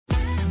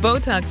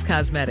Botox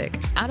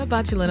Cosmetic, out of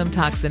botulinum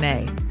toxin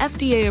A,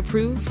 FDA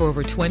approved for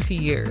over 20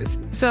 years.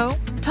 So,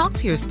 talk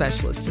to your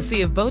specialist to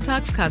see if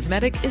Botox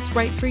Cosmetic is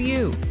right for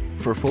you.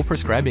 For full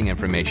prescribing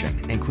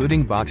information,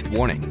 including boxed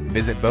warning,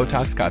 visit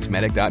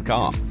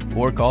BotoxCosmetic.com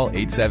or call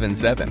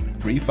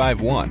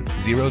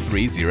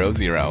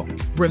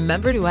 877-351-0300.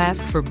 Remember to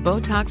ask for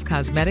Botox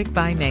Cosmetic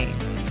by name.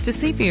 To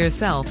see for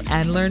yourself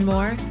and learn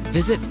more,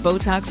 visit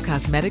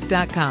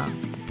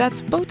BotoxCosmetic.com.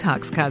 That's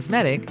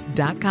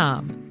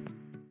BotoxCosmetic.com.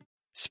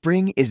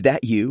 Spring, is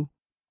that you?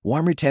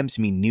 Warmer temps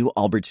mean new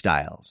Allbirds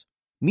styles.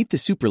 Meet the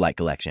Superlight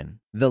Collection,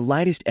 the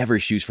lightest ever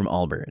shoes from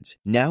Allbirds,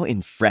 now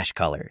in fresh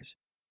colors.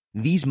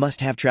 These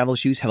must-have travel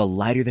shoes have a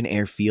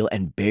lighter-than-air feel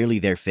and barely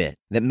their fit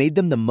that made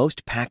them the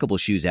most packable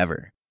shoes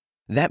ever.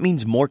 That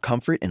means more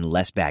comfort and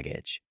less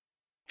baggage.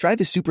 Try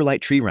the Superlight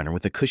Tree Runner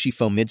with a cushy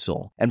foam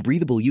midsole and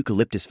breathable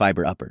eucalyptus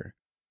fiber upper.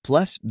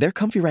 Plus, they're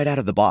comfy right out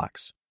of the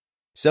box.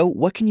 So,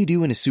 what can you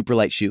do in a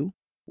Superlight shoe?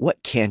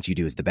 What can't you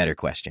do is the better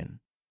question.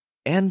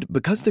 And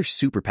because they're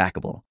super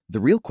packable, the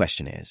real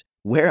question is,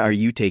 where are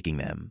you taking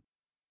them?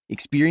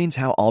 Experience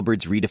how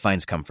Allbirds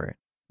redefines comfort.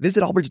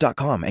 Visit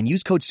allbirds.com and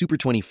use code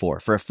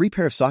SUPER24 for a free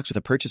pair of socks with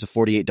a purchase of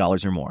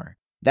 $48 or more.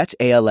 That's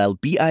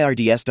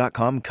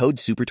ALLBIRDS.com, code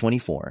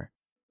SUPER24.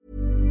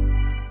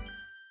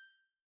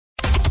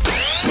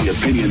 The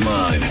Opinion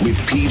Line with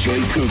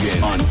PJ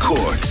Coogan on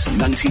Cork's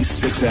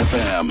 96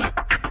 FM.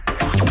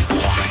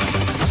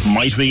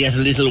 Might we get a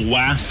little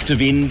waft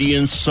of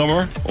Indian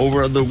summer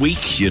over the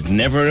week? You'd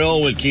never know.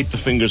 We'll keep the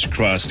fingers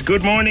crossed.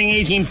 Good morning.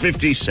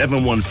 1850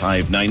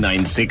 715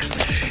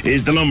 996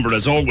 is the number.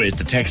 As always,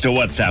 the text or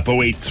WhatsApp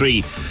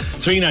 083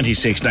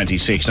 396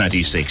 96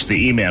 96.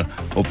 The email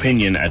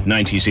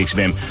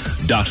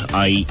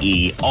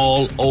opinion@96fm.ie.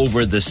 All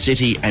over the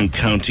city and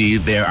county,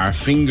 there are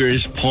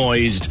fingers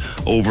poised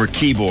over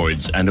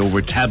keyboards and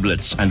over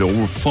tablets and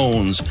over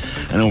phones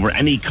and over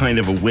any kind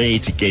of a way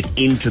to get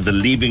into the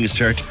Leaving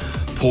Cert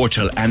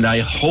portal. And I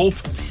hope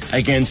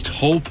against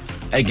hope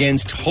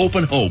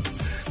and hope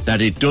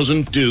that it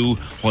doesn't do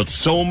what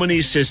so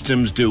many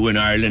systems do in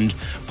Ireland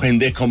when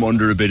they come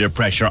under a bit of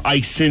pressure.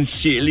 I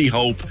sincerely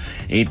hope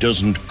it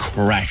doesn't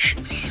crash.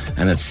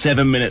 And at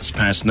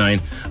 9:07,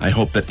 I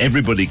hope that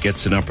everybody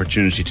gets an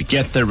opportunity to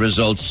get their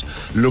results,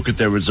 look at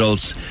their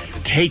results,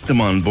 take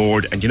them on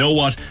board. And you know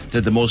what?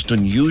 They're the most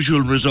unusual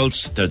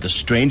results. They're the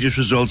strangest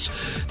results.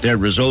 They're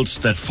results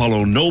that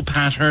follow no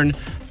pattern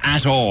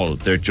at all.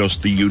 They're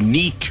just the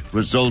unique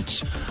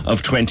results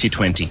of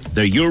 2020.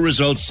 They're your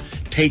results.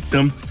 Take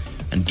them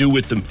and do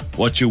with them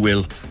what you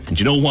will. And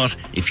you know what?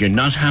 If you're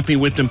not happy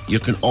with them, you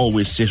can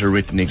always sit a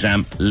written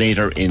exam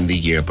later in the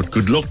year. But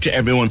good luck to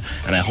everyone,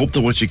 and I hope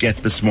that what you get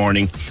this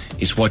morning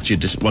is what you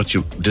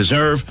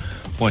deserve,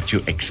 what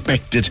you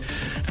expected,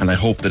 and I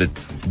hope that it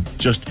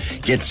just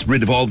gets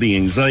rid of all the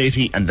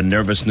anxiety and the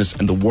nervousness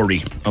and the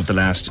worry of the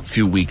last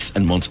few weeks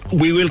and months.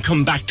 We will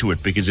come back to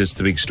it because it's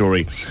the big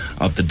story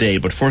of the day.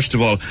 But first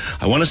of all,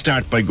 I want to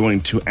start by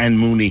going to Anne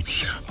Mooney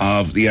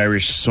of the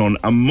Irish Sun.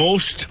 A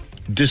most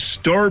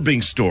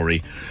disturbing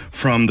story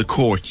from the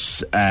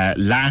courts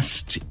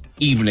last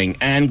evening.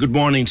 Anne, good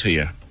morning to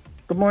you.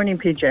 Good morning,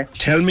 PJ.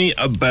 Tell me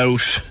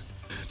about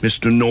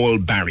Mr. Noel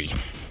Barry.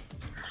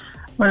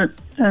 Well,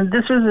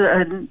 this was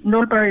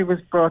Noel Barry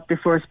was brought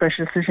before a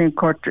special sitting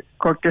Cork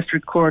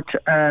District Court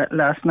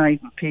last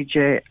night,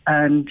 PJ,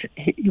 and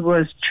he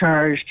was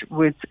charged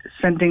with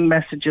sending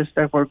messages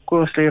that were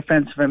grossly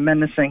offensive and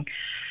menacing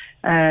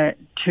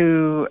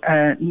to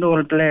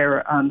Noel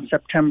Blair on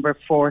September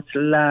 4th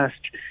last.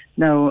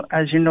 Now,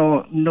 as you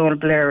know, Noel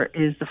Blair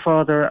is the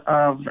father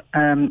of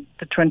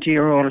the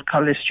 20-year-old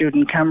college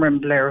student Cameron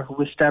Blair, who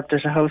was stabbed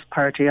at a house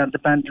party on the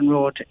Bandon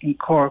Road in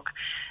Cork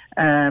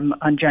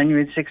on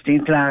January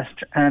 16th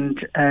last,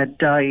 and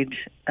died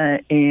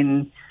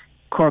in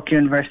Cork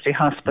University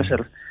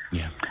Hospital.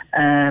 Yeah.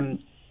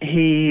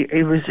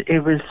 It was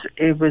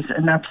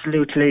an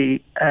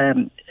absolutely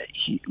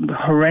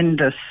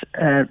horrendous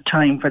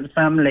time for the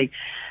family.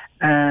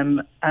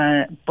 But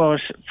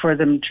for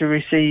them to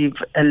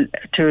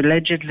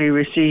allegedly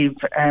receive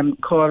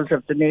calls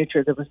of the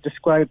nature that was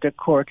described at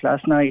court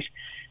last night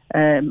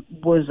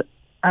was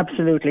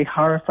absolutely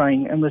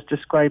horrifying, and was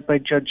described by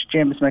Judge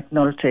James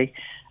McNulty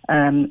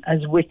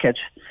as wicked.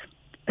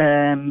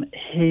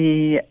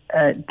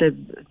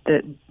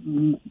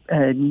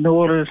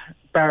 Noel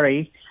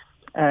Barry,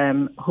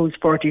 who's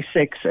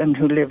 46 and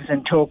who lives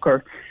in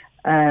Toker,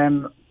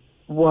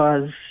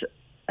 was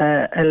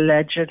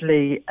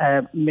allegedly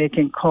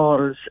making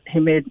calls. He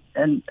made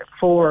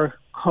 4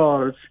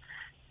 calls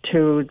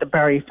to the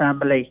Barry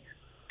family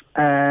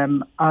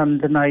on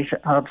the night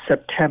of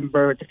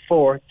September the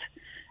 4th.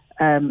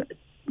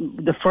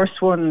 The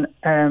first one,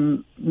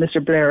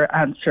 Mr. Blair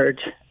answered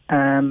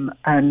and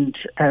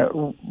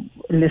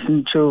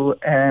listened to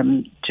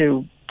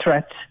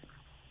threats.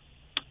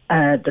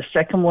 The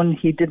second one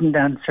he didn't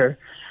answer.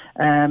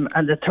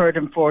 And the third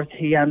and fourth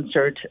he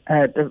answered.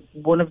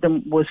 One of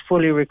them was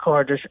fully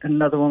recorded,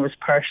 another one was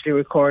partially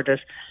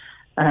recorded,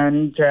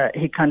 and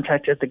he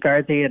contacted the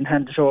Gardaí and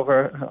handed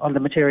over all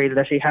the material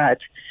that he had.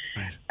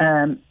 Right.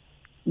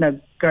 Now,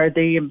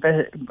 Gardaí,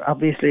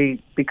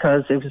 obviously,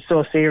 because it was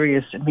so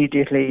serious,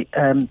 immediately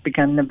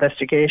began an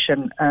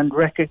investigation and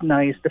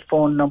recognised the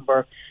phone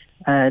number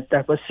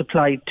that was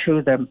supplied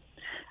to them.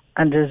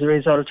 And as a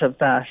result of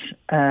that,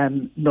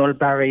 Noel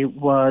Barry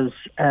was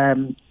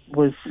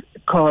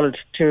called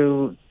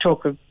to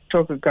Toker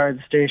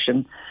Guard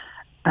Station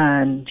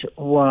and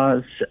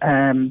was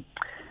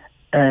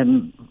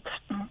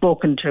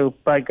spoken to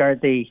by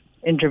Gardaí,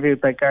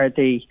 interviewed by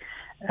Gardaí,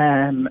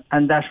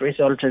 and that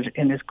resulted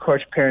in his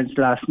court appearance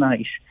last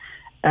night.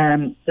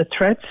 The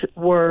threats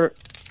were,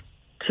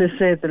 to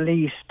say the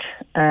least,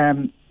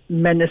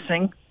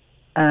 menacing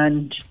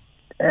and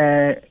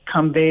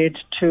conveyed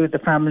to the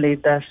family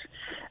that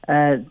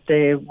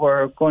they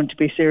were going to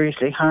be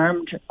seriously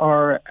harmed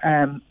or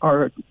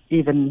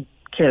even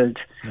killed.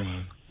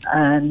 Mm-hmm.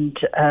 And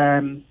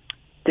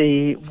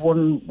the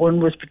one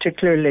was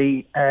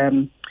particularly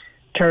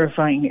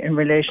terrifying in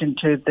relation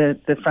to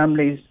the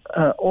family's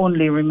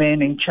only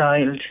remaining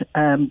child,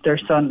 their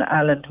son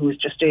Alan, who was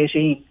just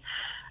 18.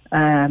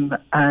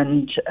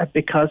 And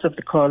because of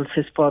the calls,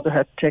 his father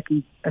had to take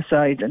him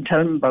aside and tell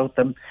him about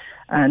them,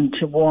 and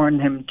to warn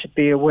him to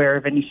be aware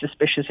of any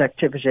suspicious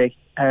activity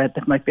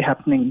that might be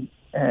happening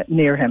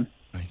near him.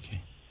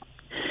 Okay.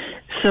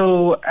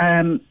 So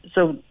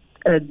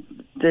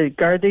the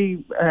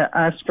Gardaí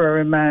asked for a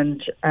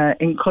remand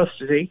in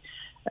custody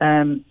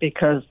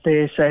because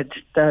they said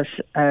that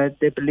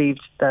they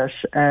believed that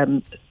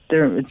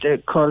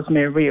the calls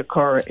may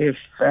reoccur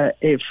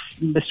if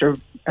Mr.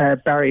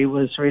 Barry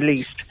was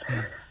released.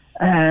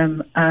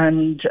 And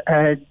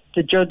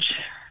the judge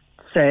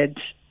said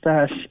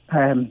that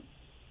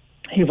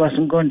he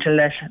wasn't going to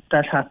let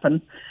that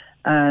happen,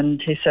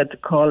 and he said the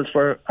calls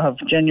were of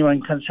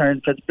genuine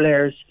concern for the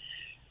Blairs,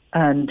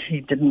 and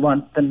he didn't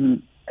want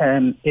them,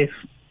 if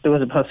there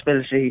was a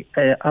possibility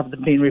of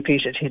them being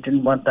repeated, he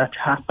didn't want that to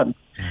happen.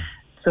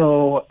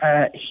 So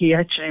he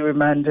actually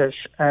remanded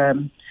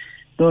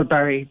Noel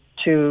Barry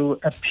to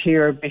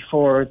appear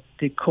before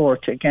the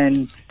court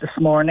again this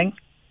morning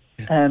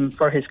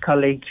for his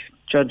colleague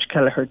Judge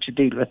Kelleher to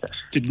deal with it.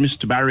 Did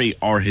Mr. Barry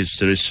or his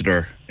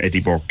solicitor,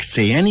 Eddie Burke,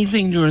 say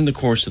anything during the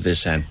course of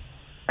this, Anne?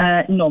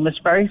 No,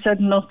 Mr. Barry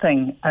said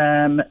nothing.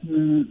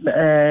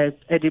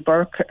 Eddie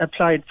Burke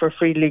applied for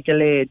free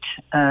legal aid,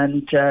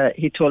 and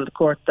he told the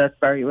court that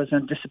Barry was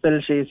on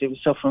disability as he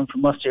was suffering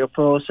from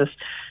osteoporosis,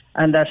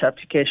 and that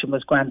application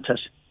was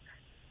granted.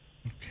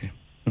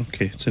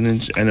 Okay, it's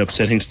an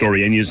upsetting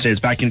story, and you say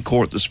it's back in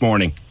court this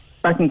morning.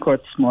 Back in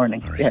court this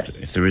morning, all right. Yes.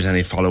 If there is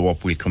any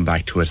follow-up, we'll come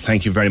back to it.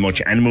 Thank you very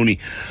much. Anne Mooney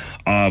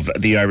of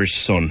the Irish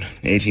Sun,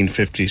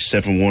 1850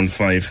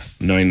 715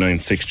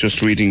 996.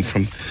 Just reading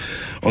from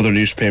other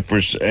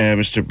newspapers,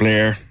 Mr.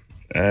 Blair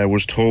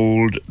was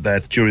told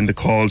that during the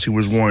calls he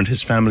was warned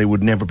his family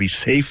would never be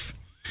safe.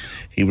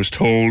 He was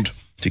told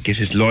to get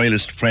his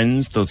loyalist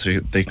friends, though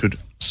they could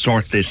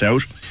sort this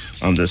out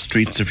on the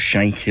streets of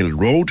Shankill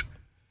Road.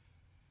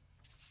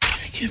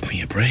 Give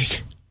me a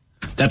break.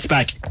 That's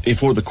back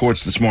before the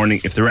courts this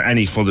morning. If there are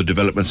any further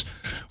developments,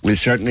 we'll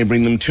certainly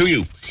bring them to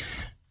you.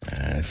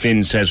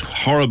 Finn says,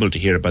 horrible to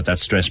hear about that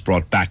stress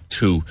brought back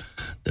to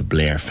the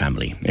Blair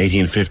family.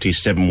 1850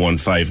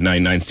 715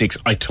 996.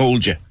 I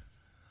told you.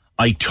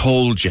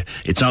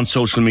 It's on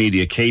social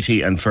media.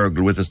 Katie and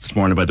Fergal with us this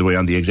morning, by the way,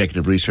 on the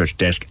executive research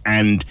desk.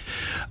 And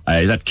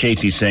is that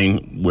Katie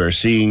saying we're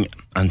seeing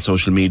on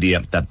social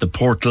media that the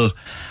portal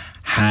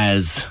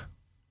has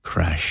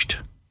crashed.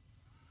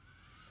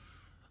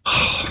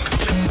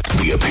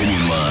 The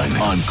Opinion Line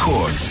on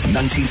Cork's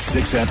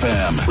 96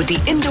 FM. With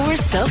the indoor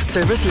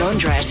self-service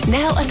laundrette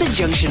now at the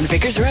Junction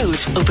Vickers Road.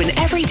 Open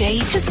every day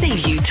to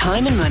save you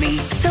time and money.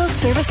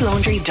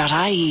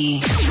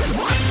 Selfservicelaundry.ie.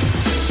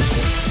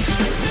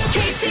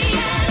 Casey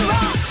and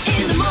Ross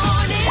in the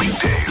morning.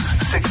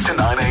 Weekdays, 6 to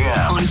 9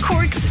 a.m. On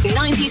Cork's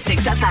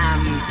 96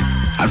 FM.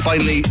 And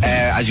finally,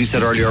 as you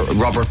said earlier,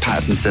 Robert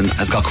Pattinson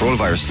has got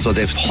coronavirus, so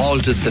they've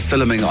halted the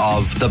filming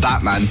of The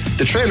Batman.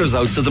 The trailer's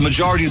out, so the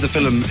majority of the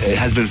film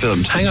has been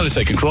filmed. Hang on a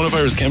second,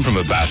 coronavirus came from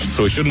a bat,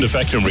 so it shouldn't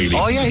affect him really.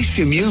 Oh yeah, he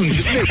should be immune,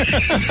 shouldn't he?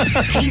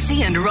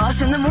 Casey and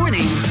Ross in the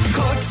morning.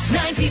 Cork's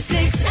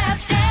 96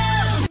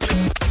 FM.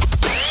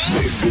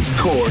 This is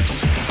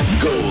Cork's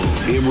Gold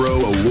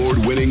IMRO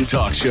award-winning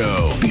talk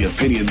show. The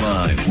Opinion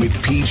Line with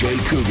PJ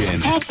Coogan.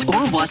 Text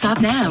or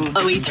WhatsApp now.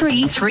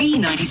 083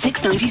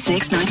 396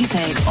 96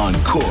 96. On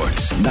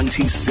Cork's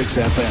 96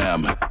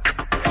 FM.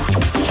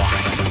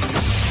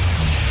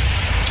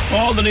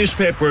 All the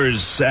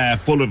newspapers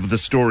full of the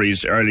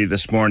stories early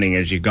this morning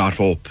as you got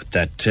up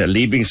that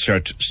Leaving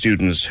Cert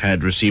students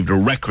had received a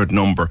record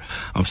number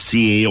of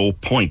CAO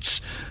points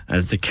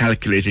as the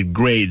calculated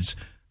grades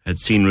had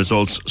seen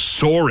results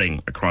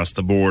soaring across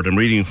the board. I'm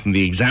reading from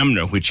the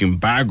Examiner, which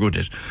embargoed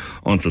it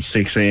until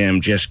 6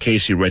 a.m. Jess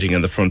Casey writing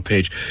on the front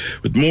page,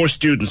 with more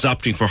students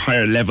opting for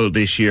higher level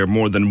this year,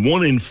 more than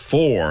 1 in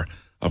 4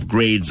 of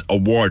grades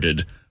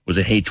awarded was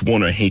a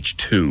H1 or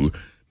H2,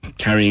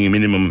 carrying a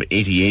minimum of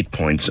 88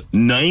 points.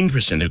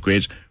 9% of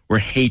grades were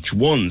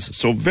H1s.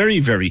 So very,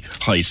 very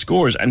high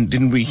scores. And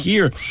didn't we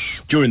hear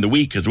during the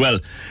week as well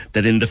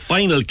that in the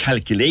final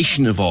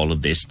calculation of all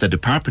of this, the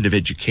Department of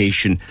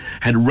Education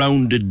had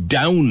rounded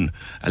down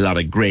a lot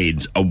of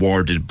grades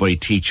awarded by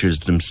teachers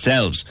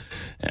themselves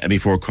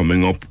before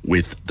coming up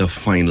with the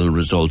final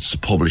results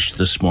published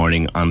this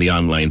morning on the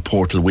online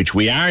portal, which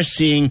we are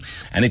seeing,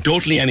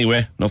 anecdotally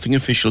anyway, nothing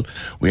official,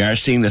 we are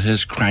seeing that it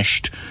has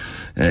crashed.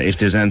 If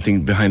there's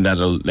anything behind that,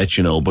 I'll let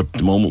you know. But at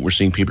the moment, we're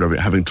seeing people are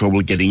having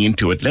trouble getting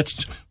into it.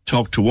 Let's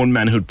talk to one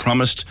man who'd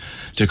promised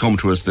to come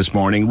to us this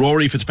morning.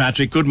 Rory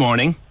Fitzpatrick, good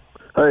morning.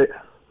 Hi.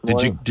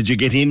 Did you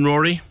get in,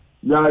 Rory?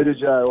 Yeah, I did,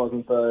 yeah. I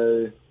wasn't...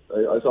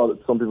 I saw that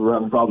some people were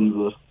having problems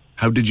with it.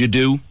 How did you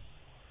do?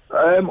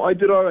 I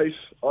did all right.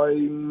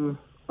 I'm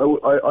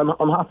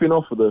happy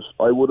enough with it.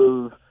 I would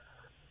have...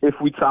 If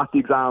we'd sat the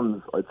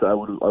exams, I'd say I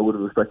would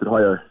have expected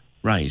higher.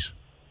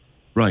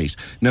 Right.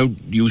 Now,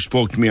 you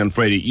spoke to me on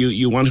Friday.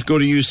 You want to go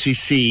to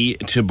UCC,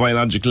 to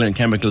Biological and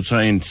Chemical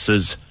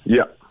Sciences.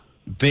 Yeah.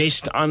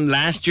 Based on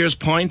last year's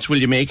points, will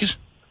you make it?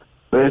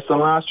 Based on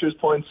last year's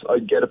points,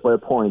 I'd get it by a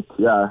point,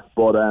 yeah.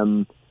 But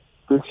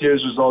this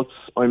year's results,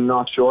 I'm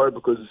not sure,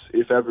 because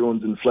if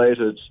everyone's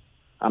inflated,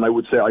 and I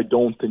would say I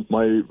don't think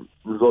my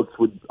results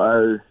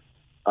are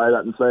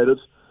that inflated,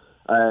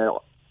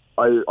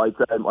 I'd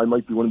say I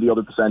might be one of the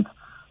other percent.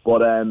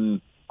 But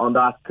on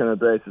that kind of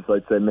basis,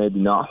 I'd say maybe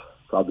not.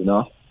 Probably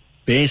not.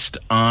 Based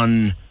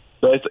on...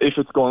 If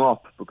it's going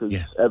up, because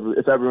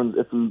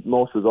if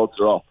most results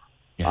are up,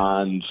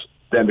 and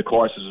then the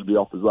courses will be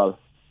up as well.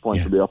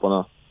 Points will be up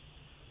on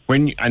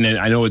that.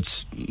 I know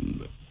it's...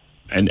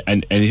 And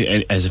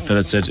as a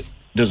fellow said, it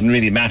doesn't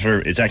really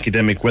matter, it's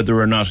academic, whether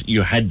or not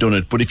you had done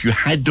it. But if you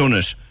had done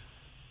it,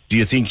 do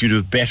you think you'd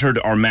have bettered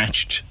or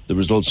matched the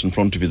results in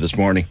front of you this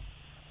morning?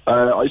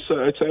 I'd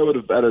say I would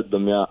have bettered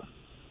them, yeah.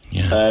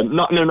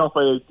 Not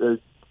by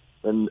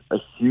a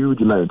huge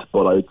amount,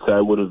 but I'd say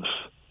I would have.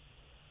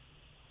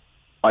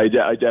 I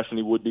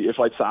definitely would be. If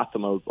I'd sat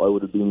them, I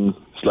would have been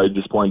slightly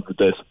disappointed with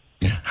this.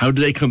 Yeah. How do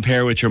they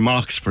compare with your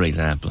mocks, for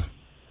example?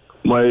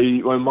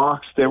 My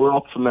mocks, they were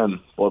up from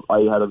them, but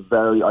I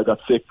got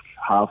sick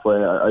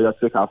halfway. I got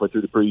sick halfway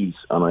through the pre's,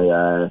 and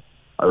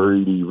I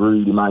really,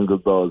 really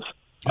mangled those.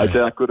 Yeah. I'd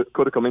say I could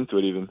have come into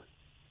it even.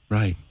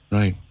 Right.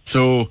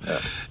 So,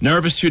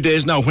 nervous few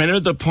days now. When are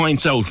the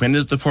points out? When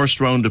is the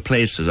first round of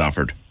places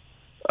offered?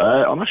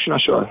 I'm actually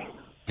not sure.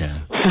 Yeah.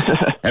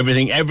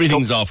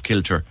 Everything's off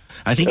kilter.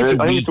 I think it's a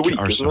week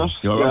or so.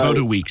 About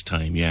a week's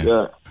time,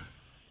 yeah.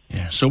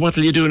 So what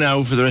will you do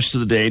now for the rest of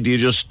the day? Do you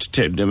just...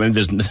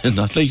 there's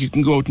not like you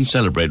can go out and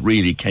celebrate,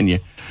 really, can you?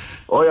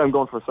 Oh, yeah, I'm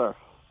going for a surf.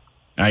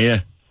 Are you?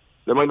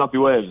 There might not be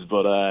waves,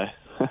 but...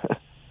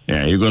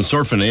 Yeah, you're going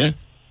surfing, are you?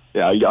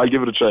 Yeah, I'll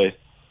give it a try.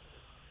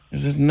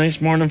 Is it a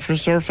nice morning for a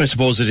surf? I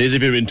suppose it is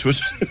if you're into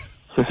it.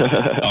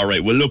 All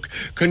right, well look,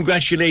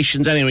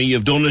 congratulations anyway,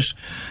 you've done it,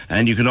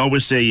 and you can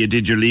always say you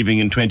did your leaving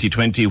in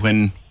 2020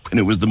 when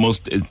it was the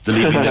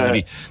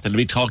leaving that'll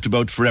be talked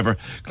about forever.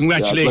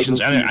 Congratulations,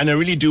 and I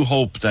really do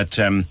hope that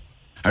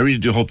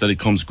it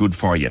comes good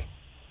for you.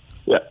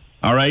 Yeah.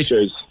 All right.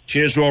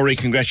 Cheers, Rory.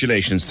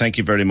 Congratulations. Thank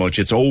you very much.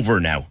 It's over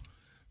now,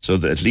 so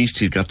that at least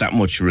he's got that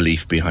much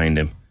relief behind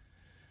him.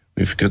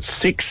 We've got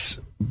 6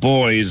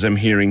 boys. I'm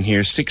hearing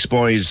here 6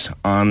 boys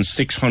on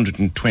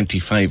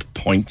 625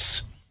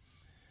 points.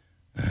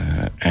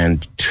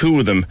 And 2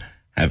 of them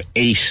have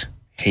 8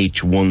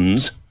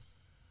 H1s.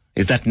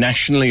 Is that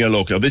nationally or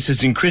local? This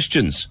is in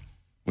Christians.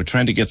 We're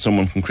trying to get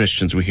someone from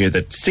Christians. We hear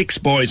that 6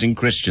 boys in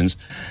Christians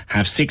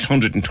have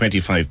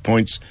 625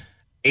 points.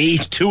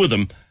 2 of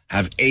them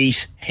have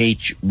 8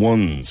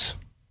 H1s.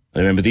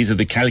 Remember, these are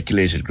the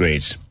calculated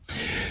grades.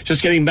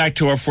 Just getting back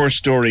to our first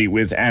story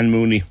with Anne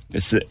Mooney.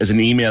 This is an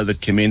email that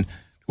came in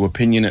to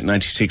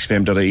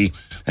opinion@96fm.ie.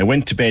 I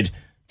went to bed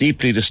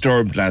deeply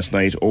disturbed last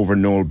night over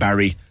Noel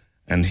Barry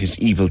and his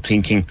evil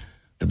thinking.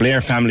 The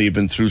Blair family have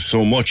been through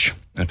so much,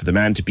 and for the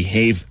man to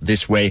behave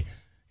this way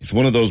is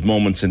one of those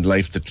moments in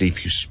life that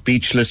leave you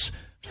speechless,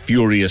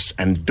 furious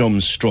and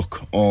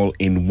dumbstruck all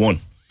in one.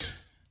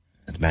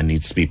 The man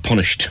needs to be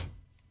punished,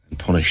 and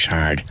punished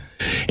hard.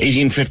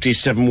 1850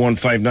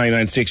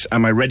 715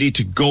 Am I ready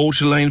to go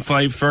to line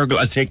 5, Fergal?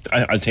 I'll take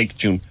the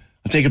tune.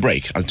 I'll take a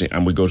break,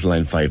 and we'll go to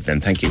line 5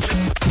 then. Thank you.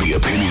 The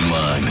Opinion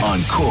Line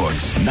on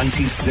Cork's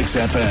 96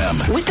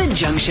 FM. With the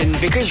Junction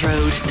Vickers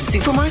Road,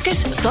 supermarket,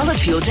 solid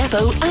fuel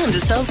depot and a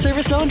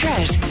self-service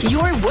laundrette.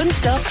 Your one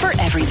stop for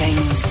everything.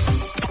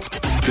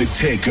 The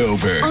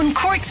Takeover. On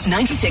Cork's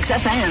 96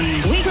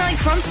 FM.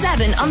 Weeknights from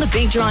 7 on the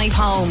Big Drive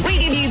Home. We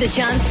give you the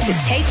chance to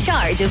take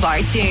charge of our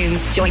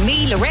tunes. Join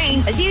me,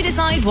 Lorraine, as you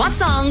decide what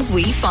songs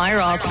we fire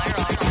up.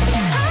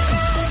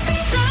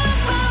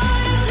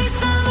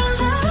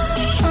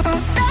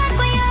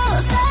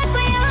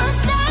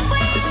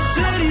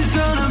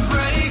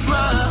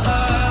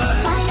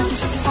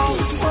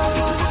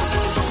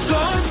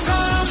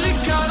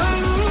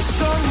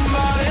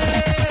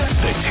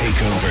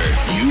 Takeover.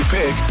 You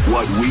pick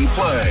what we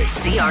play.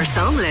 See our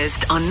song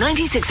list on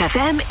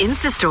 96FM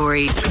Insta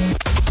Story.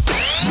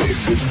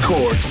 This is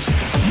Cork's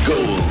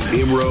Gold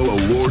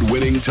Imro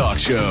Award-winning talk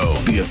show,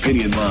 The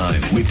Opinion Line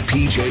with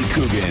PJ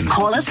Coogan.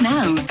 Call us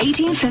now,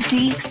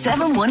 1850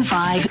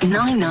 715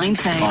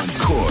 996. On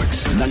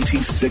Cork's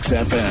 96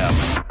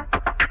 FM.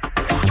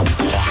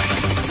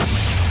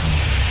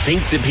 I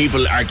think the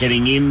people are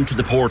getting into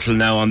the portal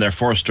now on their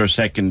first or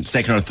second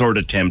or third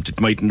attempt.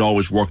 It mightn't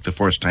always work the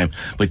first time,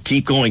 but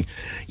keep going.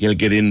 You'll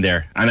get in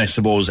there. And I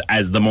suppose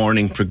as the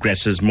morning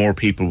progresses, more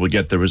people will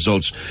get the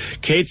results.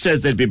 Kate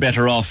says they'd be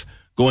better off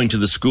going to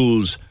the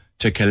schools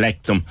to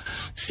collect them.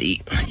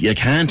 See, you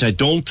can't. I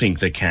don't think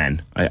they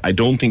can. I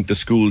don't think the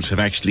schools have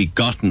actually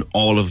gotten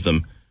all of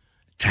them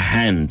to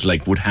hand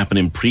like would happen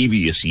in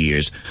previous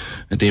years.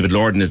 David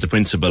Lorden is the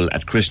principal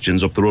at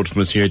Christians up the road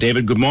from us here.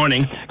 David, good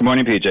morning. Good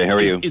morning, PJ. How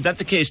are you? Is that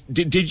the case?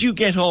 Did you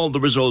get all the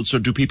results, or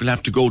do people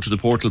have to go to the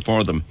portal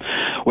for them?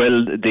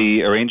 Well,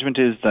 the arrangement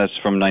is that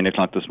from 9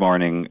 o'clock this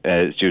morning,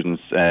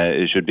 students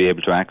should be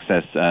able to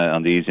access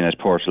on the EasyNet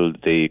portal,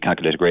 the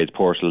Calculated Grades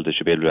portal. They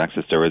should be able to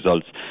access their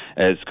results.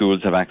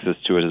 Schools have access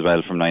to it as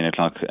well from 9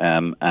 o'clock.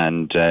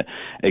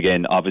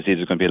 Again, obviously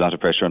there's going to be a lot of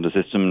pressure on the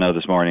system now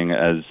this morning,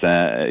 as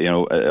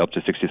up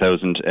to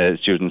 60,000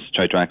 students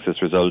try to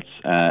access results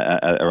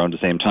around the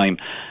same time.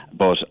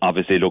 But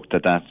obviously, look,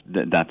 that's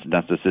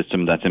the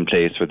system that's in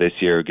place for this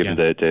year, given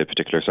the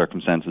particular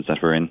circumstances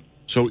that we're in.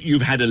 So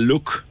you've had a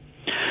look.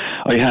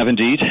 I have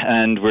indeed,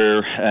 and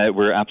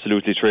we're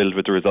absolutely thrilled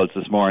with the results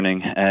this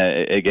morning.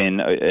 Very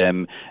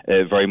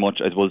much,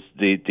 I suppose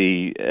the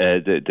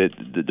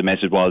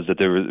message was that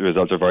the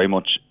results are very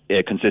much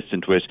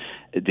consistent with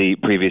the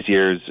previous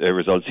year's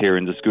results here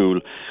in the school.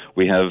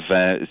 We have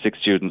 6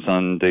 students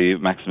on the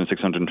maximum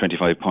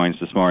 625 points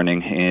this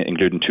morning,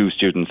 including 2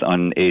 students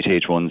on 8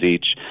 H1s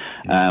each,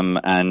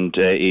 and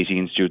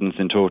 18 students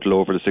in total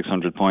over the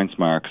 600 points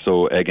mark.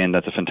 So again,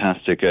 that's a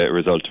fantastic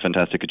result,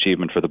 fantastic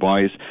achievement for the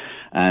boys.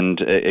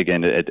 And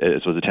again,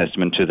 it was a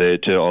testament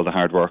to all the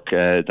hard work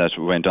that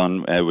went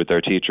on with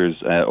their teachers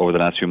over the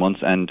last few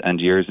months and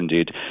years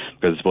indeed.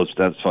 Because I suppose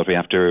that's what we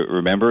have to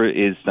remember,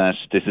 is that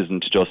this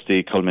isn't just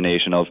the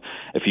culmination of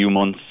a few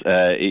months,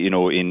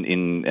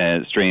 in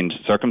strained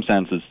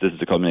circumstances. This is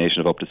the culmination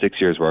of up to 6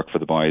 years' work for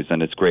the boys,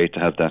 and it's great to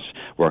have that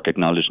work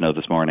acknowledged now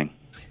this morning.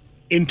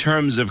 In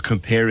terms of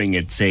comparing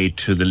it, say,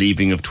 to the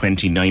leaving of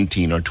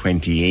 2019 or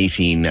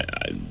 2018, will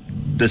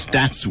the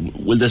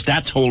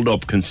stats hold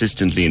up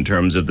consistently in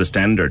terms of the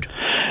standard?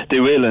 They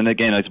will, and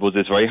again, I suppose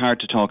it's very hard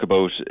to talk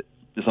about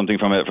something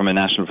from a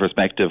national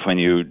perspective when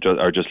you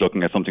are just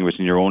looking at something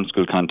within your own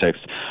school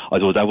context. I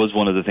suppose that was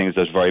one of the things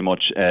that very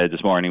much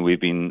this morning we've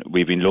been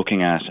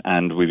looking at,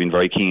 and we've been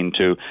very keen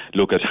to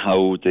look at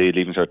how the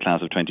Leaving Cert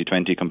class of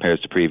 2020 compares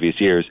to previous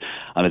years.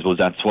 And I suppose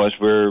that's what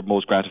we're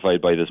most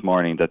gratified by this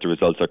morning, that the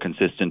results are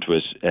consistent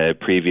with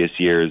previous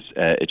years'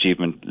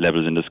 achievement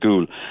levels in the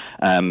school.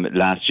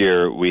 Last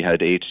year we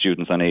had 8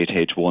 students on 8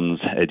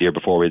 H1s. The year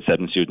before we had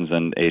 7 students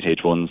on 8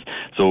 H1s.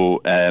 So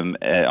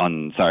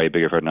on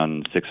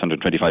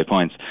 625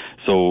 points.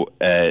 So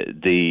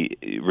the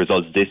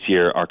results this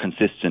year are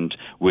consistent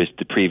with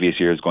the previous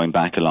years going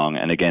back along.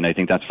 And again, I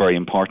think that's very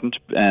important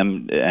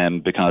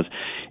because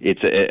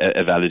it's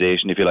a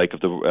validation, if you like,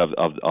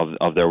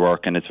 of their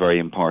work, and it's very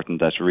important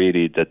that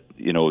really that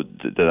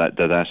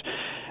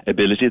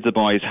ability that the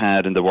boys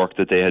had and the work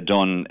that they had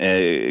done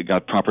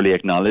got properly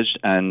acknowledged,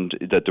 and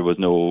that there was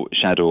no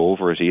shadow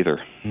over it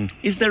either.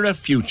 Is there a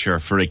future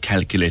for a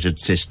calculated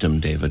system,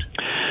 David?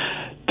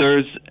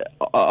 There's,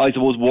 I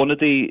suppose, one of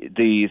the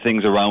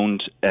things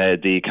around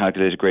the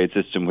calculated grade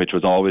system, which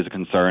was always a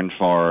concern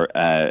for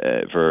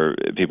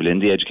people in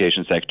the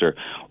education sector,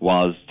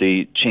 was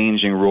the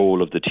changing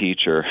role of the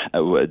teacher.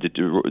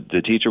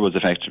 The teacher was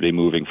effectively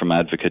moving from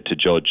advocate to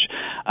judge.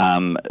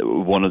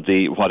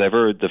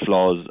 Whatever the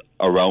flaws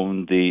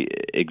around the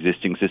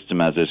existing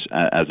system as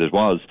it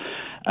was.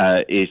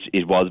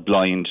 It was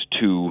blind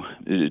to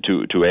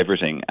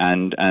everything,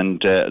 and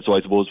so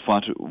I suppose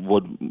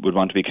what would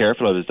want to be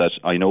careful of is that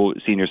I know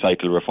senior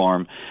cycle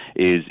reform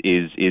is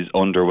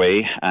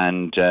underway,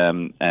 and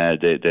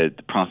the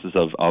process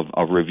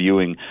of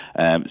reviewing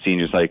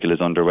senior cycle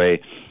is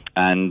underway.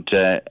 And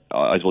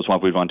I suppose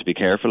what we'd want to be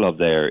careful of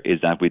there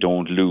is that we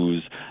don't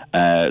lose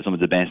some of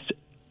the best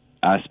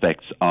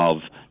aspects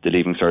of the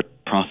Leaving Cert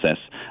process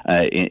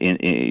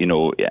in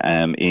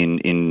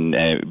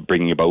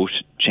bringing about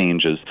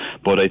changes.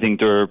 But I think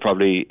there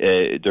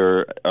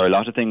are a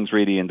lot of things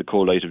really in the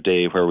cold light of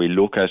day where we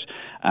look at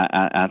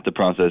the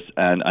process,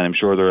 and I'm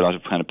sure there are a lot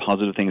of kind of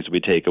positive things that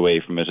we take away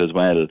from it as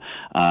well.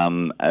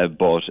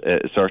 But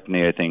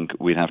certainly I think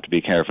we'd have to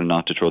be careful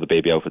not to throw the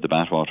baby out with the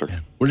bathwater. Yeah.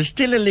 We're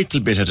still a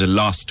little bit at a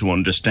loss to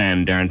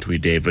understand, aren't we,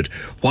 David?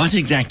 What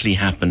exactly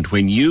happened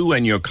when you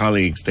and your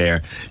colleagues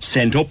there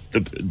sent up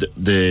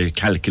the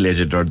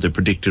calculated or the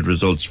predicted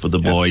results for the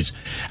boys,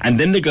 and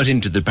then they got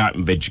into the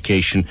Department of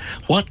Education?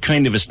 What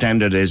kind of a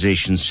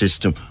standardisation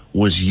system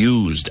was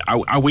used?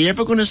 Are we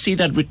ever going to see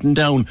that written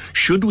down?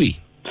 Should we?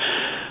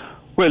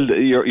 Well,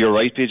 you're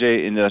right,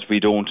 PJ, in that we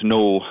don't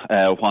know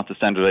what the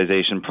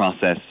standardisation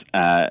process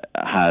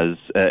has,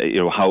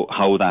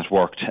 how that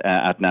worked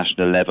at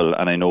national level.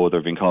 And I know there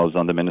have been calls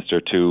on the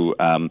minister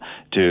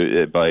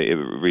by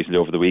recently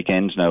over the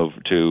weekend now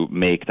to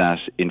make that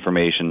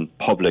information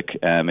public,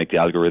 make the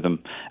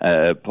algorithm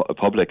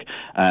public.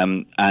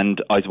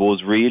 And I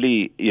suppose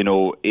really,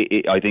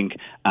 I think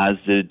as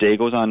the day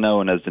goes on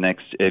now and as the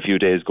next few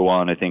days go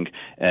on, I think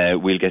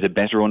we'll get a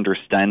better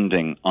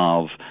understanding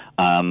of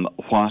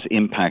what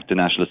impact the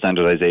national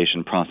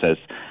standardisation process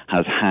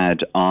has had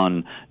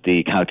on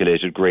the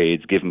calculated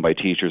grades given by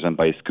teachers and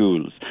by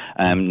schools.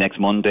 Next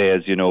Monday,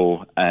 as you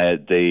know,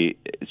 the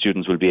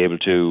students will be able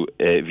to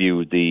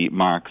view the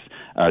marks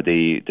or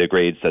the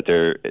grades that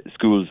their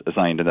schools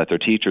assigned and that their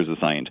teachers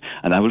assigned,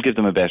 and that will give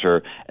them a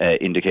better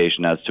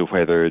indication as to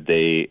whether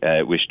they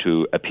wish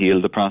to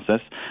appeal the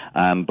process,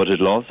 but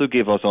it'll also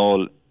give us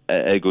all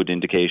a good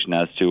indication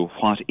as to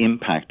what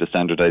impact the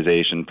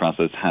standardisation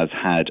process has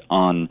had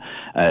on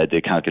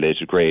the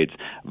calculated grades.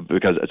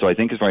 So I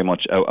think it's very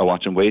much a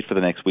watch and wait for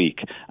the next week,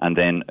 and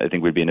then I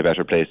think we'll be in a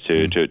better place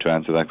to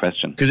answer that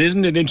question. Because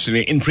isn't it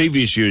interesting, in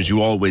previous years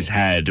you always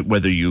had,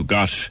 whether you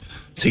got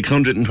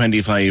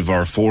 625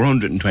 or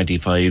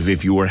 425,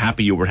 if you were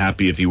happy, you were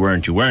happy, if you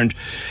weren't, you weren't.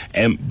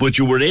 But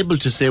you were able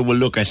to say, well,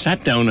 look, I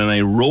sat down and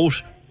I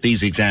wrote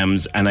these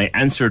exams and I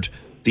answered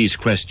these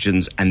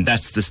questions, and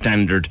that's the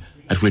standard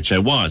at which I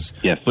was.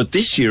 Yes. But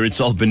this year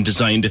it's all been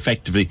designed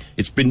effectively.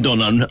 It's been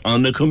done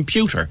on a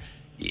computer.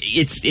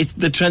 It's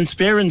the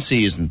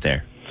transparency isn't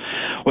there.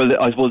 Well,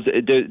 I suppose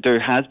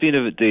there has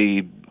been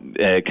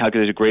the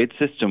calculated grade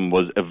system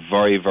was a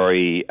very,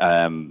 very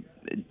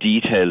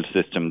detailed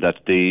system,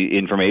 that the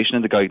information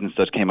and the guidance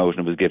that came out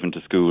and was given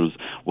to schools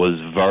was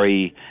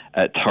very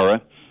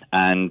thorough.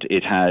 And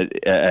it had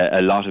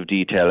a lot of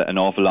detail, an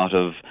awful lot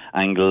of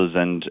angles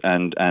and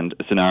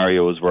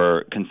scenarios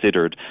were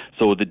considered.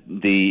 So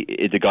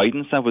the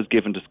guidance that was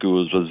given to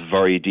schools was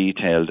very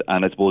detailed.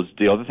 And I suppose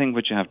the other thing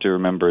which you have to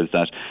remember is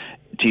that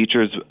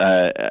teachers,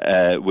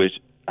 with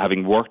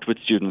having worked with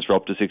students for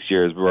up to 6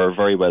 years, were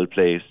very well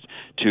placed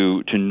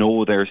to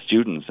know their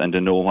students and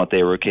to know what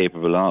they were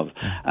capable of.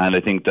 And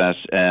I think that,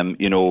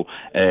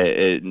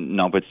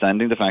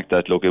 notwithstanding the fact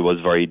that, look, it was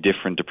very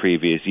different to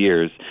previous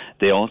years,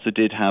 they also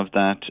did have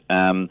that,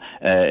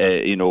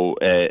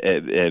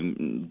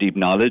 deep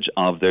knowledge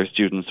of their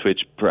students,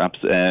 which perhaps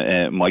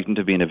mightn't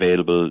have been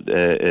available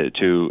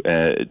to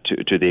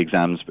the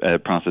exams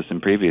process in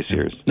previous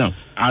years. Now,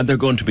 are there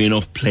going to be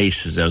enough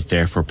places out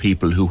there for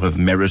people who have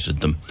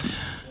merited them?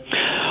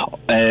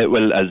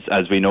 Well,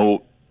 as we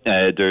know,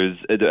 there's,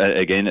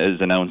 again, as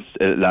announced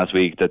last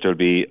week, that there'll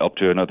be up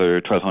to another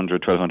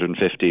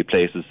 1,250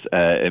 places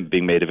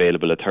being made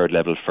available at third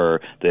level for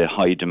the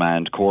high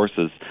demand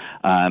courses.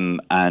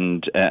 And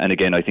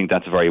again, I think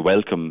that's very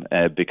welcome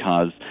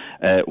because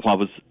what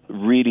was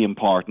really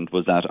important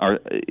was that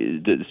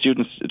the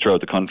students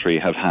throughout the country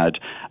have had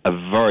a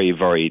very,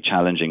 very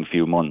challenging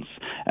few months.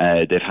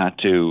 They've had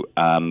to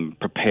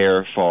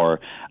prepare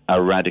for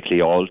a radically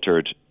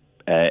altered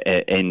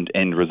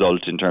end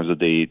result in terms of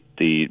the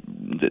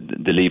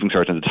leaving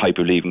cert and the type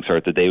of leaving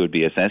cert that they would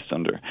be assessed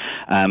under,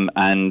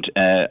 and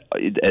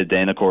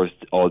then of course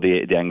all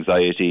the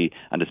anxiety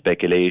and the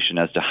speculation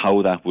as to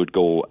how that would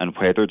go and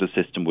whether the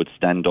system would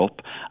stand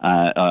up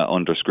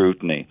under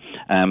scrutiny.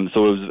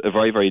 So it was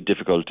very, very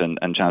difficult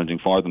and challenging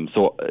for them.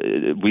 So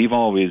we've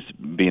always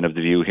been of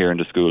the view here in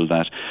the school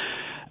that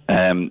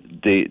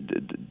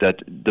that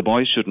the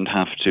boys shouldn't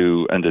have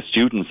to, and the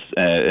students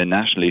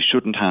nationally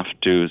shouldn't have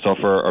to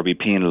suffer or be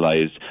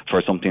penalised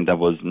for something that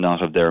was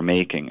not of their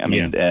making. I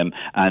mean,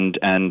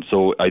 and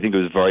so I think it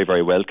was very,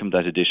 very welcome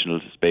that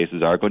additional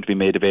spaces are going to be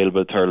made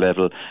available at third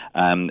level.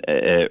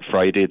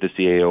 Friday, the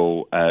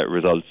CAO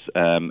results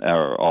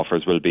or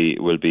offers will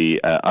be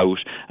out,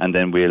 and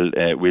then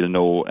we'll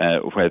know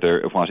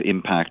what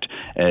impact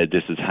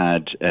this has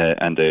had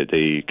and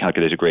the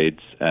calculated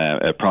grades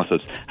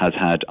process has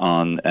had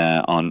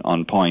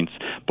on points.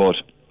 But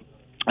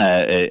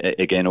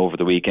again, over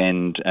the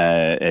weekend,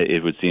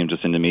 it would seem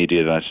just in the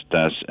media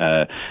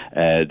that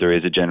there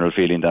is a general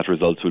feeling that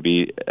results would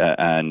be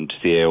and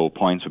CAO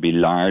points would be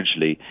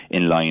largely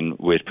in line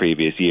with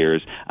previous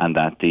years, and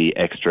that the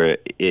extra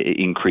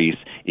increase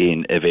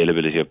in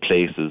availability of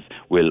places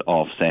will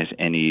offset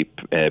any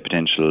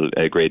potential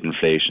grade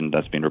inflation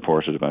that's been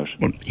reported about.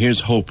 Well,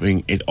 here's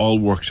hoping it all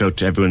works out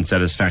to everyone's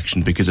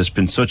satisfaction, because it's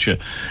been such a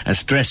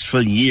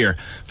stressful year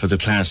for the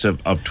class of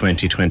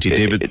 2020.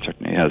 David? It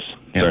certainly has.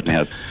 Certainly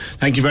has.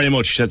 Thank you very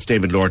much. That's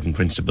David Lordan,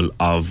 Principal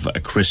of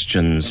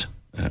Christians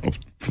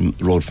from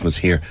the road from us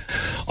here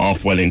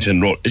off Wellington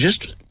Road.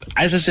 Just,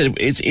 as I said,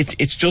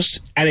 it's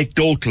just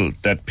anecdotal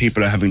that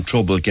people are having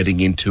trouble getting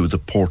into the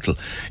portal.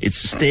 It's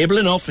stable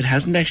enough. It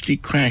hasn't actually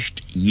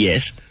crashed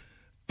yet,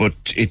 but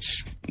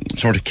it's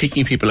sort of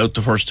kicking people out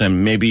the first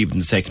time, maybe even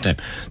the second time.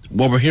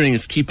 What we're hearing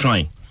is keep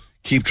trying.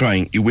 Keep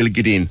trying. You will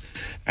get in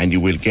and you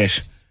will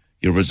get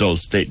your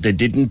results.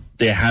 The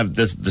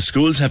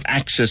schools have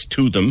access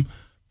to them,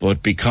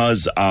 but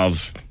because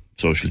of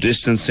social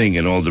distancing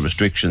and all the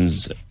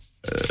restrictions,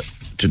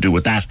 to do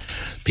with that.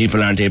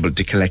 People aren't able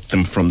to collect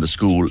them from the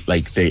school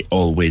like they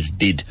always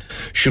did.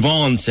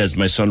 Siobhan says,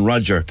 my son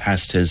Roger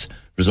passed his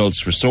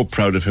results. We're so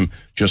proud of him.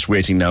 Just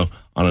waiting now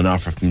on an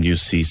offer from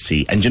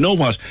UCC. And you know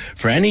what?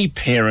 For any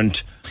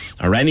parent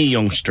or any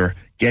youngster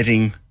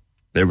getting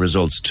their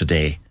results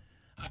today,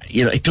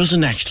 it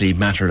doesn't actually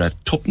matter a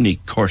tuppenny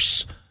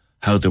curse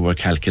how they were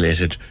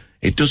calculated.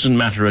 It doesn't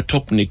matter a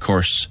tuppenny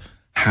curse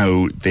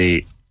how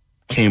they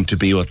came to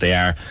be what they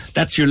are.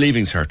 That's your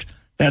leaving cert.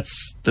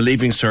 That's the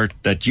leaving cert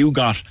that you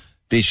got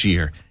this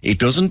year. It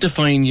doesn't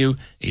define you.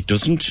 It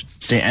doesn't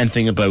say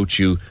anything about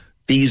you.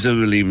 These are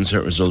the leaving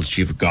cert results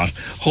you've got.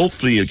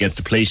 Hopefully you'll get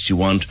the place you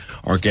want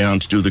or get on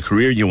to do the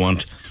career you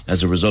want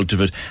as a result of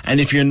it. And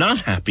if you're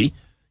not happy,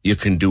 you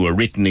can do a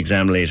written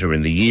exam later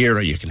in the year,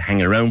 or you can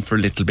hang around for a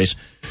little bit.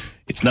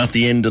 It's not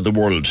the end of the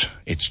world.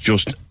 It's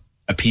just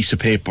a piece of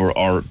paper,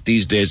 or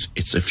these days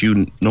it's a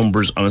few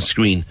numbers on a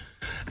screen,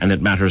 and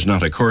it matters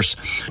not a curse.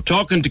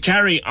 Talking to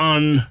Carrie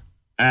on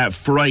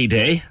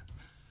Friday.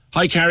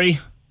 Hi, Carrie.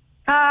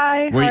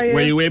 Hi.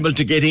 Were you able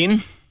to get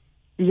in?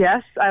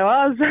 Yes, I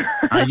was.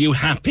 Are you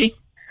happy?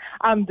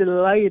 I'm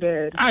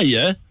delighted. Are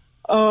you?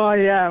 Oh, I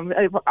am.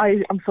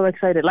 I'm so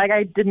excited. Like,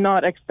 I did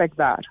not expect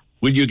that.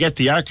 Will you get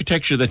the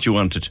architecture that you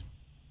wanted?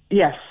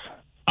 Yes.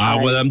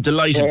 Well, I'm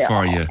delighted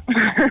for you.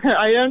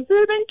 I am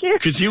too, thank you.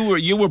 Because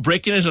you were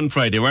breaking it on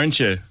Friday, weren't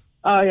you?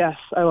 Oh, yes,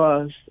 I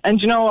was.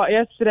 And you know what?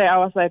 Yesterday I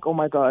was like, oh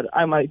my God,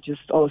 I might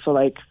just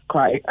also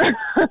cry.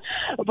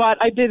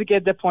 But I did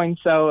get the point,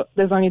 so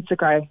there's no need to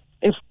cry.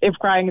 If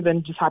crying,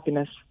 then just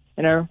happiness,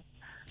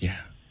 Yeah.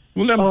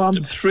 Well,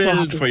 I'm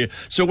thrilled for you.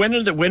 So when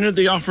are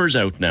the offers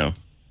out now?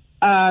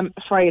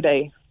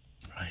 Friday.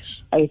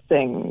 Right. I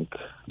think.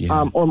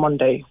 Yeah. Or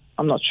Monday.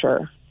 I'm not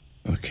sure.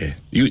 Okay.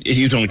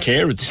 You don't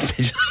care at this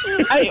stage?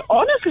 I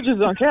honestly just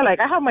don't care.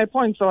 I have my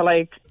point, so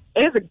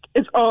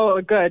it's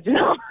all good,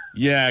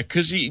 Yeah,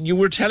 because you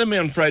were telling me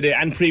on Friday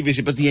and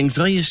previously about the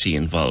anxiety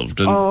involved.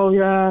 And oh,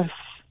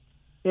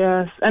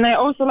 yes. And I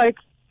also,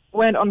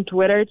 went on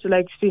Twitter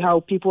to, see how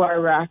people are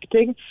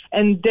reacting,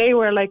 and they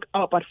were,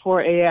 up at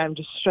 4 a.m.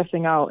 just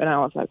stressing out, and I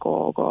was like,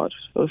 oh, God,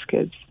 those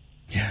kids.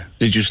 Yeah.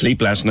 Did you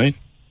sleep last night?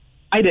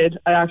 I did.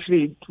 I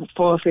actually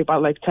fell asleep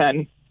at,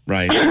 10.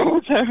 Right.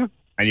 So,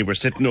 and you were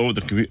sitting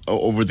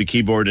over the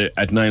keyboard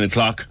at 9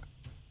 o'clock?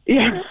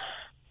 Yeah.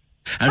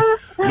 And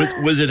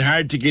was it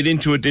hard to get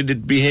into it? Did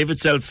it behave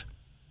itself?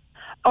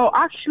 Oh,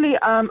 actually,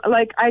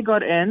 I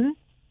got in,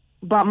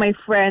 but my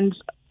friend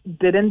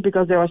didn't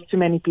because there was too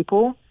many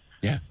people.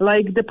 Yeah.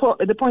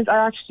 The points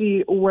I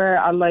actually were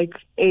at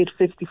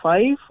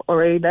 8:55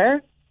 already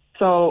there.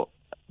 So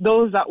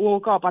those that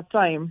woke up at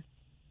time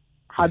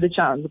had the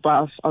chance,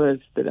 but others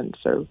didn't.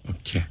 So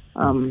okay.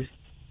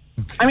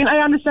 I mean, I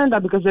understand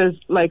that because there's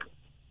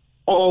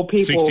all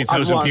people.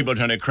 60,000 people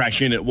trying to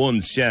crash in at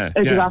once. Yeah.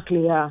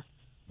 Exactly. Yeah.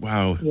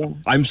 Wow. Yeah.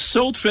 I'm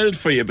so thrilled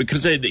for you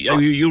because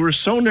you were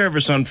so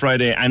nervous on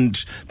Friday,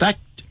 and back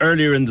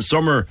earlier in the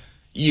summer,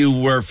 you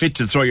were fit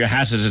to throw your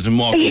hat at it and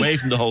walk away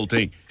from the whole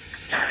thing.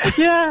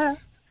 Yeah.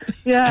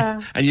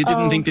 And you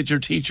didn't think that your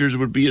teachers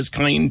would be as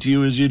kind to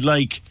you as you'd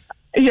like.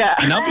 Yeah.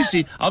 And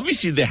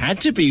obviously they had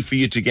to be for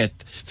you to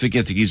get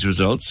these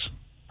results.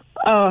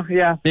 Oh,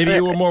 yeah. Maybe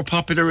you were more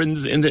popular in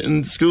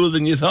the school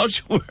than you thought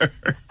you were.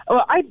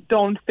 Well, I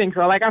don't think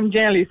so. I'm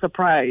genuinely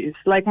surprised.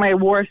 My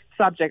worst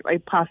subject, I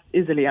passed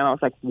easily, and I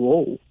was like,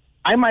 whoa.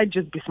 I might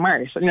just be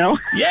smart,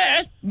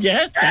 Yeah,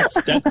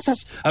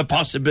 that's a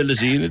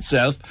possibility in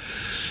itself.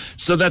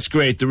 So that's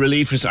great. The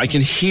relief is, I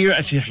can hear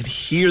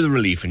the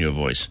relief in your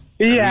voice.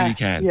 Yeah, I really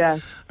can. Yeah.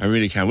 I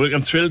really can. Well, look,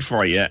 I'm thrilled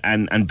for you,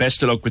 and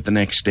best of luck with the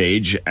next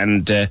stage,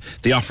 and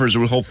the offers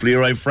will hopefully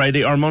arrive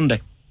Friday or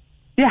Monday.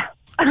 Yeah.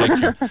 Take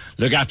care.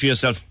 Look after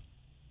yourself.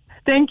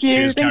 Thank you.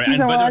 Cheers, Thank Carrie. you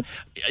so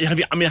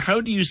much.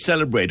 How do you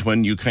celebrate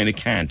when you kind of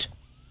can't?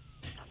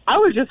 I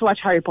would just watch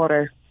Harry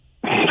Potter.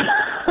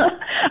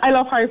 I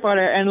love Harry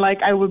Potter, and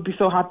I would be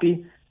so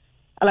happy.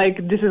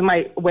 This is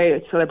my way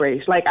to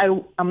celebrate.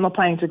 I'm not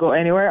planning to go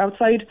anywhere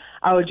outside.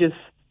 I would just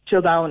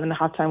chill down and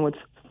have time with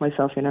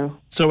myself,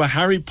 So a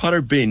Harry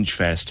Potter binge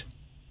fest.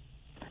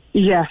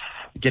 Yes.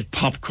 Get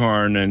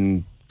popcorn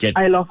and get.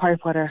 I love Harry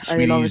Potter.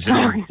 I love it so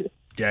much.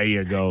 There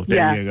you go.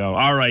 There you go.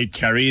 All right,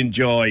 Carrie,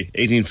 enjoy.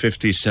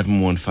 1850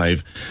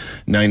 715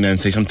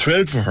 996. I'm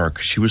thrilled for her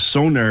because she was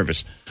so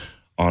nervous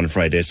on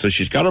Friday. So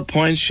she's got her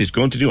points. She's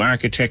going to do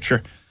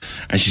architecture,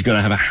 and she's going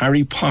to have a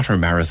Harry Potter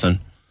marathon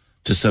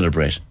to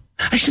celebrate.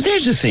 Actually,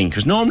 there's the thing,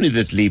 because normally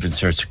the leaving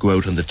certs go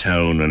out on the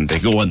town and they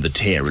go on the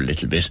tear a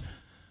little bit.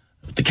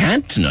 They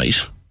can't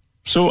tonight.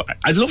 So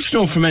I'd love to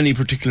know from any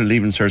particular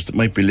leaving certs that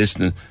might be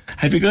listening,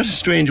 have you got a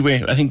strange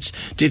way? I think,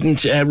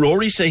 didn't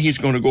Rory say he's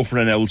going to go for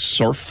an old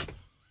surf,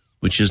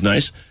 which is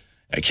nice.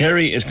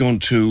 Kerry is going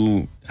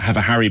to have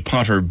a Harry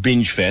Potter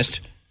binge fest.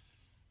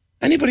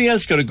 Anybody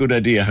else got a good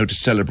idea how to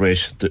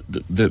celebrate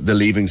the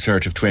leaving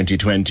cert of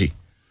 2020?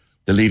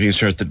 The leaving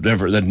cert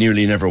that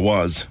nearly never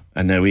was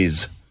and now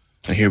is.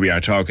 And here we are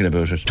talking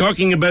about it.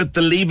 Talking about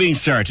the Leaving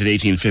Cert at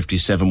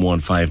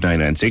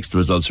 1857-15996. The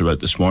results are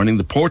out this morning.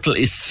 The portal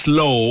is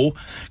slow,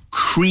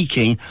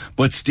 creaking,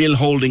 but still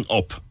holding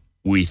up,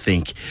 we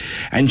think.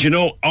 And you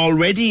know,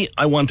 already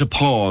I want to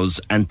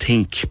pause and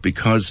think,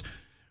 because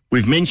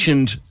we've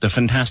mentioned the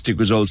fantastic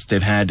results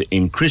they've had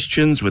in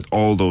Christians with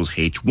all those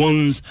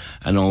H1s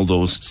and all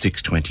those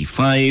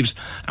 625s.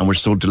 And we're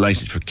so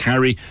delighted for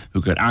Carrie,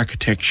 who got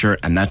architecture,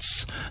 and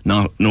that's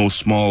no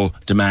small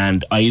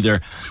demand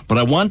either. But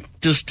I want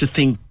just to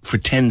think for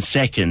 10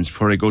 seconds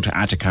before I go to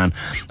Atakan.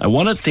 I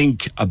want to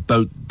think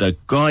about the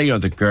guy or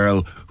the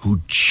girl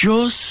who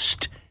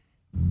just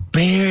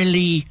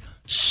barely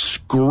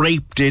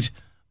scraped it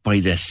by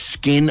the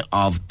skin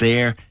of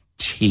their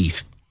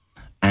teeth.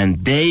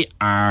 And they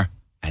are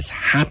as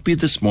happy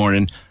this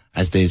morning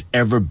as they've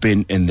ever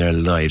been in their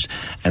lives.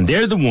 And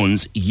they're the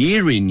ones,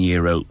 year in,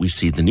 year out, we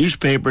see the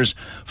newspapers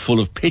full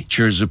of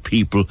pictures of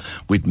people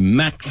with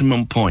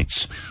maximum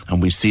points.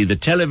 And we see the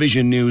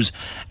television news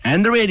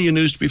and the radio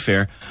news, to be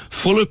fair,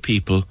 full of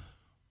people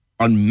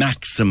on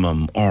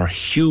maximum or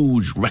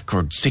huge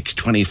record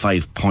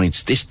 625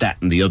 points, this, that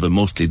and the other,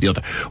 mostly the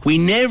other. We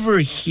never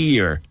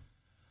hear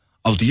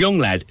of the young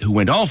lad who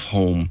went off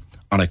home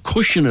on a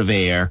cushion of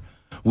air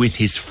with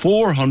his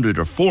 400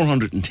 or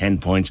 410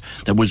 points.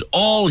 That was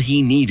all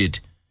he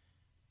needed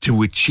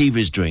to achieve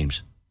his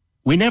dreams.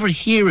 We never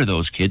hear of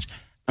those kids,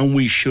 and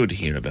we should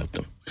hear about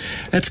them.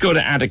 Let's go to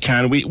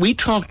Atakan. We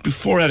talked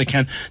before,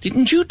 Atakan.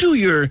 Didn't you do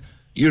your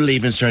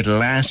Leaving Cert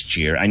last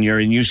year, and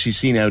you're in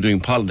UCC now doing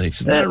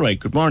politics? Isn't that right?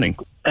 Good morning.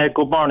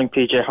 Good morning,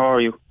 PJ. How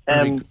are you?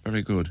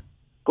 Very good.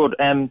 Good.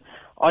 I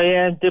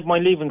did my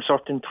Leaving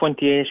Cert in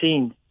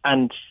 2018,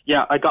 and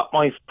yeah, I got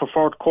my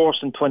preferred course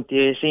in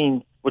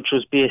 2018, which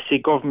was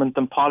BSc Government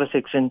and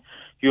Politics in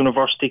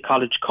University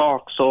College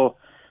Cork. So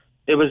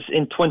it was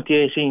in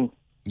 2018.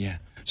 Yeah.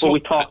 So we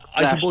talked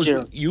I suppose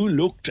year. you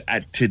looked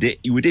at today.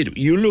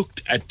 You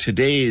looked at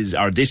today's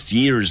or this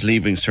year's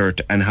Leaving Cert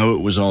and how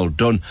it was all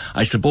done.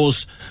 I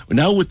suppose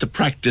now with the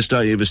practiced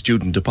eye of a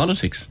student of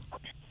politics.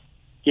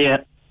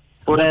 Yeah.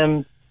 But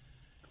I've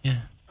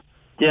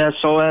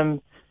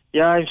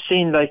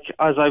seen, like,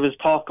 as I was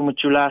talking with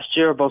you last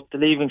year about the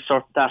Leaving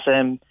Cert, that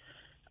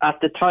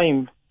at the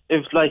time, it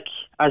was like,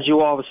 as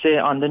you always say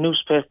on the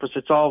newspapers,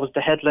 it's always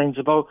the headlines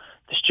about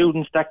the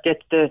students that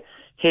get the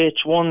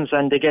H1s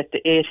and they get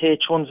the 8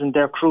 H1s and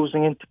they're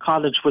cruising into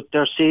college with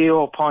their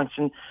CEO points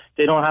and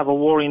they don't have a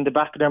worry in the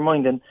back of their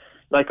mind. And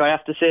like, I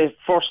have to say,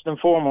 first and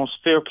foremost,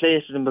 fair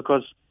play to them,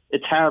 because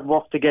it's hard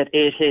work to get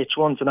 8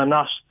 H1s, and I'm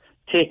not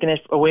taking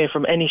it away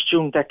from any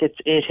student that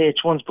gets 8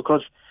 H1s,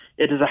 because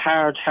it is a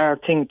hard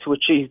thing to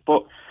achieve.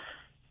 But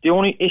the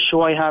only issue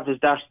I have is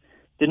that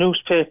the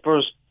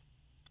newspapers,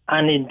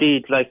 and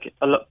indeed, like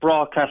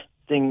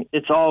broadcasting,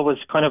 it's always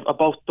kind of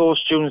about those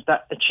students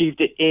that achieved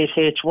the 8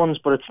 H1s,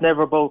 but it's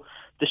never about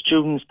the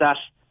students that,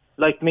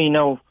 like me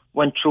now,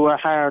 went through a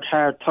hard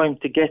time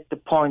to get the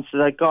points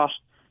that I got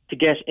to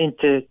get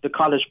into the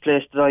college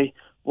place that I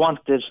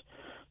wanted.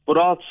 But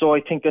also,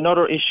 I think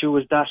another issue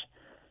is that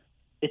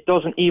it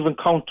doesn't even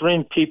counter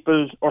in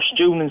people or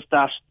students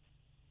that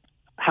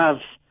have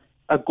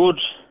a good,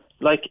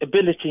 like,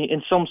 ability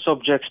in some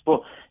subjects,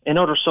 but in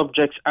other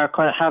subjects are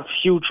kind of have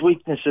huge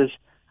weaknesses,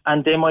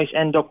 and they might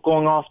end up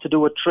going off to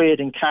do a trade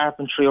in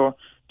carpentry or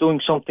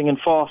doing something in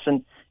FOSS,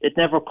 and it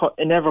never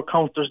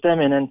counters them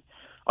in. And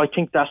I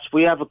think that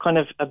we have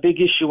a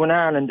big issue in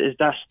Ireland, is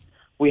that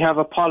we have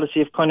a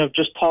policy of kind of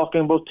just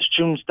talking about the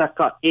students that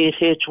got 8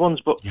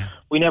 H1s, but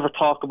we never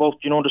talk about,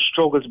 you know, the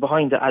struggles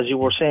behind it, as you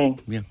were saying.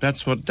 Yeah,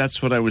 that's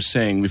what I was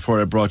saying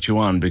before I brought you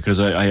on, because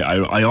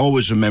I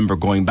always remember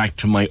going back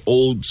to my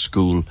old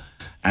school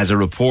as a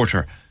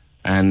reporter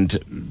and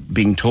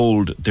being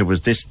told there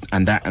was this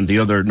and that and the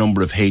other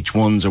number of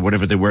H1s or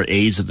whatever they were,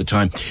 A's at the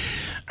time,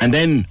 and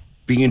then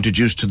being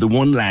introduced to the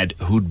one lad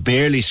who'd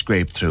barely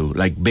scraped through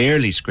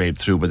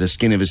with the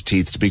skin of his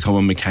teeth to become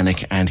a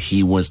mechanic, and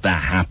he was the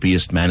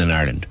happiest man in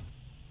Ireland.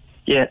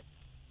 Yeah.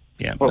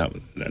 Yeah,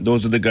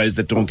 those are the guys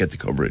that don't get the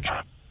coverage.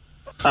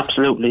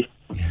 Absolutely.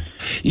 Yeah.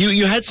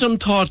 You had some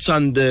thoughts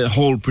on the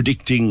whole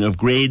predicting of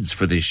grades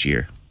for this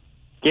year.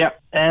 Yeah,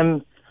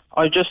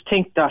 I just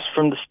think that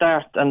from the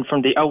start and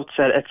from the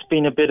outset, it's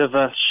been a bit of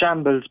a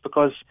shambles,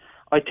 because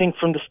I think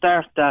from the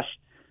start there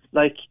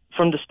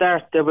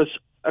was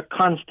a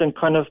constant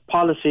kind of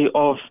policy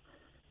of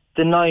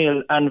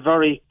denial and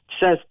very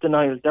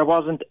self-denial. There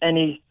wasn't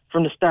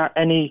from the start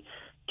any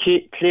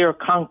clear,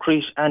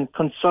 concrete and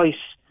concise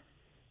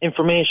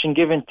information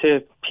given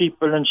to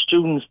people and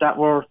students that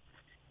were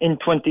in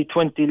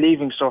 2020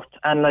 Leaving Cert.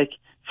 And like,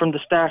 from the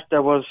start,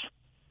 there was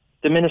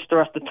the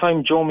minister at the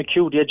time, Joe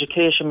McHugh, the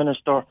education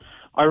minister.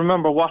 I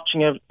remember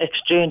watching an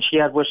exchange he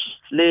had with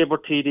Labour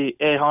TD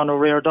Ahon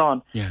O'Rear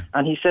Don,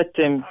 and he said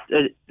to him,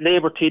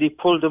 Labour TD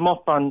pulled him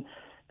up on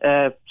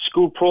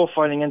school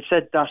profiling and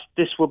said that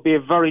this would be a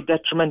very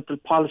detrimental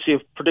policy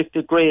of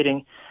predicted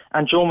grading,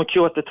 and Joe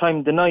McHugh at the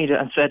time denied it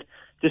and said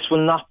this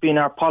will not be in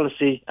our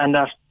policy, and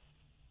that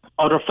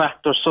other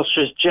factors such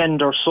as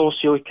gender,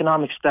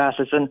 socio-economic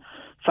status and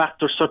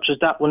factors such as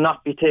that will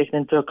not be taken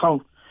into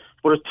account.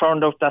 But it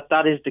turned out that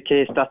that is the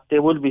case, that they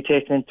will be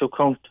taken into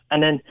account.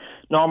 And then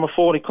Norma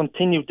Foley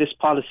continued this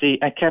policy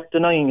and kept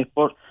denying it.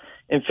 But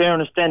in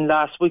fairness, then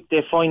last week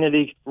they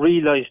finally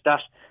realised that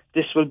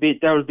there will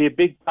be a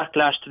big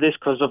backlash to this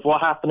because of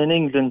what happened in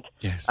England,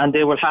 and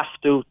they will have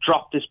to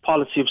drop this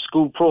policy of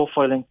school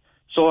profiling.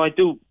 So I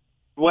do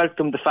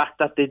welcome the fact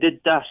that they did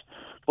that,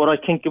 but I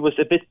think it was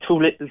a bit too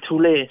little, too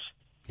late.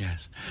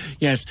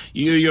 Yes.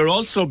 You're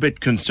also a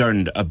bit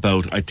concerned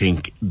about, I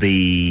think,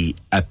 the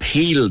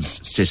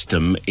appeals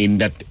system. In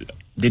that,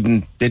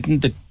 didn't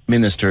the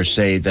minister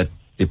say that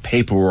the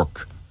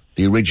paperwork,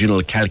 the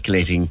original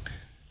calculating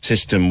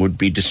system, would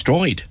be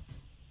destroyed?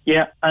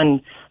 Yeah,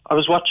 and I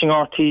was watching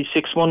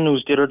RT61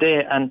 News the other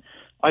day, and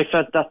I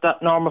felt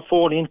that Norma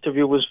Foley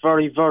interview was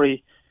very,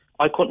 very...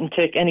 I couldn't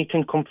take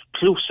anything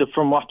conclusive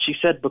from what she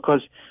said,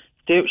 because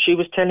she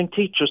was telling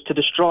teachers to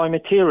destroy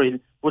material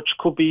which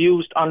could be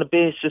used on the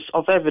basis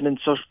of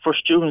evidence or for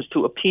students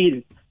to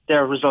appeal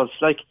their results.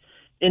 Like,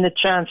 in a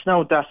chance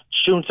now that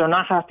students are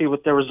not happy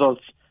with their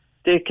results,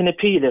 they can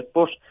appeal it.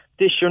 But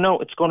this year now,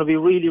 it's going to be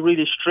really,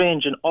 really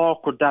strange and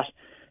awkward that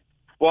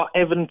what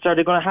evidence are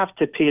they going to have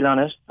to appeal on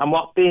it, and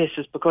what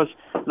basis? Because,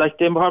 like,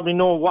 they probably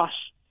know what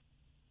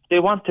they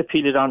want to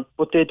appeal it on,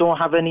 but they don't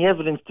have any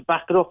evidence to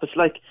back it up. It's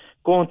like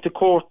going to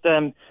court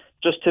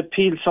just to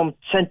appeal some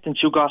sentence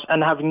you got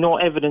and having no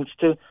evidence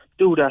to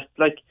do that.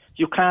 Like,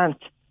 you can't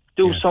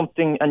do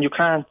something and you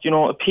can't,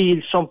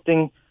 appeal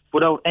something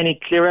without any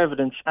clear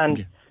evidence.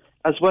 And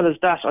as well as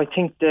that, I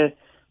think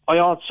I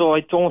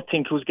don't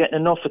think who's getting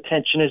enough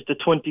attention is the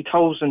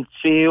 20,000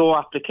 CAO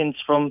applicants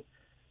from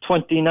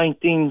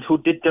 2019 who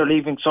did their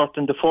Leaving Cert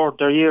and deferred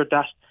their year,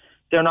 that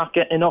they're not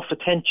getting enough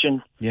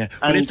attention. Yeah,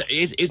 but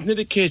isn't it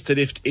a case that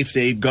if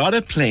they got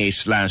a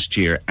place last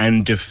year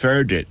and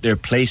deferred it, their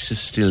place is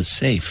still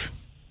safe?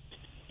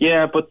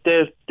 Yeah, but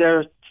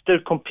they're still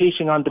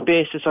competing on the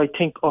basis, I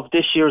think, of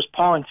this year's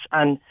points,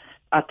 and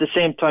at the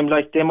same time,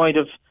 like, they might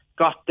have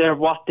got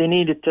what they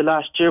needed to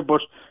last year,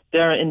 but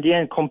they're in the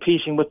end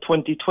competing with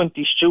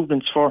 2020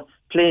 students for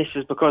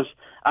places, because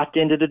at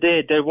the end of the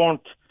day, they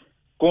weren't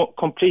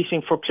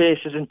competing for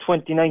places in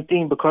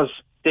 2019 because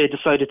they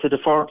decided to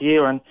defer the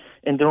year, and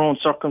in their own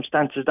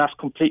circumstances, that's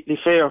completely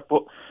fair.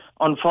 But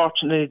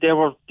unfortunately, they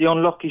were the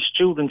unlucky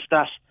students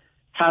that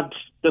had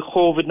the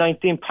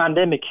COVID-19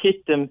 pandemic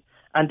hit them,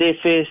 and they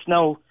face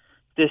now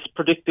this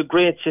predicted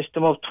grade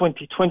system of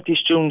 2020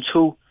 students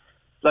who,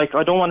 like,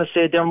 I don't want to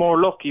say they're more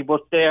lucky,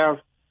 but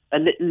they're a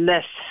little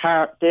less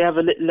hard. They have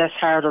a little less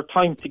harder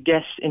time to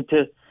get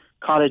into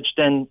college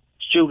than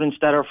students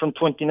that are from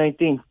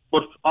 2019.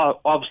 But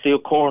obviously,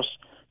 of course,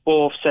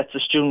 both sets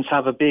of students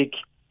have a big,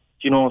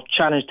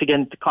 challenge to get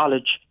into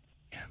college.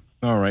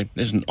 All right.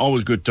 Listen,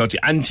 always good to talk to you.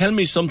 And tell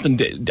me something,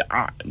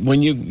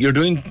 when you're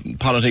doing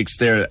politics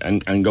there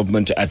and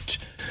government at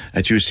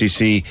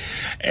UCC,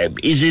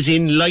 is it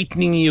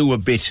enlightening you a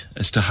bit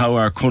as to how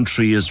our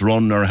country is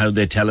run, or how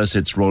they tell us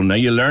it's run? Are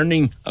you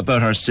learning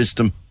about our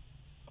system?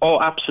 Oh,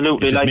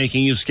 absolutely. Is it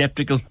making you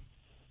sceptical?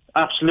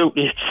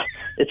 Absolutely.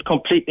 It's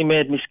completely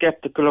made me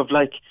sceptical of,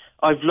 like,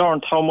 I've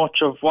learned how much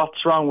of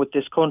what's wrong with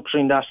this country,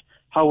 and that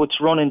how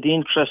it's run in the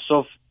interests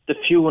of the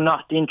few,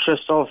 not the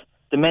interests of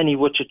the many,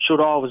 which it should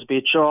always be.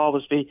 It should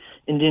always be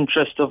in the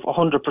interest of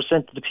 100%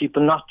 of the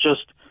people, not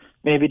just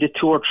maybe the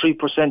 2 or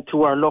 3%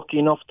 who are lucky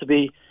enough to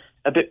be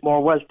a bit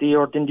more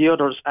wealthier than the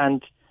others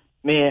and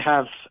may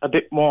have a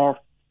bit more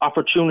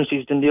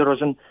opportunities than the others.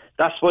 And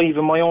that's why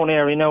even my own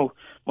area now,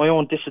 my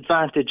own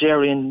disadvantaged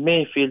area in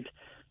Mayfield,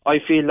 I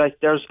feel like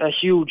there's a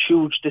huge,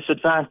 huge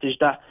disadvantage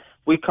that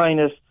we kind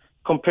of,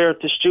 compared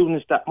to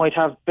students that might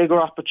have bigger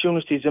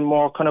opportunities in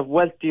more kind of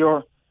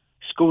wealthier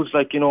schools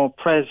like,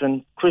 Pres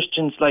and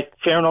Christians, like,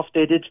 fair enough,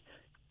 they did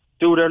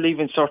do their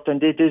Leaving Cert and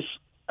they did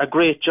a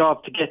great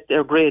job to get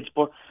their grades,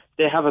 but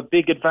they have a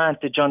big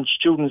advantage on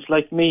students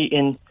like me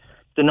in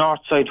the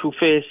north side who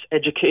face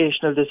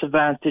educational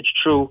disadvantage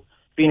through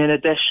being in a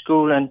deaf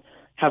school and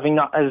having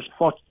not as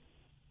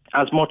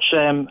much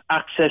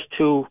access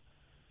to,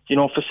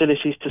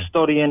 facilities to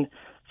study in,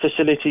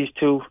 facilities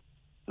to,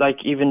 like,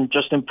 even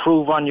just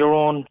improve on your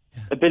own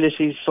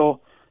abilities. So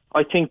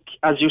I think,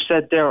 as you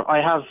said there,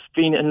 I have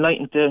been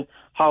enlightened to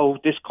how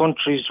this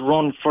country's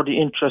run for the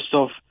interests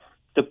of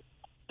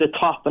the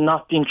top and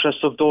not the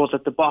interests of those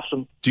at the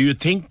bottom. Do you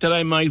think that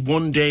I might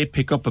one day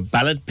pick up a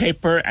ballot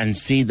paper and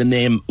see the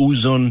name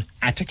Uzun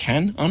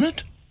Atakan on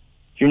it?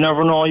 You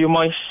never know, you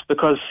might,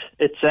 because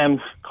it's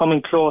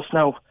coming close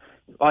now.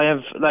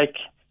 I'm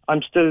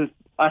still,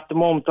 at the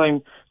moment,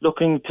 I'm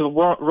looking to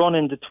run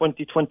in the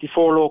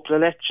 2024 local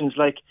elections.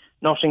 Like,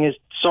 nothing is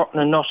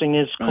certain and nothing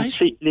is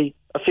completely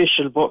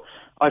official, but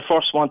I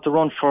first want to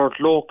run for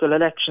local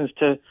elections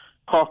to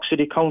Cork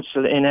City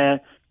Council in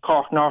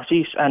Cork North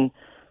East, and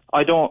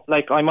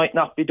I might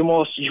not be the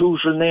most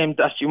usual name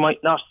that you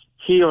might not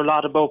hear a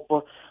lot about,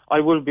 but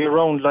I will be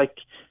around, like,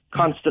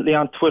 constantly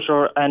on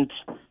Twitter and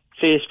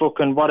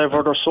Facebook and whatever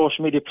other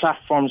social media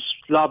platforms,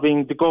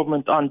 lobbying the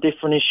government on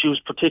different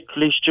issues,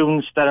 particularly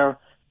students that are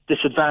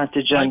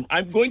disadvantage. And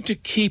I'm going to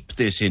keep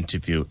this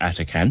interview,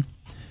 Atakan.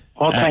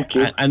 Oh, thank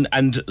you.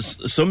 And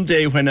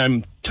someday when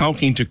I'm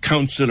talking to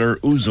Councillor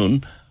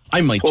Uzun,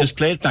 I might just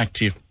play it back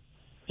to you.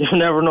 You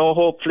never know,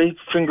 hopefully.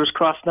 Fingers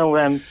crossed now.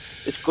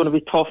 It's going to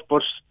be tough,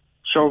 but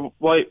sure,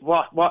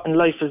 what in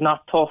life is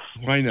not tough?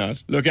 Why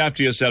not? Look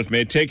after yourself,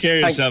 mate. Take care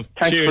of yourself.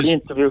 Thanks Cheers. for the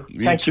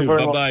interview. Thank you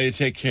very much. Bye-bye.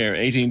 Take care.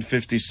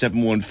 1850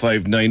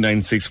 715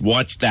 996.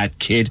 Watch that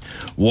kid.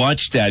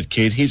 Watch that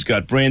kid. He's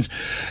got brains.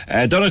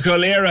 Donncha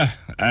O'Leary,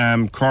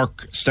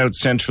 Cork South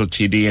Central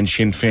TD and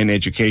Sinn Féin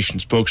education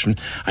spokesman.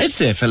 I'd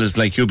say fellas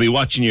like you'll be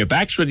watching your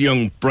backs with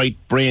young, bright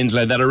brains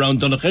like that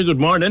around. Donncha, good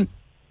morning.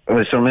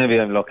 Well, sure, maybe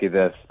I'm lucky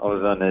that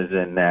Ozan is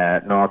in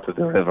north of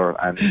the river,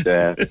 and he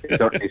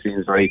certainly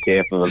seems very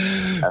capable.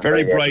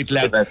 Very bright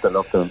lad. Best of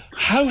luck to him.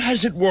 How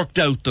has it worked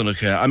out,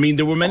 Donncha? I mean,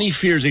 there were many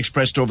fears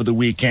expressed over the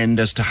weekend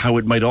as to how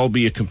it might all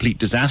be a complete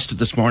disaster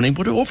this morning,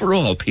 but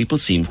overall, people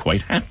seem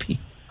quite happy.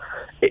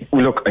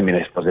 Look, I mean,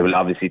 I suppose it will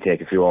obviously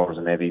take a few hours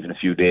and maybe even a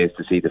few days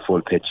to see the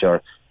full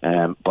picture.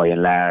 By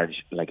and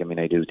large,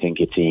 I do think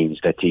it seems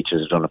that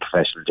teachers have done a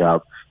professional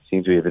job.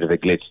 Seems to be a bit of a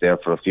glitch there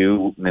for a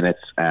few minutes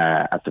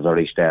at the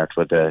very start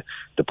where the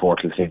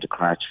portal seemed to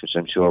crash, which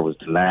I'm sure was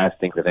the last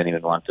thing that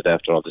anyone wanted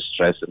after all the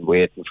stress and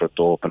waiting for it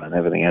to open and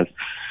everything else.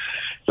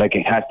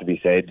 It has to be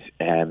said,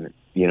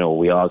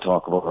 we all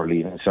talk about our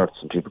leaving certs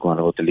and people going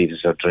about the leaving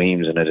cert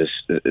dreams and it is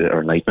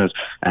or nightmares,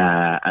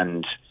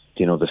 and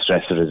the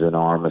stress of it is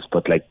enormous.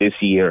 But this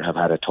year have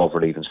had a tougher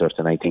leaving cert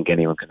than I think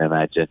anyone can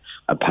imagine.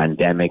 A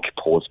pandemic,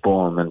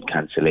 postponement,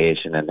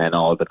 cancellation, and then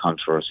all the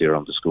controversy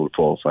around the school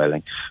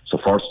profiling. So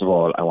first of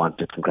all, I want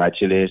to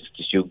congratulate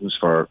the students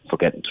for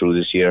getting through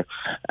this year.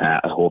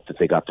 I hope that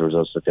they got the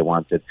results that they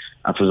wanted.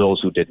 And for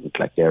those who didn't,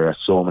 there are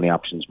so many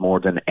options,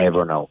 more than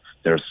ever now.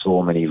 There are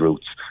so many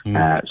routes.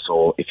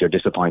 So if you're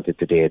disappointed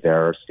today,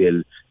 there are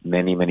still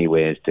many, many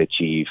ways to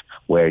achieve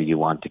where you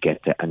want to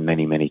get to, and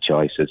many, many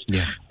choices.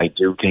 Yes. I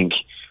do think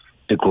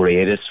the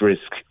greatest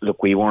risk,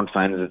 look, we weren't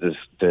fans of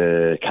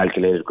the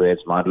calculated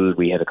grades model.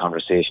 We had a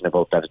conversation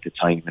about that at the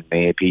time in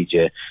May,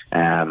 PJ.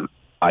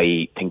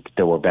 I think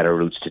there were better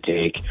routes to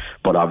take,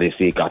 but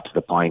obviously it got to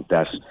the point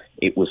that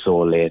it was so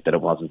late that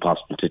it wasn't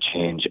possible to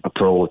change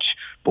approach.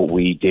 But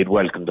we did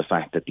welcome the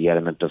fact that the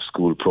element of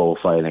school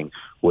profiling,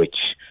 which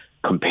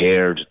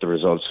compared the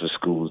results of a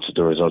school to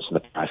the results in the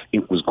past,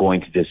 it was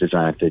going to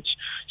disadvantage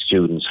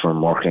students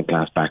from working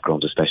class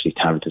backgrounds, especially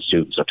talented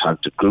students or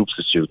talented groups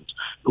of students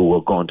who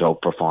were going to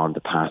outperform the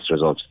past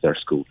results of their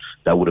school.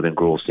 That would have been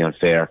grossly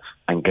unfair.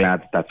 I'm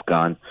glad that's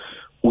gone.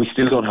 We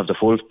still don't have the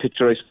full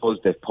picture, I suppose.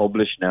 They've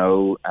published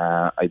now,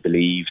 I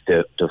believe,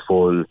 the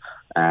full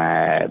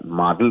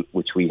model,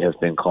 which we have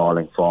been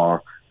calling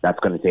for. That's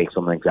going to take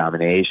some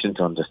examination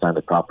to understand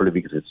it properly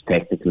because it's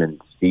technical and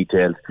it's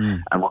detailed.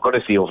 And we're going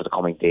to see over the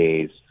coming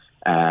days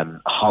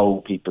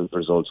how people's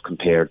results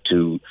compare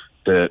to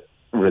the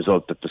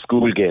result that the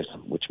school gave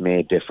them, which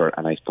may differ.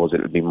 And I suppose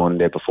it'll be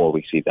Monday before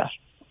we see that.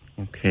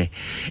 Okay.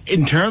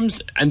 In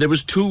terms, and there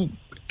was two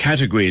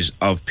categories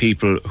of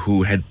people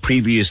who had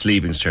previous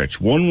leaving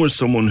cert. One was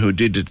someone who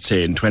did it,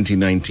 say, in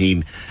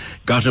 2019,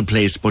 got a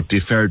place but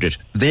deferred it.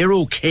 They're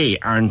okay,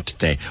 aren't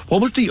they?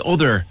 What was the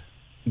other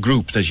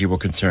group that you were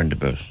concerned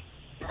about?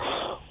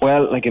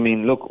 Well,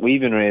 look,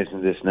 we've been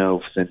raising this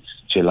now since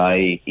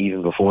July,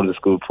 even before the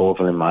school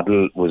profiling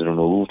model was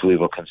removed. We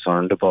were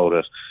concerned about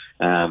it.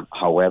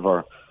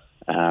 However,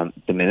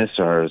 the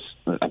ministers,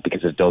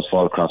 because it does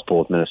fall across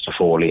both Minister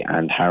Foley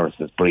and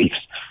Harris's briefs,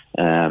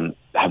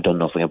 have done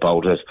nothing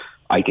about it.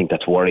 I think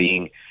that's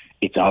worrying.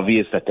 It's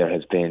obvious that there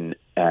has been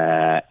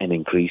an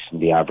increase in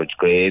the average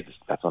grades.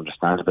 That's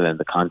understandable in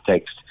the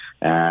context,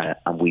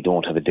 and we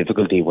don't have a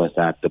difficulty with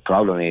that. The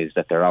problem is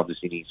that there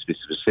obviously needs to be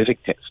specific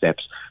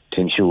steps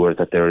to ensure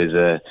that there is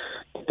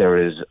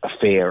a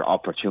fair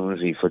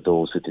opportunity for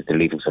those who did the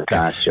leaving cert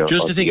last year.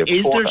 Just to think,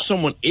 is there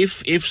someone,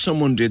 if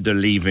someone did their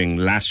leaving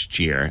last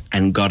year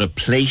and got a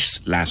place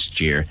last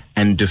year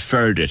and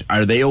deferred it,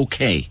 are they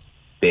okay?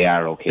 They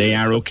are okay. They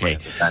are okay.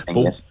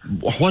 But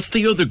what's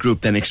the other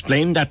group then?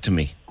 Explain that to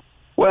me.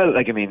 Well,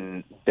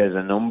 there's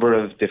a number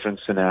of different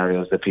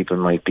scenarios that people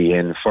might be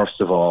in. First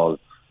of all,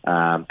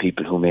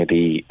 people who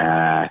maybe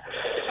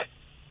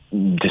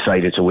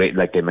decided to wait,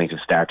 they might have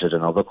started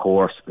another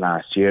course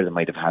last year. They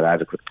might have had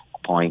adequate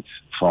points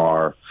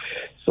for,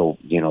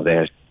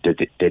 they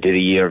did a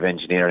year of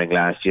engineering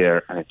last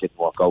year and it didn't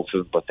work out for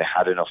them, but they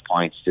had enough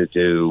points to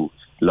do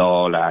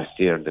law last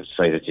year and they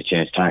decided to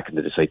change tack and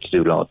they decided to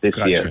do law this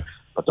year.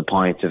 But the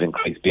points have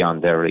increased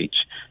beyond their reach,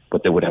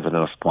 but they would have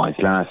enough points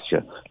last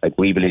year.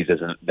 We believe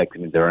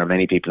there are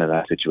many people in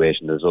that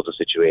situation. There's other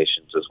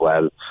situations as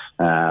well.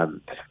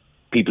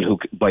 People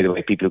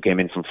who came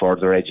in from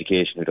further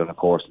education who done a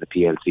course in the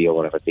PLC or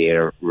whatever,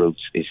 their routes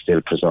is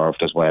still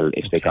preserved as well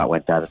if they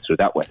went at it through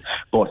that way.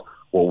 But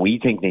what we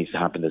think needs to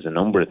happen is a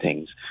number of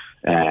things.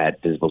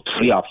 There's about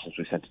 3 options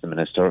we sent to the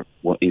minister.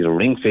 One, either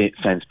ring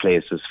fence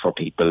places for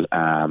people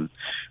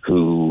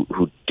who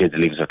did the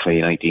leaving cert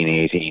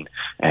 2019-18,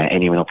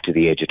 anyone up to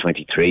the age of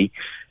 23,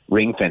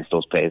 ring fence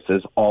those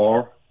places,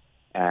 or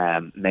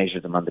measure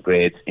them on the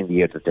grades in the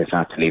year that they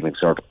sat to Leaving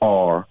Cert,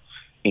 or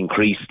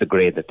increase the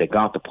grade that they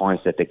got, the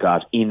points that they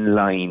got, in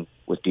line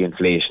with the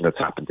inflation that's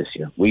happened this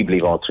year. We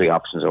believe all three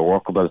options are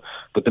workable,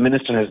 but the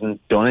Minister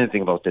hasn't done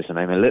anything about this, and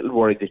I'm a little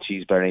worried that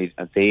she's buried,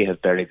 and they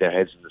have buried their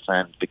heads in the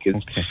sand,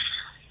 because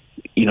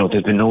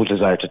there's been no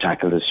desire to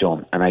tackle this,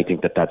 Sean, and I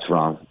think that that's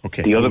wrong.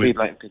 The other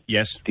people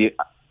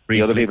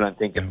the other people I'm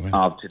thinking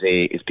of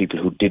today is people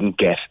who didn't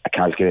get a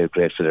calculated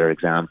grade for their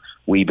exam.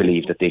 We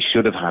believe that they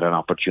should have had an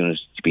opportunity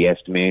to be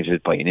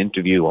estimated by an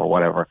interview or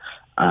whatever,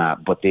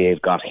 but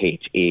they've got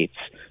H8s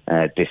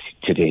this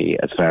today,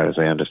 as far as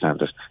I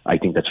understand it. I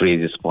think that's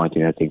really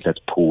disappointing. I think that's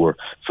poor.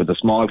 For the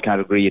small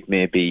category it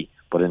may be,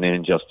 but an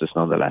injustice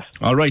nonetheless.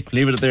 All right,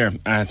 leave it there.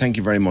 Thank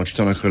you very much.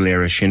 Donnacha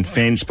O'Leary, Sinn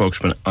Féin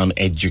spokesman on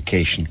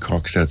education,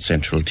 Cork South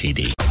Central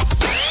TD.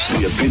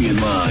 The Opinion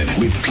Line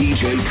with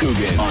PJ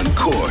Coogan on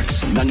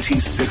Cork's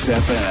 96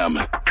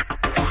 FM.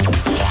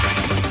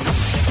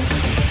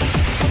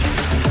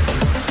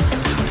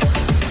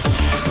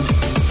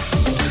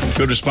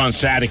 Good response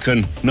to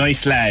Atticon.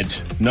 Nice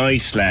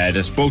lad.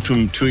 I spoke to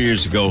him 2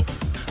 years ago.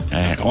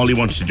 All he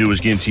wants to do is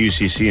get into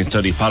UCC and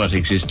study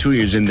politics. He's 2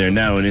 years in there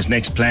now, and his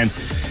next plan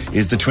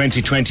is the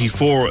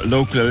 2024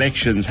 local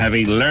elections,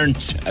 having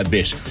learnt a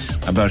bit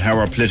about how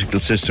our political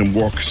system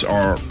works,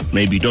 or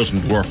maybe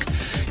doesn't work.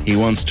 He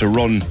wants to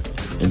run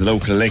in the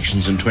local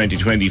elections in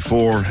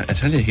 2024. I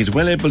tell you, he's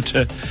well able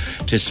to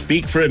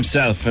speak for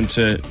himself and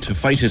to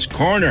fight his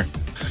corner.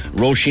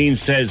 Roisin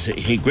says,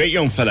 great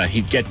young fella,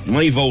 he'd get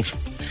my vote.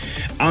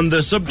 On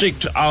the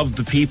subject of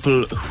the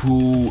people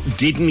who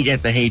didn't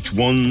get the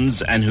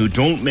H1s and who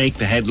don't make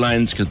the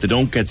headlines because they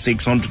don't get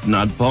 600 and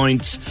odd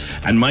points,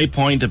 and my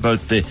point about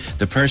the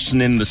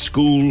person in the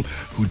school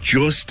who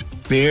just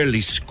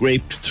barely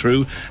scraped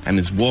through and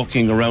is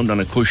walking around on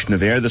a cushion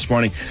of air this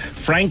morning,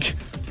 Frank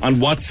on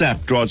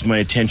WhatsApp draws my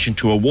attention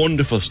to a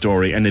wonderful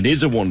story, and it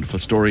is a wonderful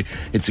story.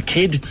 It's a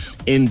kid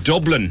in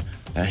Dublin.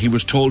 He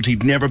was told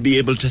he'd never be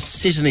able to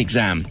sit an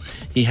exam.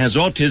 He has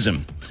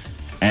autism.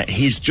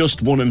 He's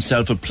just won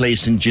himself a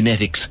place in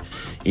genetics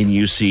in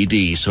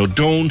UCD. So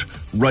don't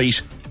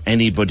write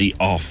anybody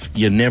off.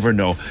 You never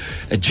know.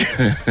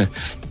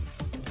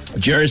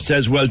 Jared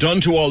says, well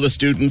done to all the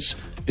students.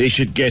 They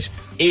should get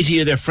 80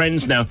 of their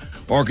friends now,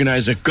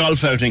 organise a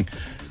golf outing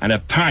and a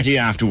party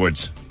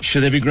afterwards.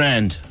 Should they be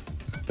grand?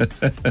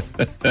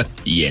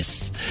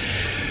 Yes.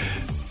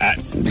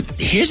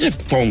 Here's a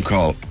phone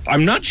call.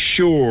 I'm not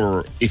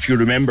sure if you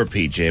remember,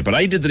 PJ, but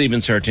I did the Leaving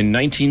Cert in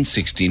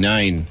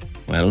 1969.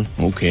 Well,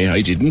 okay, I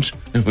didn't.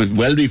 It was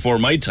well before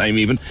my time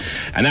even.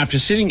 And after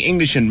sitting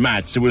English and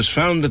maths, it was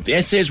found that the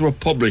essays were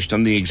published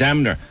on the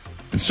Examiner,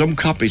 and some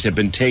copies had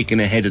been taken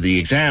ahead of the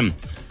exam.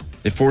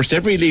 They forced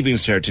every Leaving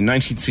Cert in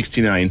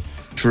 1969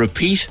 to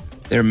repeat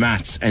their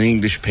maths and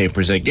English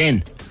papers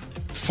again.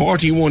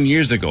 41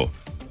 years ago.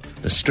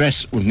 The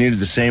stress was nearly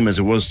the same as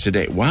it was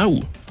today.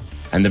 Wow.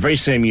 And the very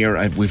same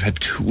year, we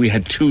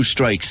had two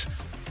strikes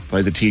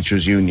by the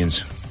teachers'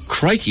 unions.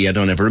 Crikey, I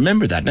don't ever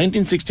remember that.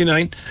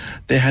 1969,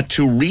 they had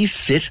to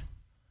resit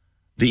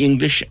the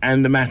English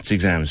and the maths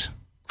exams.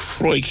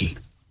 Crikey.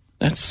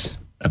 That's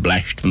a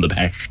blast from the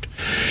past.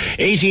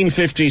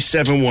 1850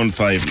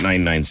 715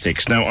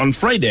 996. Now, on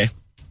Friday,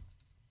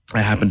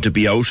 I happened to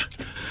be out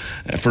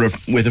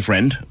with a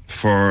friend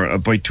for a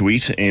bite to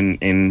eat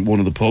in one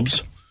of the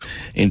pubs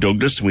in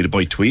Douglas. We had a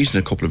bite to eat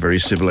and a couple of very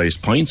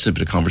civilised pints, a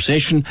bit of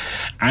conversation,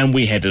 and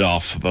we headed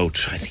off about,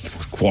 I think it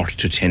was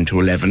 10:15 to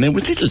 11. It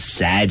was a little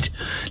sad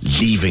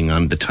leaving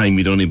on the time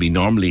you'd only be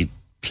normally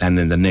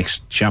planning the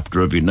next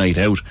chapter of your night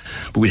out,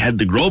 but we had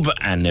the grub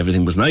and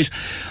everything was nice,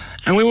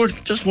 and we were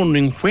just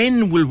wondering,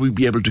 when will we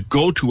be able to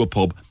go to a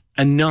pub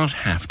and not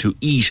have to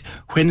eat?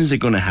 When is it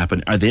going to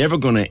happen? Are they ever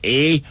going to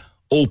A,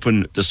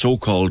 open the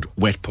so-called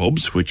wet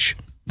pubs, which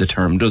the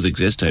term does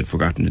exist, I had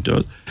forgotten it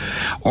does,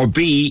 or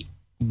B,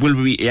 will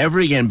we ever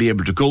again be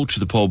able to go to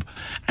the pub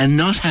and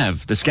not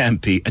have the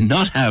scampi and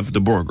not have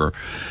the burger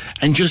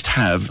and just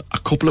have a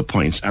couple of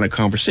pints and a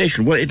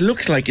conversation? Well, it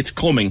looks like it's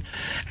coming,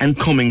 and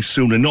coming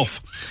soon enough.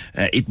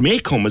 It may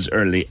come as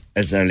early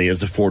as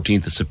the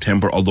 14th of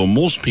September, although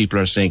most people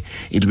are saying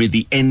it'll be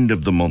the end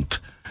of the month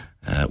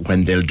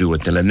when they'll do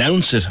it. They'll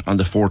announce it on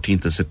the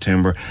 14th of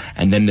September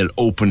and then they'll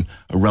open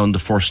around the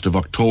 1st of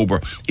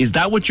October. Is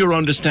that what you're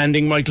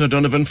understanding, Michael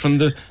O'Donovan from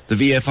the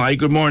VFI?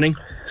 Good morning.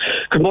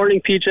 Good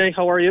morning, PJ.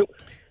 How are you?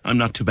 I'm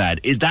not too bad.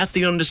 Is that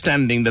the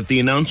understanding, that the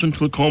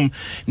announcement will come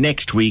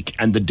next week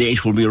and the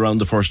date will be around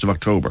the 1st of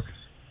October?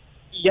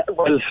 Yeah,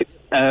 well,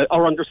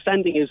 our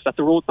understanding is that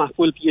the roadmap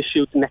will be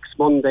issued next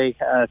Monday,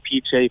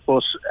 PJ,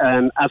 but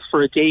as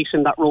for a date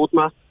in that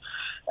roadmap,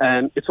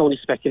 it's only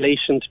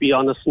speculation, to be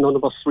honest. None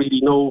of us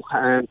really know.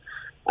 And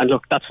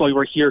look, that's why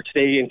we're here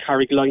today in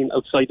Carrigaline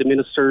outside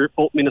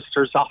both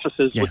ministers'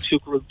 offices, yes, with two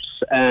groups.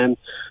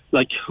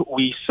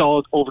 We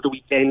saw over the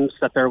weekend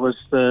that there was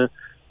the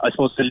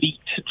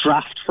leaked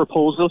draft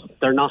proposal.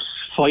 They're not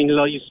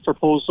finalised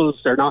proposals.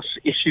 They're not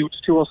issued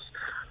to us.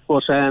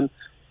 But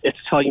it's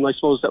time, I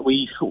suppose, that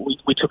we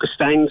took a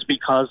stand,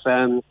 because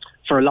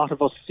for a lot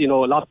of us, a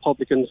lot of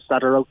publicans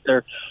that are out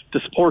there, the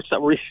supports that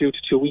were issued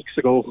 2 weeks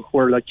ago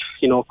were like,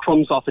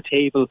 crumbs off a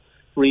table,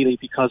 really,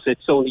 because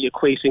it's only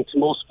equating to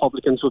most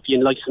publicans would be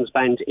in licence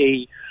band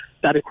A.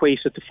 That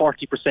equated to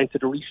 40% of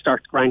the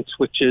restart grant,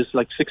 which is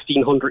like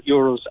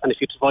 €1,600. And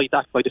if you divide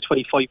that by the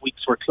 25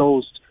 weeks we're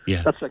closed,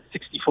 that's like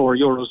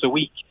 €64 a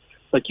week.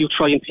 Like, you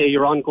try and pay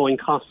your ongoing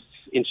costs,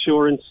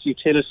 insurance,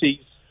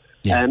 utilities,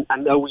 and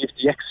now we have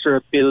the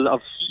extra bill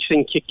of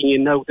heating kicking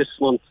in now this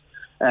month.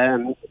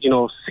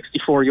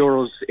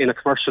 €64 in a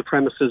commercial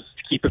premises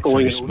to keep it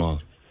going. Very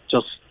small.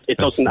 It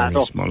doesn't add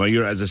up. Small. Now,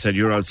 as I said,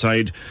 you're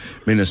outside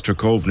Minister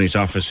Coveney's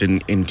office in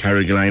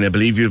Carrigaline. I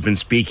believe you've been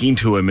speaking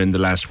to him in the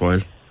last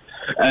while.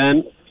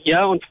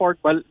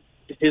 Well,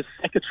 his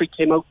secretary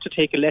came out to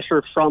take a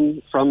letter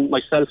from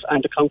myself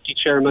and the county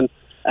chairman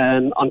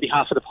on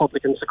behalf of the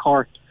publicans of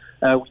Cork.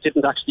 We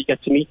didn't actually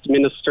get to meet the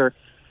minister.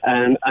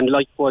 And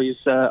likewise,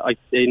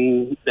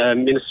 in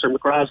Minister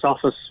McGrath's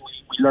office,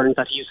 we learned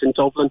that he's in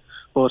Dublin,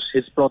 but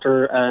his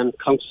brother,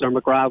 Councillor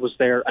McGrath, was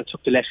there and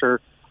took the letter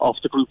off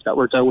the group that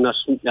were down at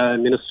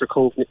Minister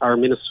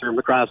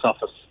McGrath's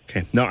office.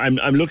 Okay. Now,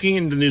 I'm looking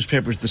in the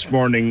newspapers this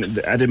morning.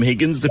 Adam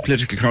Higgins, the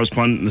political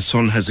correspondent in The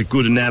Sun, has a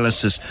good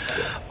analysis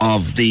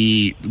of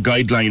the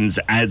guidelines.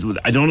 I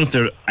don't know if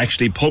they're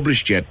actually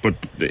published yet, but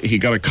he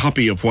got a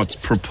copy of what's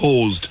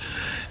proposed.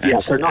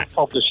 Yes, they're not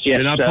published yet.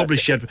 They're not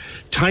published yet.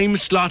 Time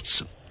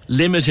slots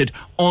limited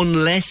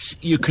unless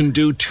you can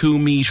do 2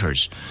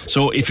 metres.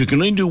 So if you can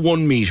only do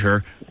 1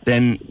 metre,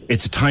 then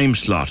it's a time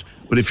slot.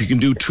 But if you can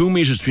do 2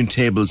 metres between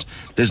tables,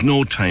 there's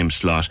no time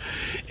slot.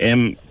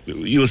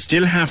 You'll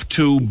still have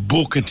to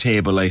book a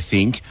table, I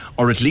think,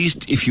 or at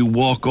least if you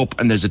walk up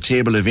and there's a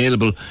table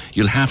available,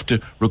 you'll have to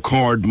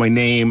record my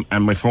name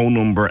and my phone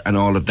number and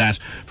all of that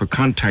for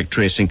contact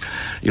tracing.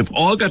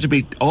 All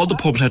the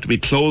pubs have to be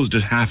closed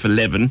at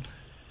 11:30,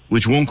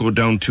 which won't go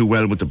down too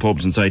well with the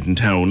pubs inside in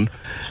town.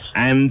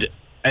 And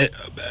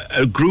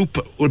a group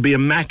would be a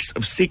max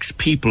of 6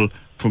 people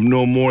from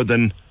no more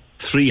than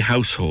 3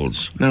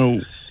 households.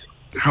 Now,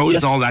 how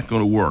is all that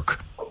going to work?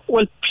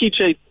 Well,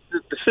 PJ,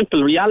 the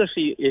simple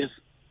reality is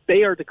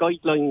they are the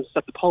guidelines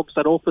that the pubs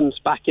that opened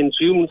back in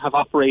June have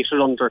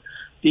operated under.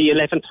 The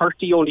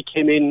 11:30 only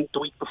came in the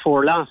week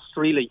before last,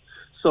 really.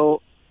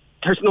 So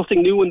there's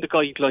nothing new in the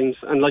guidelines.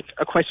 And like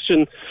a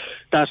question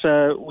that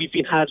we've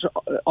been had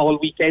all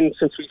weekend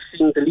since we've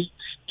seen the leaked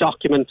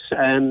document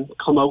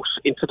come out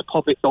into the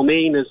public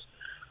domain is,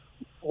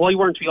 why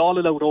weren't we all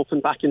allowed open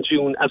back in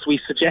June as we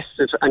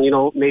suggested and,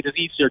 made it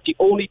easier? The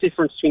only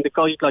difference between the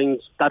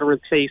guidelines that are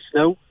in place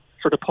now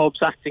for the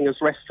pubs acting as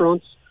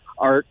restaurants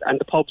and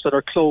the pubs that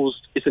are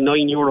closed is a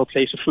 €9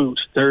 plate of food.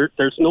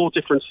 There's no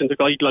difference in the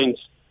guidelines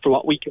from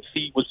what we can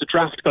see was the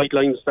draft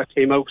guidelines that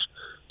came out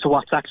to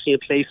what's actually in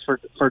place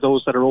for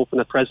those that are open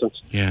at present.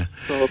 Yeah.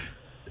 So,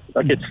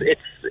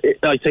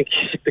 I think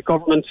the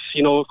government,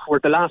 we're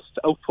the last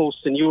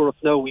outpost in Europe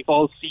now. We've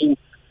all seen,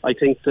 I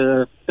think,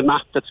 the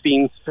map that's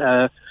being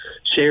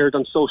shared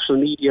on social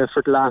media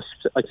for the last,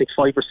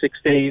 5 or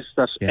 6 days,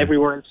 that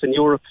everywhere else in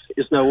Europe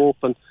is now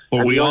open.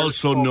 But we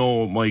also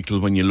know, Michael,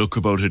 when you look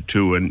about it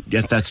too, and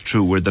yes, that's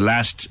true, we're the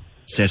last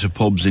set of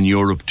pubs in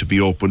Europe to be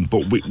open,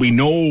 but we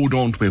know,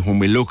 don't we, when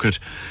we look at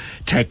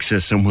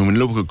Texas and when we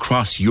look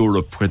across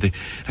Europe, where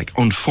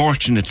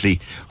unfortunately,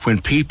 when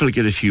people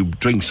get a few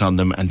drinks on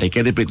them and they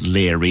get a bit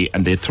leery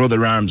and they throw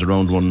their arms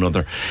around one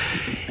another,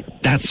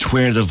 that's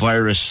where the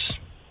virus,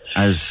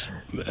 as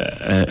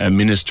a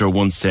minister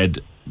once said,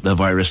 the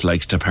virus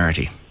likes to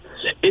party.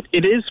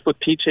 It is, but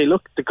PJ,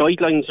 look, the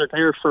guidelines are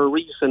there for a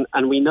reason,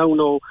 and we now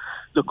know,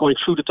 look, going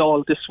through the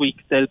Dáil this week,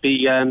 there'll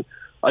be,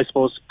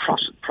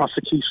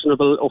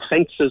 prosecutionable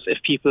offences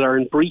if people are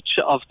in breach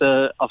of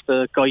the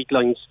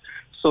guidelines.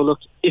 So look,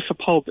 if a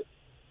pub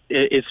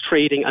is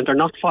trading and they're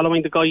not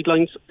following the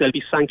guidelines, there'll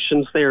be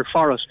sanctions there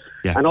for it.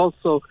 Yeah. And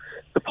also,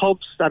 the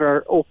pubs that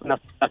are open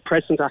at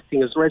present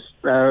acting as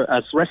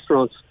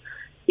restaurants,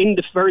 in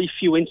the very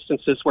few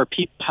instances where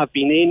people have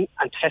been in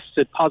and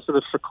tested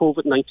positive for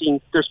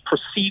COVID-19, there's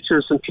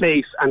procedures in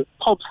place, and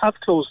pubs have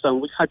closed down.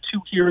 We've had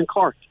 2 here in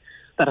Cork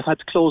that have had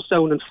to close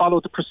down and follow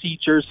the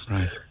procedures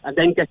and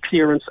then get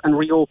clearance and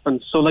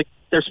reopen. So,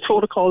 there's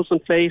protocols in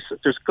place,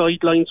 there's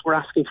guidelines, we're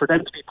asking for them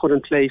to be put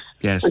in place.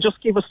 Yes. And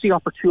just give us the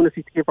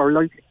opportunity to get our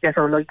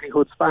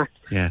livelihoods back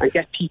and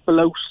get people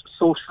out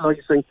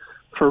socialising.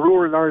 For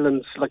rural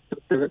Ireland,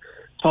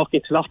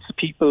 talking to lots of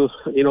people,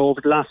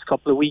 over the last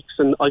couple of weeks,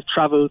 and I've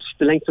travelled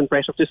the length and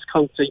breadth of this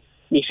county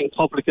meeting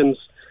publicans,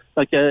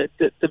 the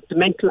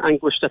mental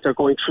anguish that they're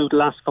going through the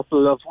last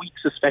couple of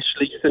weeks,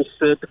 especially since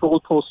the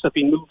goalposts have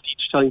been moved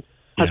each time,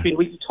 has been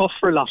really tough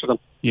for a lot of them.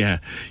 Yeah.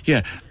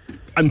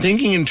 I'm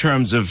thinking in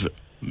terms of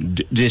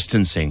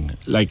distancing,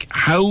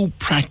 how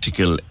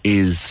practical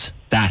is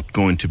that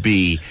going to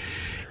be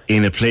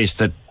in a place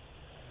that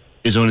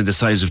is only the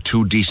size of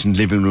 2 decent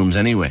living rooms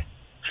anyway?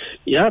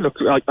 Yeah, look,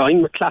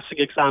 I'm a classic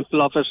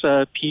example of it,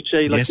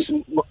 PJ. Yes.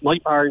 My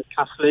bar in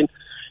Castlin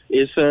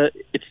is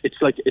it's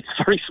a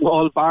very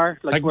small bar.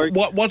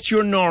 What's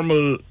your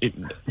normal?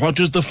 What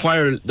does the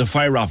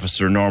fire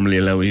officer normally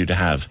allow you to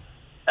have?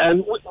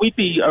 We'd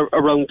be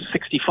around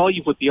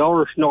 65 would be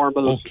our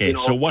normal. Okay,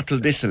 so what will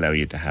this allow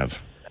you to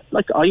have?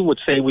 Like, I would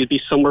say we'd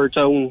be somewhere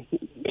down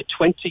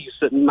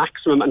mid-20s at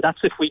maximum, and that's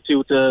if we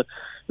do the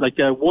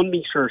 1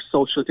 metre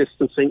social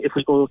distancing. If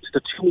we go to the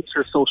 2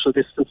 metre social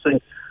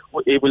distancing,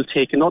 it will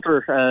take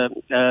another,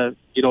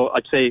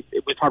 I'd say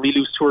we'll probably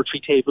lose 2 or 3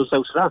 tables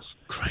out of that.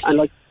 Great.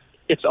 And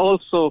it's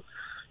also,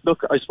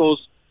 look, I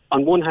suppose,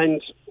 on one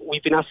hand,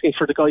 we've been asking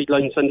for the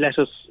guidelines and let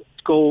us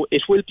go.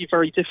 It will be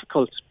very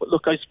difficult, but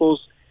look, I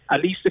suppose,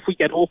 at least if we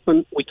get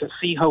open, we can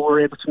see how we're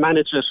able to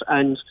manage it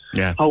and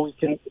how we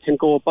can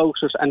go about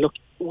it. And look,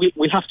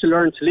 we'll have to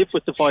learn to live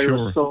with the virus.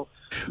 Sure. So,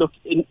 look,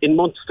 in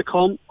months to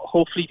come,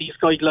 hopefully these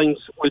guidelines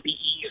will be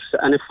eased.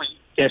 And if we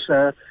get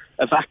a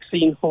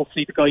vaccine,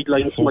 hopefully the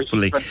guidelines might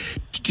be.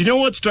 Do you know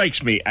what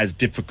strikes me as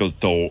difficult,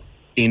 though?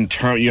 And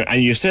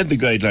you said the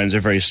guidelines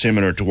are very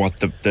similar to what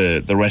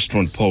the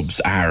restaurant pubs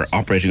are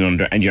operating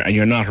under, and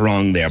you're not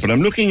wrong there. But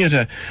I'm looking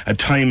at a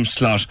time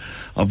slot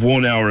of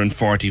 1 hour and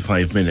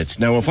 45 minutes.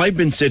 Now, if I've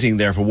been sitting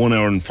there for 1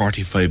 hour and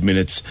 45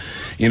 minutes,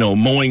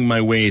 mowing my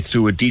way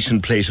through a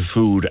decent plate of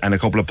food and a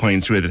couple of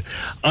pints with it,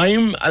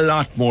 I'm a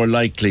lot more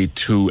likely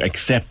to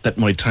accept that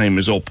my time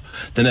is up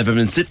than if I've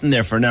been sitting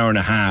there for an hour and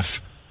a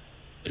half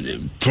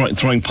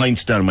throwing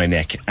pints down my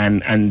neck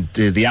and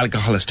the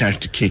alcohol has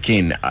started to kick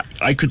in.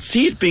 I could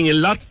see it being a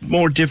lot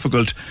more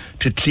difficult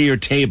to clear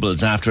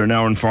tables after an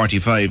hour and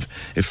 45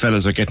 if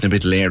fellas are getting a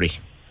bit leery.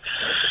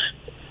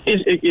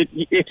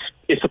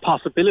 It's a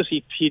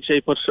possibility,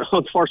 PJ, but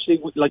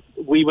unfortunately,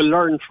 we will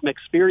learn from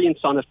experience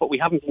on it, but we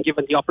haven't been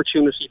given the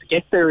opportunity to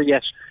get there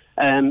yet.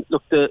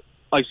 Look,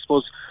 I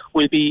suppose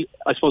we'll be,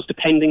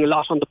 depending a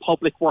lot on the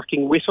public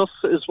working with us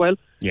as well.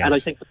 Yes. And I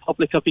think the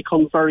public have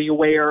become very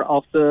aware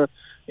of the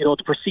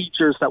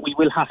procedures that we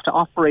will have to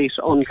operate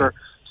under.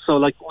 So,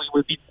 we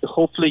will be,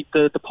 hopefully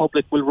the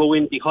public will row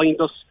in behind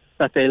us,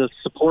 that they'll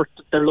support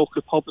their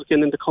local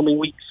publican in the coming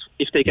weeks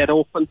if they get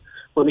open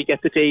when we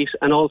get the date,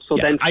 and also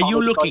then. Are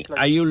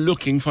you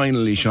looking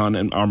finally, Sean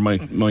or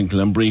Michael,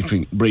 and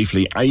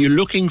briefly, are you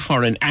looking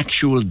for an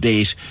actual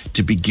date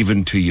to be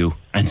given to you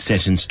and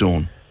set in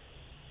stone?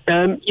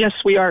 Yes,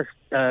 we are,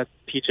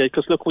 PJ,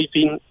 because look, we've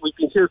been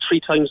here 3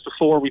 times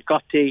before. We've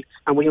got dates,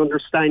 and we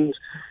understand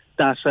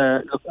that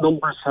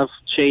numbers have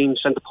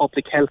changed and the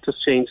public health has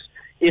changed.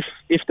 If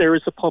there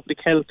is a public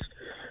health,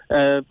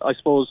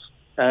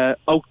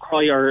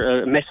 outcry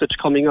or message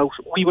coming out,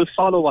 we will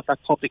follow what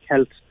that public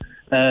health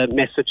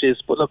message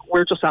is. But look,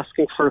 we're just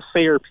asking for a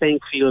fair playing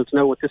field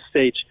now at this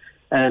stage,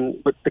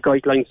 with the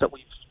guidelines that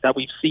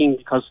we've seen,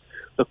 because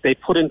look, they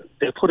put in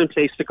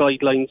place the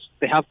guidelines.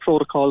 They have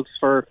protocols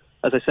for,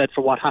 as I said,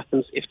 for what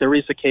happens if there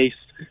is a case.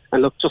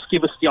 And look, just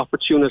give us the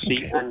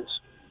opportunity and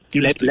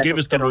give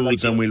us the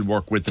rules, and we'll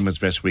work with them as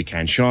best we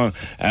can. Sean,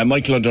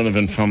 Michael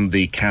O'Donovan from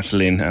the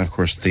Castle Inn, and of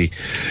course the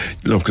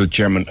local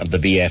chairman of the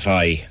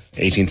BFI,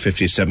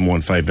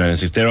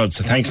 1850-715-996. They're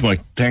outside. Thanks,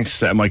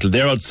 Michael.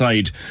 They're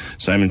outside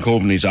Simon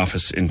Coveney's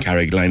office in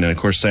Carrigaline, and of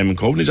course Simon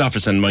Coveney's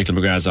office and Michael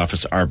McGrath's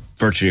office are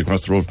virtually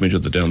across the road from each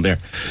other down there.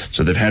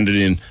 So they've handed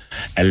in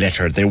a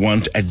letter. They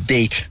want a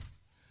date.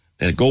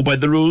 They'll go by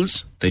the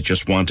rules. They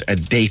just want a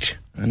date.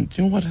 And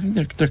you know what? I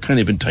think they're kind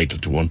of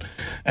entitled to one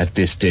at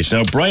this stage.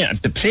 Now, Brian,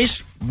 the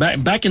place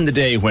back in the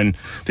day when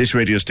this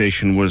radio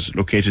station was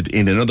located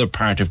in another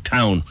part of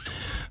town,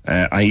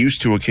 I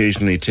used to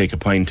occasionally take a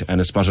pint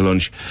and a spot of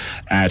lunch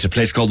at a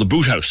place called the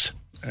Boot House,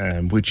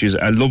 which is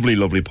a lovely,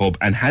 lovely pub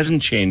and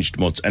hasn't changed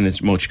much. And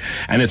it's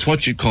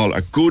what you'd call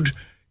a good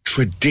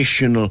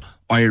traditional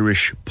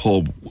Irish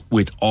pub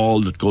with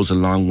all that goes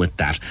along with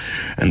that.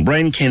 And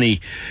Brian Kenny,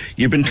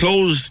 you've been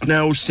closed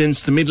now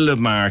since the middle of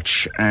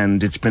March,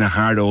 and it's been a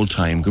hard old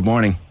time. Good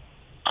morning.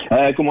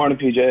 Good morning,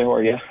 PJ. How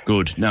are you?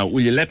 Good. Now,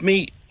 will you let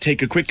me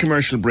take a quick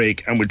commercial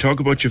break, and we'll talk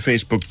about your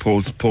Facebook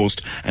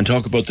post and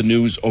talk about the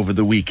news over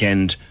the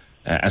weekend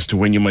as to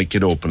when you might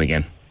get open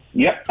again?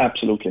 Yeah,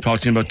 absolutely.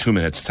 Talk to you in about 2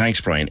 minutes. Thanks,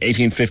 Brian.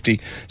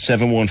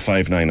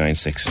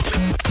 1850-715-996.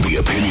 The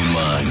Opinion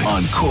Line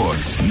on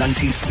Cork's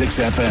 96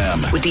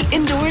 FM. With the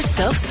indoor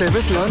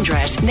self-service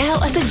laundrette, now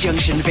at the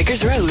Junction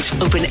Vickers Road.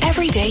 Open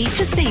every day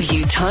to save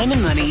you time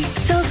and money.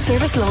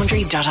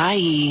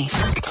 Selfservicelaundry.ie.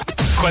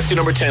 Question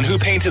number 10. Who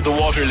painted the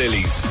water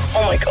lilies?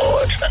 Oh my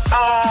God.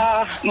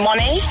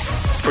 Money?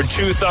 For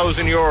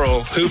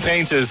 €2,000, who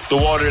painted the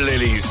water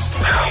lilies?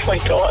 Oh my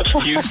God.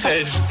 You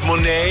said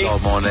Monet. Oh,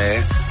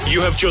 Monet.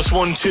 You have just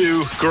won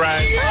 $2,000.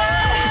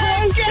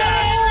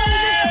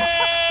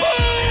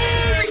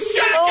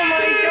 Oh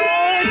my God.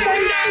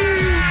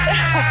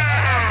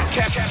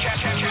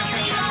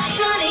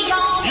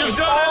 You've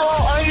done it.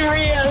 Oh,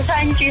 unreal.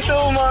 Thank you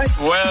so much.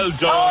 Well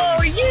done.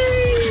 Oh,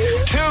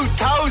 yay.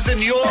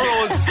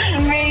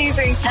 €2,000.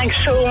 Amazing. Thanks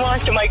so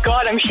much. Oh my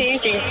God, I'm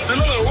shaking.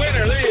 Another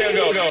winner. There you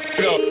go. Go.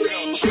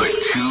 The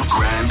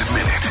 $2,000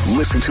 Minute.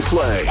 Listen to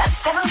play At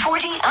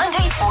 7:40 and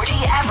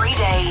 8:40 every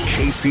day.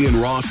 Casey and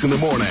Ross in the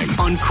morning.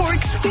 On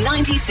Cork's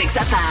 96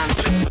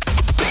 FM.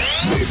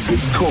 This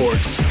is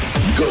Cork's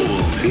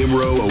Gold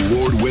Imro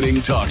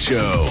Award-winning talk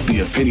show, The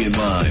Opinion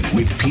Line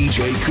with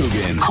PJ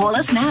Coogan. Call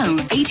us now,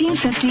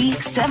 1850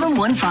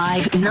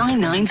 715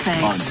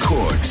 996. On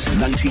Cork's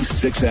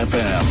 96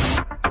 FM.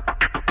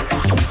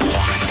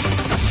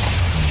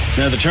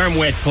 Now, the term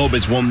wet pub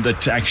is one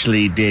that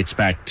actually dates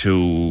back to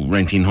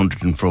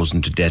 1900 and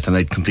Frozen to Death, and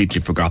I'd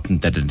completely forgotten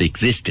that it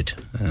existed,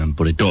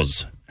 but it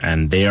does.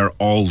 And they are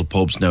all the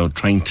pubs now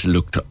trying to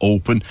look to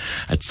open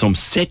at some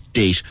set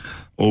date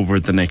over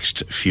the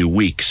next few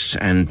weeks.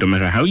 And no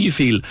matter how you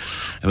feel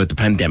about the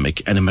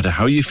pandemic, and no matter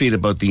how you feel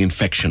about the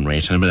infection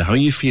rate, and no matter how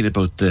you feel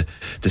about the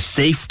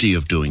safety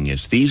of doing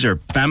it, these are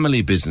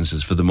family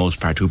businesses for the most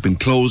part who've been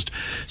closed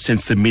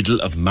since the middle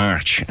of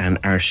March and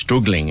are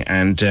struggling.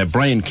 And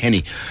Brian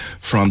Kenny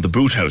from the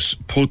Boot House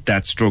put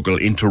that struggle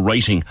into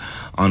writing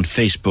on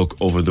Facebook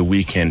over the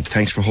weekend.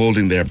 Thanks for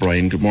holding there,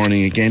 Brian. Good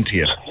morning again to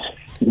you.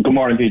 Good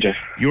morning, PJ.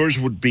 Yours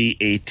would be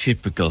a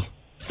typical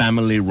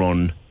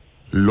family-run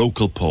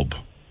local pub.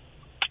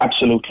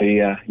 Absolutely,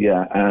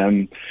 yeah.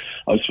 I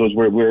suppose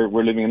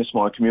we're living in a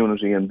small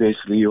community, and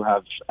basically you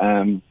have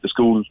the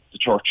school, the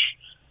church,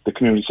 the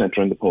community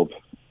centre, and the pub.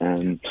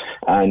 And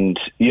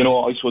you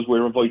know, I suppose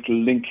we're a vital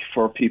link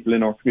for people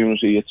in our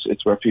community.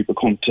 It's where people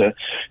come to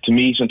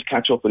meet and to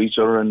catch up with each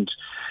other, and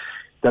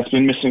that's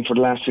been missing for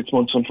the last 6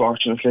 months,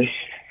 unfortunately.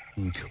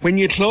 When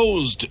you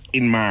closed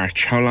in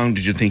March, how long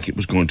did you think it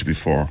was going to be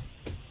for?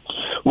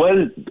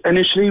 Well,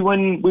 initially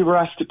when we were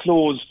asked to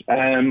close,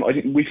 I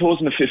think we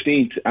closed on the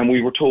 15th, and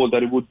we were told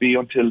that it would be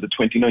until the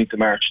 29th of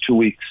March, 2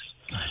 weeks.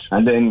 Nice.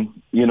 And then,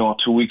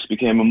 2 weeks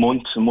became a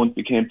month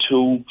became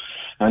 2,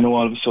 and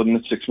all of a sudden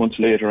it's 6 months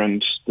later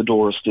and the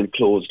door is still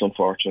closed,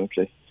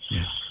 unfortunately.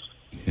 Yeah.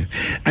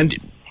 And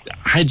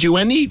had you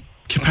any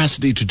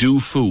capacity to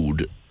do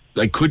food?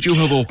 Like, could you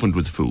have opened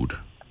with food?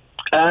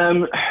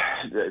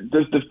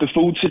 The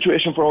food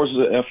situation for us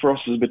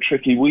is a bit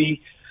tricky.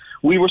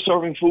 We were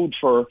serving food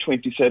for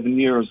 27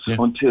 years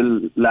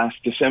until last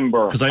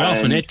December. Because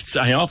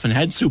I often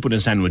had soup and a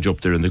sandwich up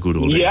there in the good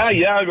old days.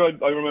 Yeah,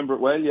 I remember it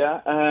well,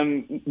 yeah.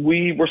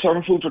 We were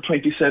serving food for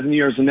 27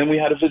 years, and then we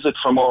had a visit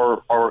from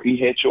our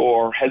EHO,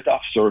 our health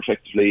officer,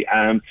 effectively.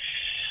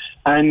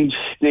 And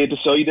they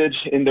decided,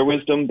 in their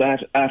wisdom,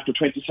 that after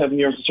 27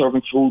 years of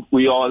serving food,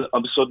 we all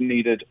of a sudden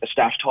needed a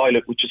staff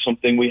toilet, which is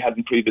something we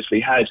hadn't previously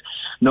had.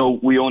 No,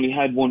 we only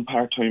had one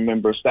part-time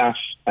member of staff,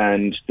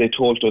 and they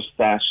told us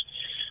that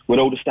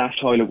without a staff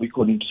toilet, we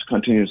couldn't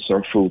continue to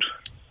serve food.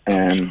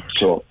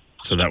 So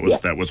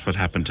that was what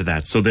happened to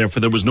that. So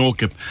therefore, there was no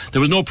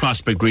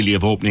prospect really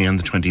of opening on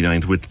the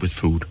 29th with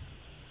food.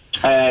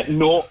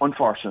 No,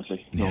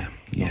 unfortunately. No.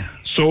 Yeah.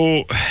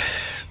 So,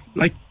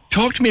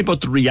 talk to me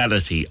about the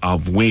reality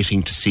of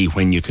waiting to see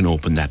when you can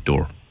open that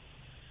door.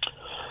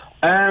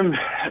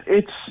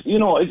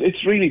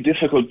 It's really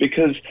difficult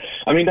because,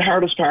 the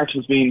hardest part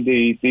has been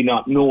the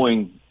not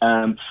knowing.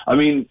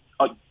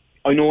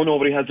 I know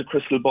nobody has a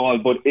crystal ball,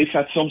 but if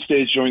at some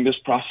stage during this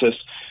process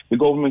the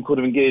government could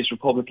have engaged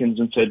Republicans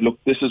and said, look,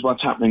 this is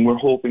what's happening, we're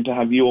hoping to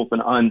have you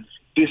open on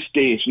this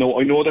date. Now,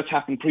 I know that's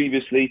happened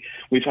previously,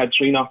 we've had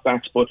 3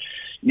 knockbacks, but,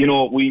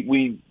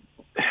 we're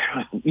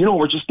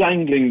just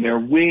dangling there,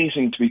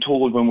 waiting to be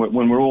told when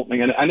we're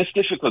opening, and it's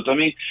difficult.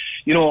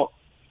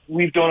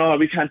 We've done all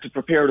we can to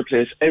prepare the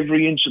place.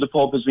 Every inch of the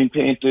pub has been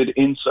painted,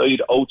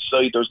 inside,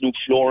 outside. There's new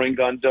flooring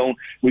gone down.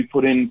 We've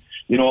put in,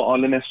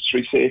 all the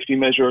necessary safety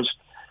measures.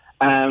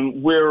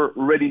 We're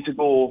ready to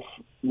go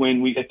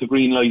when we get the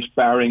green light,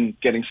 barring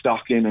getting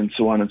stock in and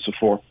so on and so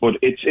forth. But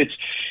it's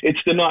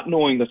the not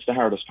knowing that's the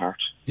hardest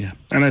part. Yeah,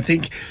 and I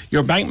think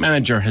your bank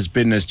manager has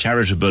been as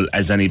charitable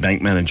as any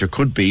bank manager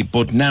could be,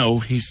 but now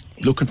he's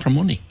looking for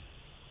money.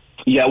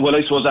 Yeah, well,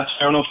 I suppose that's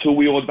fair enough too.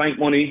 We owe bank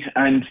money,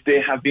 and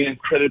they have been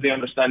incredibly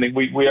understanding.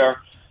 We are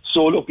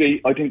so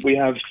lucky. I think we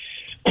have,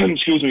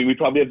 we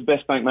probably have the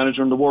best bank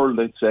manager in the world,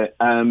 I'd say.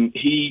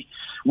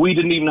 We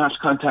didn't even have to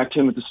contact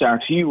him at the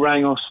start. He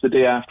rang us the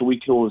day after we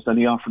closed, and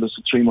he offered us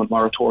a 3-month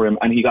moratorium,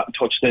 and he got in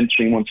touch then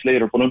 3 months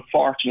later. But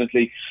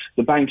unfortunately,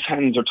 the bank's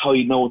hands are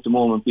tied now at the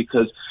moment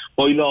because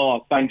by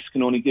law, banks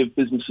can only give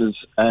businesses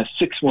a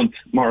 6-month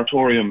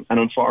moratorium, and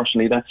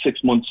unfortunately that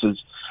 6 months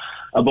is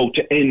about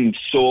to end.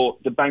 So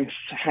the bank's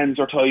hands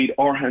are tied,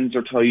 our hands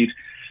are tied,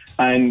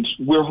 and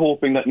we're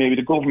hoping that maybe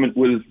the government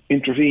will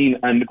intervene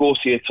and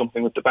negotiate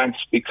something with the banks,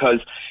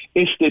 because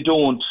if they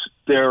don't,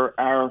 there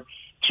are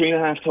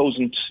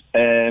 3,500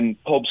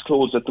 pubs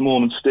closed at the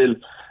moment still,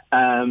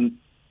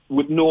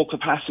 with no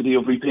capacity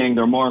of repaying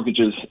their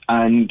mortgages.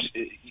 And,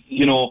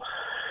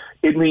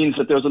 it means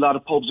that there's a lot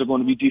of pubs that are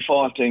going to be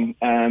defaulting.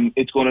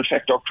 It's going to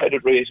affect our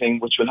credit rating,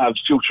 which will have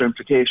future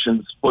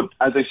implications. But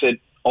as I said,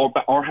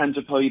 our hands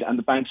are tied and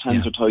the bank's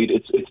hands are tied.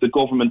 It's the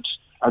government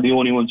are the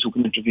only ones who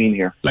can intervene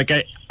here.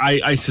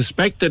 I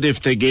suspect that if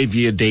they gave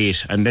you a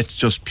date, and let's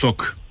just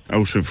pluck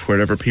out of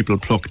wherever people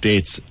pluck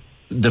dates,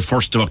 the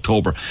 1st of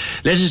October.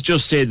 Let us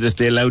just say that if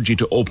they allowed you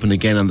to open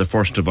again on the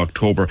 1st of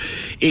October,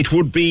 it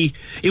would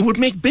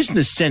make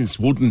business sense,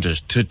 wouldn't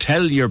it, to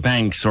tell your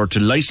banks or to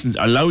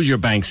allow your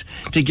banks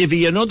to give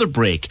you another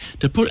break,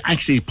 to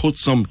put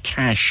some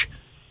cash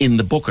in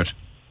the bucket.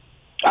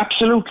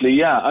 Absolutely,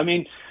 yeah. I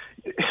mean,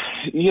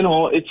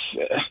 it's...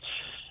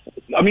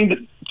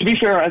 to be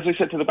fair, as I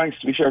said to the banks,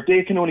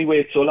 they can only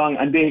wait so long,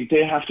 and they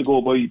have to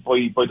go by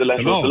the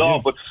letter of the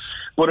law. Yeah.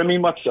 But I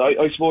mean,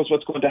 I suppose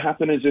what's going to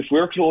happen is if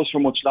we're closed for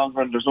much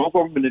longer and there's no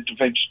government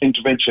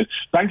intervention,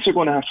 banks are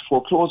going to have to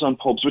foreclose on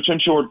pubs, which I'm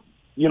sure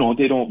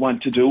they don't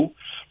want to do.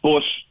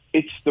 But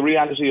it's the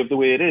reality of the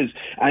way it is.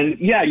 And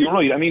yeah, you're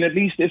right. I mean, at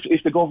least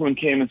if the government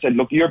came and said,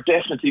 look, you're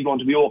definitely going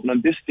to be open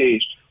on this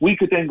date, we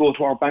could then go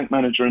to our bank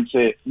manager and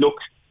say, look,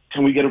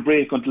 can we get a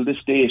break until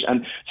this date,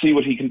 and see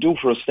what he can do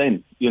for us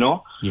then, Yeah.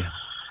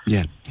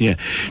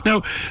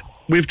 Now,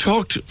 we've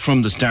talked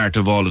from the start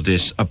of all of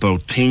this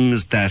about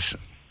things that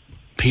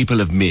people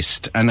have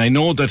missed, and I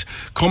know that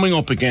coming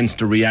up against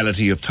the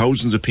reality of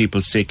thousands of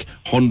people sick,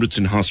 hundreds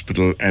in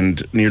hospital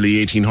and nearly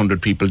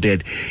 1,800 people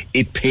dead,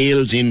 it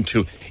pales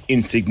into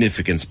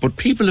insignificance. But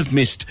people have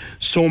missed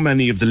so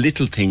many of the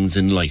little things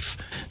in life,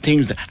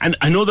 and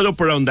I know that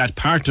up around that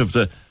part of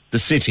the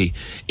city,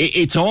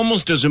 it's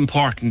almost as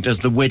important as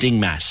the wedding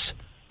mass,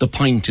 the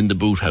pint in the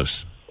boot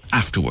house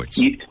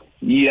afterwards.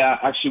 Yeah,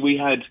 actually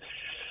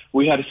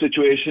we had a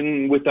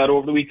situation with that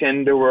over the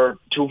weekend. There were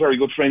two very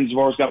good friends of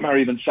ours got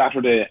married on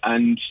Saturday,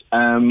 and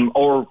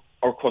our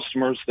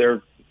customers,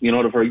 they're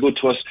very good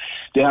to us.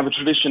 They have a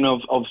tradition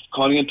of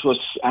calling into us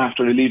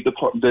after they leave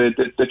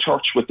the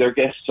church with their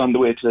guests on the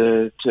way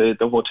to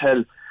the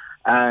hotel.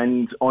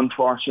 And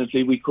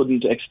unfortunately, we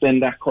couldn't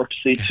extend that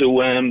courtesy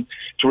to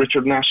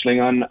Richard Nashling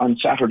on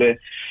Saturday.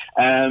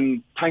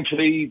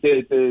 Thankfully,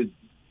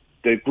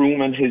 the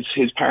groom and his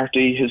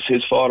party,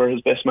 his father,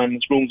 his best man,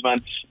 his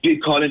groomsman,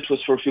 did call into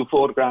us for a few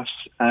photographs,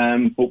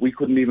 but we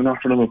couldn't even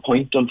offer them a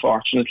pint,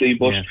 unfortunately.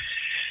 But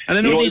and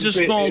I know these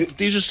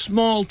are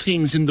small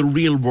things in the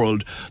real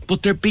world,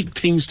 but they're big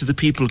things to the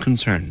people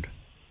concerned.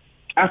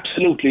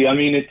 Absolutely. I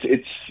mean,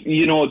 it's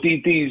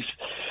these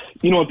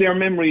they're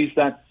memories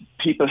that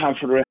people have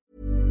for the rest.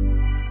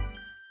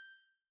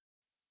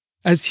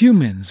 As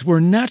humans, we're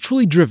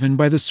naturally driven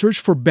by the search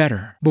for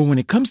better. But when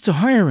it comes to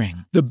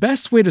hiring, the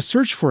best way to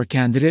search for a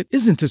candidate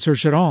isn't to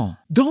search at all.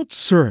 Don't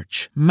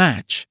search,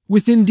 match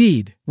with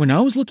Indeed. When I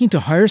was looking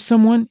to hire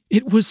someone,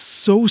 it was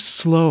so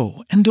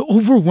slow and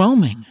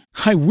overwhelming.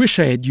 I wish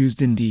I had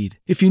used Indeed.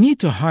 If you need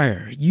to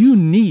hire, you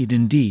need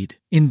Indeed.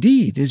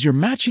 Indeed is your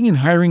matching and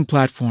hiring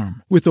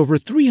platform with over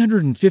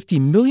 350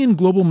 million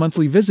global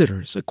monthly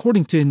visitors,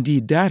 according to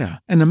Indeed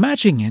data, and a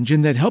matching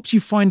engine that helps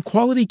you find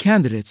quality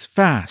candidates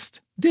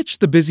fast. Ditch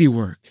the busy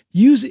work.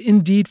 Use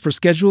Indeed for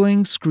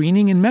scheduling,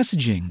 screening, and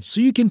messaging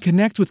so you can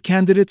connect with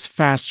candidates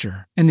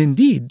faster. And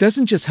Indeed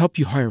doesn't just help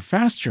you hire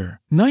faster.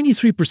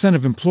 93%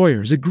 of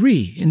employers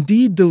agree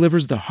Indeed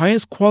delivers the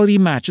highest quality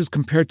matches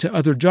compared to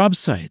other job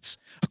sites,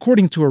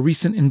 according to a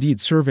recent Indeed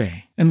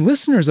survey. And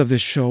listeners of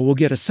this show will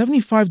get a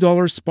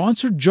 $75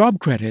 sponsored job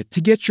credit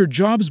to get your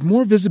jobs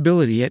more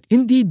visibility at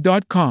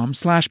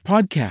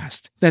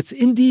Indeed.com/podcast. That's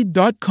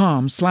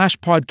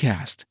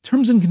Indeed.com/podcast.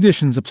 Terms and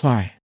conditions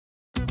apply.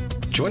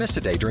 Join us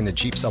today during the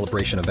Jeep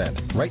Celebration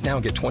event. Right now,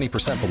 get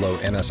 20% below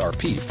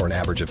MSRP for an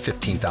average of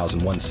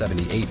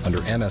 $15,178 under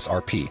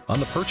MSRP on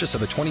the purchase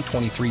of a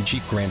 2023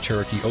 Jeep Grand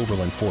Cherokee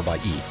Overland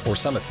 4xE or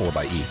Summit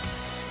 4xE.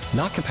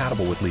 Not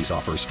compatible with lease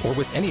offers or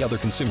with any other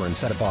consumer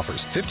incentive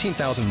offers.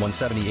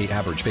 $15,178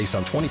 average based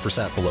on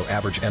 20% below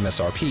average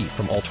MSRP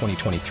from all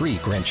 2023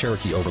 Grand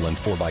Cherokee Overland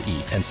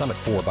 4xE and Summit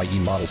 4xE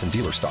models in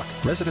dealer stock.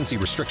 Residency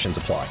restrictions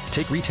apply.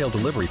 Take retail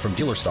delivery from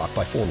dealer stock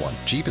by 4/1.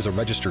 Jeep is a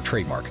registered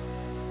trademark.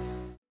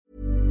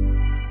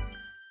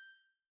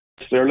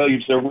 Their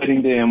lives, their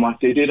wedding day, and what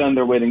they did on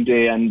their wedding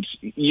day, and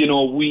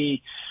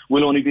we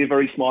will only be a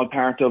very small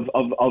part of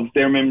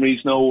their memories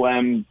now.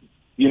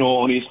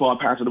 Only a small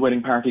part of the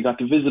wedding party got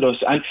to visit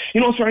us, and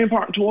it's very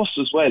important to us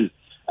as well.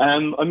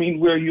 I mean,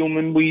 we're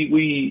human.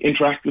 We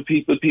interact with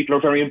people. People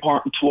are very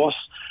important to us,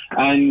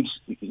 and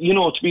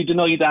to be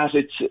denied that,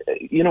 it's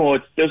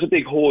there's a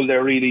big hole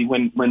there really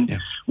when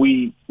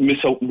we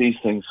miss out on these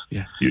things.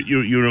 Yeah,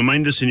 you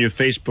remind us in your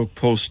Facebook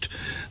post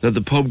that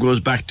the pub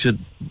goes back to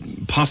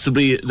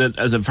possibly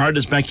the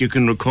farthest back you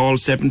can recall,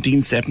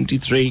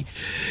 1773.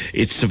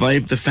 It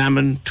survived the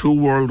famine, 2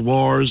 world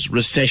wars,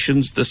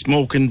 recessions, the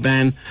smoking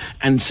ban,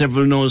 and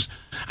several no's.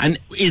 And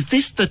is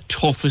this the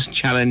toughest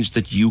challenge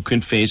that you can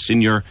face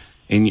in your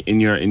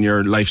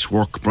life's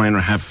work, Brian,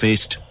 or have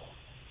faced?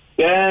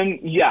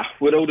 Yeah,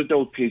 without a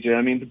doubt, PJ.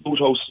 I mean, the boot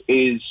house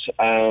is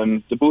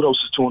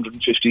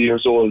 250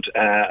 years old,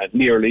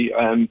 nearly.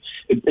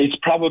 It's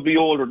probably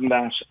older than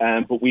that,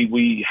 but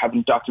we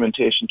haven't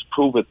documentation to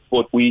prove it.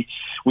 But we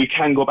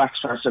can go back to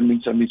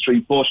 1773.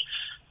 But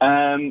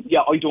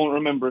I don't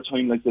remember a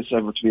time like this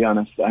ever, to be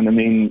honest. And I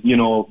mean,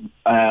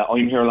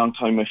 I'm here a long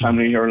time, my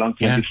family here a long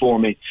time before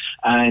me,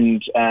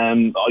 and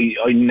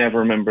I never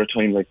remember a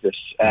time like this.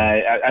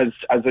 As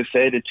I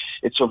said, it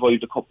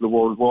survived a couple of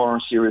world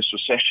wars, serious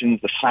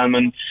recessions, the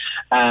famine,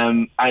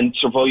 and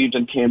survived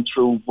and came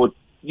through. But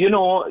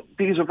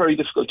these are very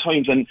difficult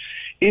times, and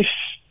if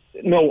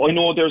No, I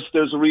know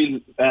there's a real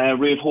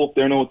ray of hope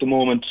there now at the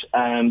moment,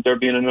 and there'll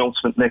be an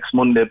announcement next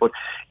Monday. But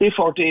if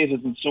our date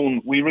isn't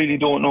soon, we really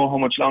don't know how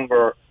much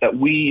longer that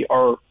we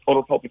or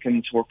other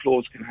publicans who are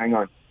close can hang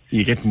on.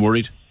 You getting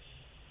worried?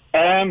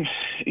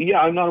 Yeah,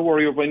 I'm not a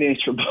worrier by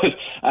nature, but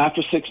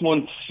after 6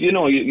 months,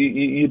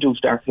 you do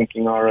start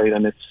thinking, all right,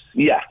 and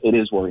it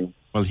is worrying.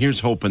 Well, here's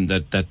hoping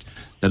that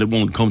it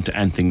won't come to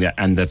anything,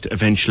 and that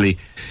eventually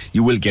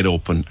you will get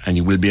open and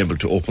you will be able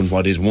to open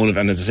what is one of,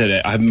 and as I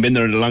said, I haven't been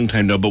there in a long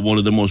time now, but one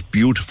of the most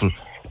beautiful,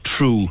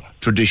 true,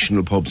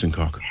 traditional pubs in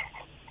Cork.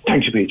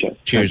 Thank you, PJ.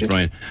 Cheers,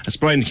 Brian. That's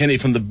Brian Kenny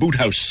from the Boot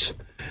House.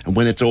 And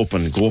when it's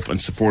open, go up and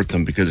support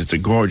them because it's a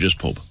gorgeous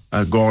pub.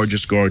 A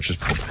gorgeous, gorgeous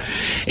pub.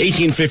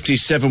 1850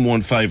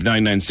 715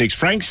 996.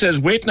 Frank says,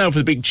 wait now for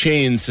the big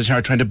chains that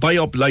are trying to buy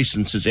up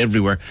licences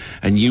everywhere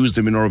and use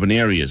them in urban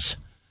areas.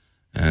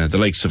 The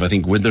likes of, I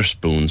think,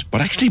 Witherspoons.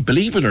 But actually,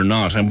 believe it or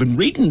not, I've been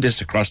reading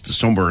this across the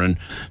summer, and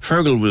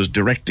Fergal was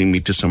directing me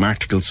to some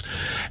articles.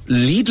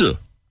 Lidl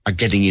are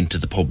getting into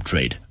the pub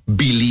trade.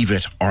 Believe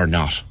it or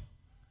not.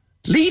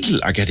 Lidl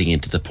are getting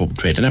into the pub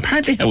trade. And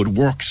apparently how it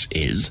works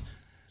is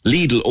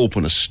Lidl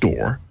open a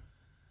store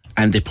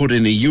and they put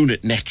in a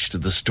unit next to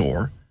the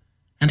store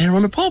and they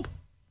run a pub.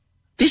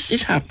 This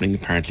is happening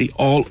apparently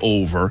all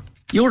over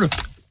Europe.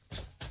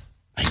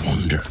 I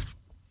wonder.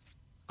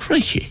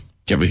 Crikey.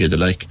 Did you ever hear the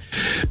like?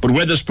 But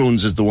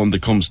Wetherspoons is the one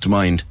that comes to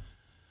mind.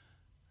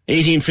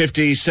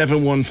 1850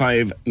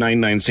 715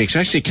 996.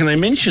 Actually, can I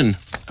mention,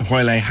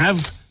 while I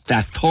have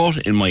that thought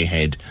in my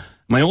head,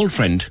 my old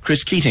friend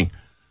Chris Keating.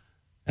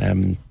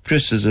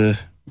 Chris is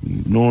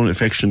known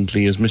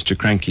affectionately as Mr.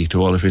 Cranky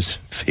to all of his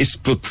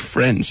Facebook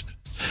friends.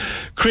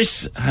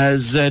 Chris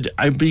has,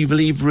 I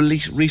believe,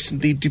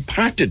 recently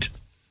departed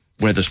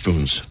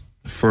Wetherspoons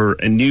for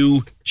a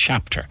new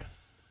chapter.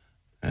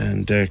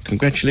 And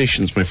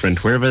congratulations, my friend,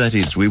 wherever that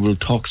is. We will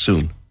talk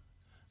soon.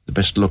 The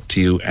best luck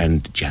to you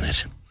and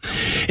Janet.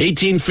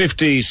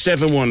 1850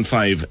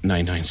 715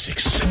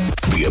 996.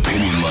 The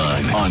Opinion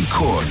Line on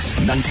Cork's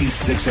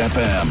 96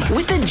 FM.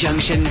 With the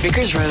Junction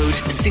Vickers Road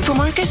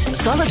supermarket,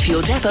 solid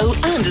fuel depot,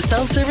 and a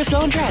self-service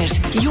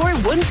laundrette. Your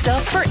one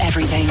stop for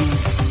everything.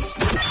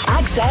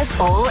 Access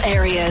all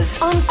areas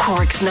on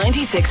Cork's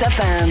 96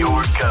 FM.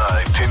 Your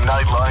guide to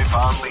nightlife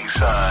on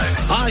Leaside.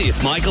 Hi,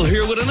 it's Michael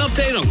here with an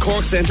update on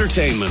Cork's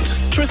entertainment.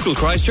 Triskel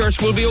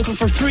Christchurch will be open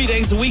for 3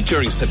 days a week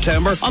during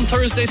September on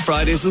Thursdays,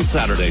 Fridays and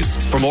Saturdays.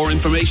 For more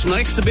information on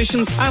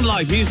exhibitions and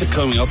live music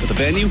coming up at the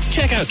venue,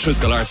 check out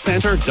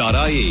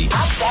triskelartscentre.ie.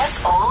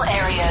 Access all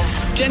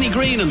areas. Jenny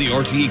Green and the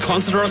RTE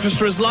Concert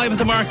Orchestra's Live at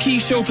the Marquee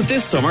show for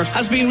this summer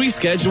has been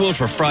rescheduled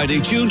for Friday,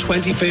 June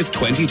 25th,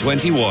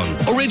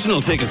 2021.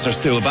 Original tickets are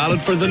still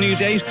valid for the new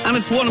date, and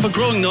it's one of a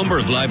growing number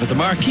of Live at the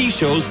Marquee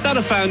shows that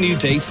have found new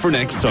dates for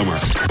next summer.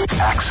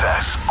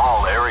 Access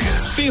all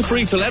areas. Feel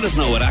free to let us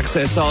know at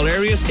Access All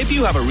Areas if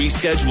you have a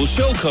rescheduled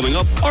show coming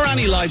up or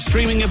any live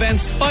streaming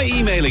events by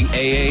emailing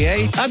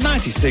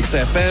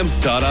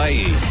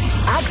aaa@96fm.ie.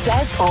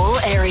 Access all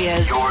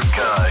areas. Your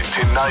guide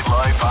to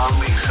nightlife on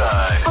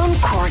Leaside. On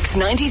Cork's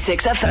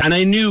 96 FM. And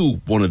I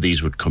knew one of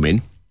these would come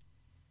in,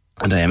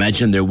 and I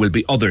imagine there will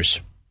be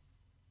others.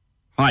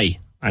 Hi,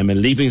 I'm a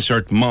Leaving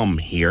Cert mom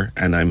here,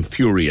 and I'm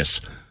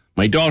furious.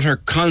 My daughter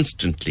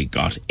constantly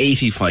got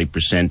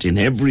 85% in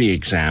every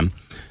exam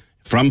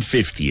from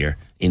 5th year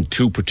in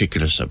 2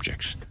 particular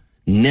subjects.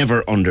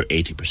 Never under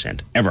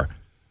 80%, ever.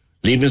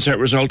 Leaving Cert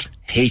result,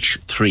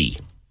 H3,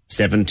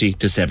 70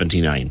 to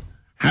 79.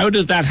 How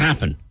does that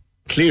happen?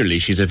 Clearly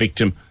she's a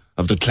victim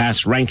of the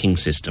class ranking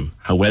system.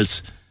 How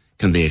else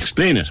can they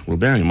explain it? Well,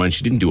 bearing in mind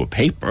she didn't do a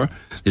paper.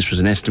 This was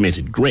an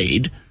estimated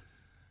grade.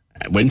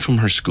 Went from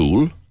her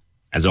school,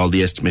 as all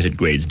the estimated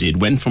grades did,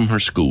 went from her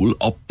school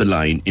up the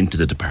line into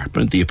the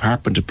department. The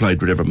department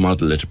applied whatever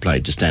model it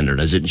applied to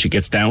standardise it, and she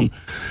gets down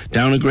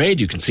a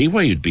grade. You can see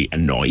why you'd be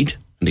annoyed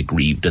and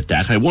aggrieved at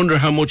that. I wonder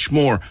how much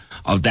more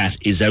of that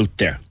is out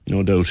there.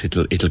 No doubt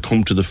it'll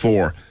come to the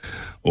fore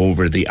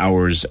over the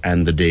hours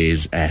and the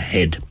days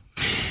ahead.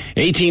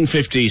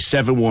 1850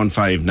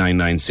 715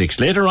 996.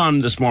 Later on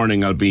this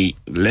morning, I'll be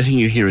letting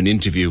you hear an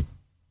interview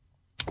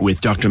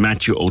with Dr.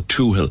 Matthew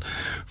O'Toohill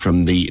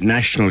from the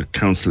National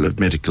Council of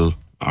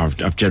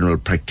General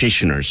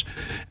Practitioners.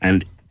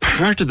 And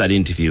part of that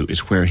interview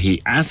is where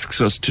he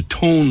asks us to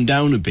tone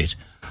down a bit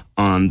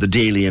on the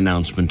daily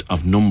announcement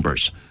of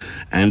numbers.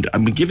 And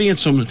I've been giving it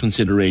some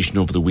consideration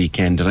over the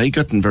weekend, and I've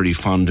gotten very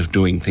fond of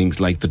doing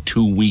things like the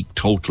 2-week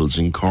totals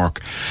in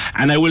Cork.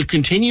 And I will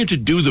continue to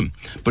do them,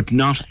 but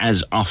not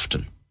as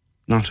often.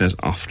 Not as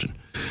often.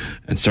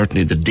 And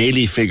certainly the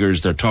daily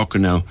figures they're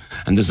talking now,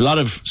 and there's a lot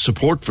of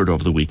support for it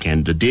over the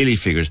weekend, the daily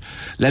figures.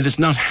 Let us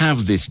not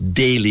have this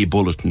daily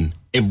bulletin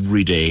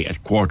every day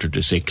at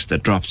 5:45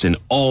 that drops in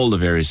all the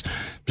various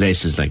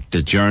places like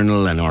the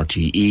Journal and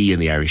RTE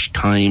and the Irish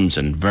Times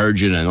and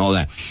Virgin and all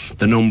that.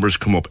 The numbers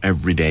come up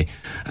every day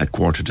at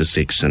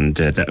 5:45, and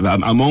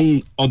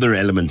among other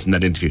elements in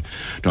that interview,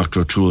 Dr.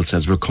 O'Toole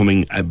says we're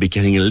getting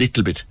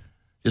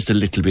just a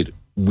little bit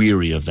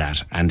weary of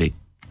that, and it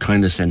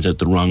kind of sends out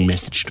the wrong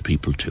message to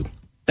people too.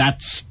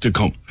 That's to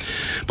come.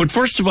 But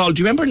first of all,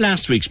 do you remember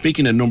last week,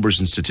 speaking of numbers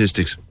and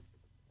statistics,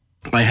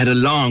 I had a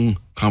long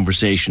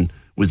conversation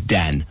with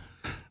Dan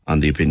on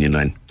the Opinion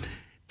Line.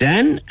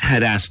 Dan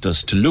had asked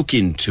us to look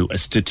into a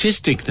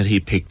statistic that he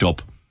picked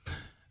up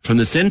from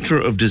the Centre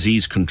of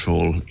Disease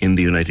Control in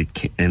the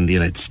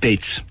United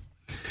States,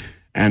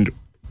 and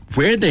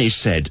where they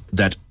said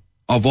that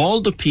of all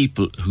the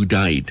people who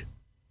died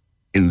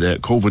in the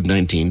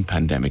COVID-19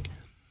 pandemic,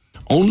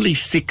 only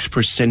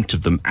 6%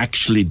 of them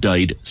actually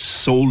died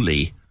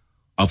solely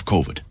of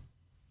COVID.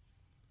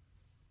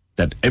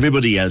 That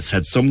everybody else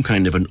had some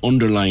kind of an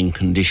underlying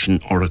condition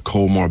or a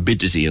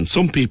comorbidity, and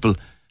some people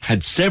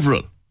had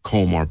several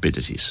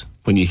comorbidities.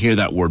 When you hear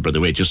that word, by the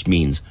way, it just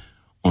means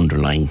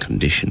underlying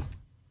condition.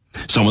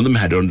 Some of them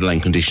had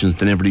underlying conditions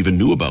they never even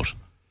knew about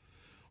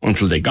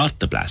until they got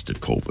the blasted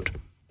COVID.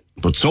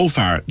 But so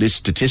far, this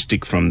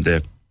statistic from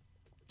the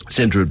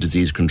Centre of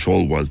Disease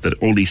Control was that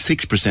only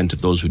 6%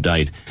 of those who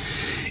died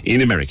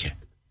in America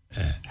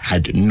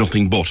had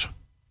nothing but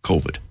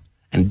COVID.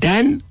 And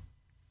Dan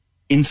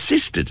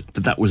insisted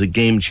that that was a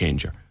game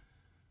changer.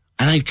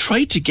 And I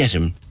tried to get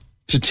him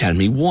to tell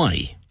me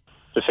why.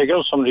 The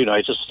figures from the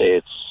United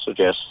States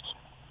suggest,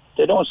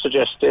 they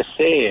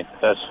say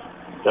that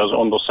there's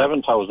under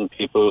 7,000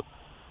 people,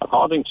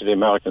 according to the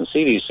American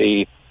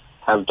CDC,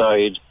 have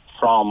died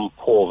from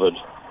COVID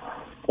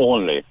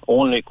only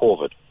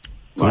COVID.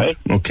 Right?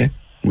 Okay.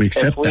 We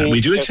accept that.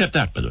 We do accept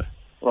that, by the way.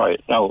 Right.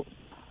 Now,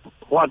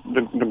 what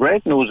the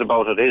great news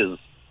about it is,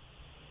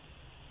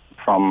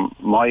 from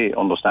my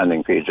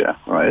understanding, PJ,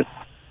 right,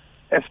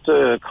 if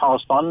the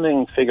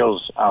corresponding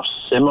figures are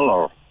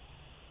similar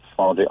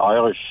for the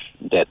Irish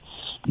deaths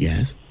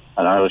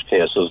and Irish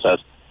cases, that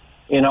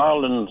in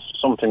Ireland,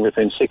 something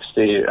between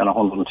 60 and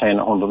 110,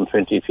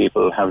 120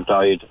 people have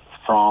died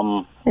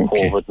from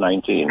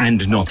COVID-19.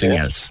 And nothing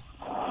else.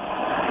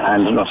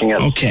 And nothing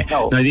else. Okay.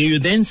 No. Now, you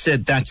then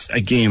said that's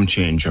a game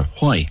changer.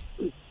 Why?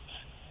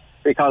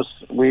 Because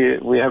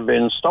we have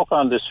been stuck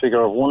on this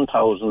figure of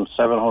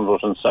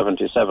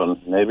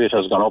 1,777. Maybe it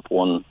has gone up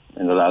one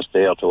in the last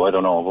day or two, I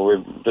don't know.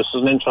 But this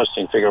is an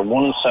interesting figure,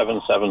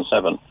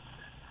 1,777.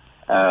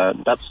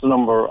 That's the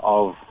number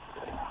of,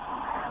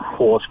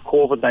 quote,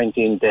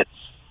 COVID-19 deaths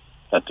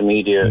that the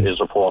media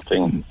is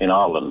reporting in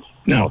Ireland.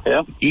 Now,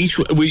 okay?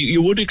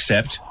 You would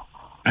accept...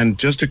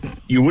 And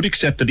you would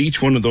accept that each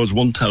one of those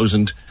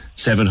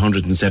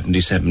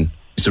 1,777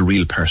 is a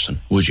real person,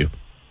 would you?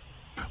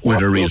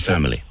 With a real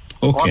family.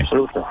 Okay.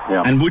 Absolutely,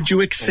 yeah. And would you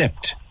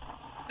accept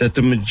that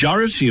the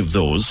majority of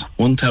those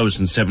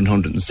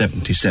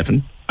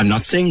 1,777, I'm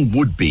not saying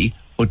would be,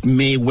 but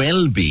may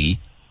well be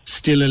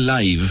still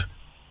alive,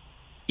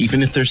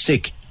 even if they're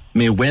sick,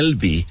 may well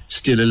be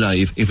still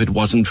alive if it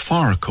wasn't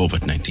for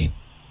COVID-19?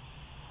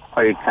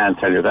 I can't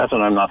tell you that,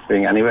 and I'm not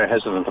being anywhere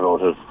hesitant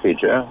about it,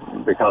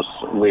 PJ, because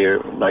we're,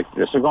 like,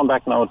 this is going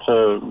back now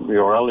to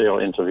your earlier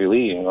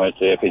interviewee, right,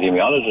 the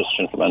epidemiologist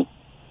gentleman,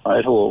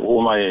 right,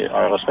 whom I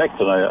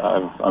respect, and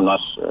I'm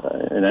not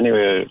in any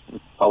way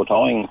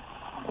kowtowing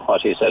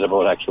what he said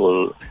about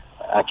actual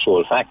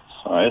facts,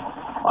 right?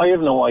 I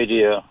have no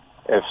idea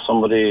if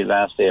somebody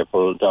last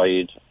April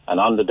died, and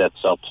on the death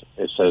cert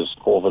it says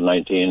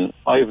COVID-19,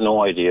 I have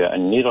no idea,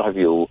 and neither have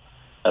you,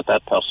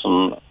 that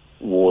person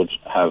would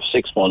have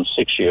 6 months,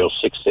 6 years,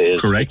 6 days,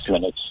 Correct. 6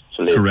 minutes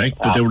to live. Correct,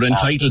 but they were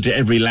entitled to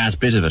every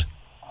last bit of it.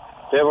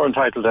 They were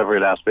entitled to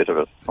every last bit of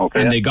it,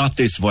 okay. And they got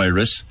this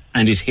virus,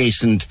 and it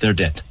hastened their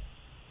death.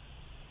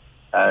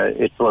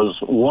 It was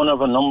one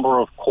of a number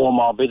of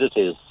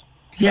comorbidities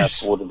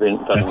that would have been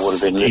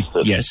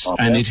listed. Yes,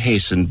 okay? And it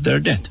hastened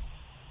their death.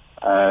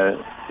 The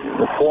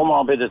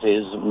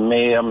comorbidities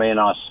may or may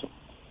not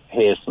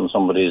hasten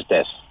somebody's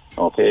death,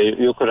 okay.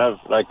 You could have,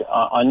 like,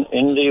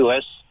 in the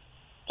US,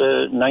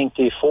 the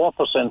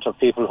 94% of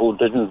people who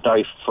didn't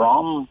die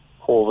from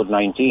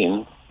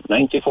COVID-19,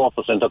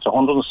 94%, that's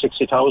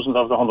 160,000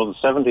 of the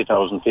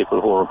 170,000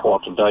 people who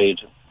reported died,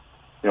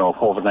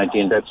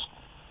 COVID-19 deaths.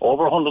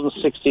 Over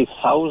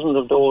 160,000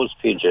 of those,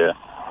 PJ,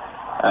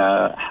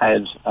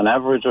 had an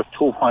average of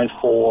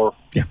 2.4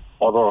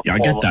 other. Yeah, I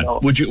get that.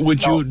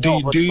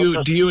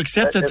 Do you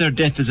accept that their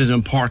death is as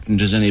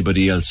important as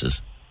anybody else's?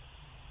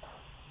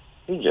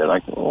 PJ,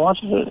 like, what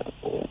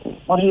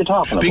are you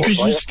talking about? Because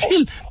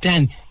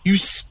you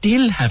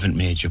still haven't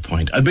made your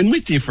point. I've been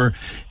with you for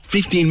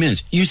 15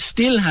 minutes. You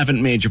still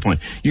haven't made your point.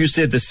 You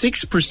said the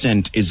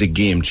 6% is a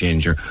game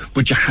changer,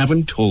 but you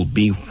haven't told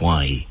me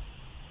why.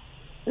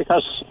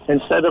 Because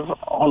instead of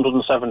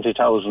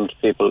 170,000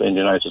 people in the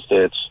United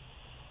States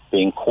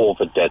being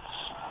COVID deaths,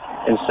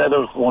 instead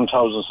of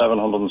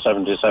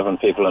 1,777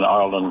 people in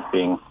Ireland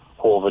being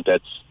COVID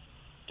deaths,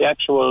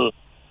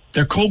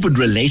 they're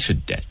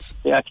COVID-related deaths.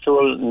 The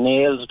actual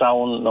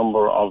nails-down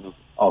number of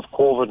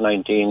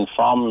COVID-19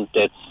 from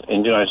deaths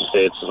in the United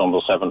States is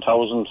under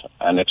 7,000,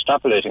 and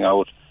extrapolating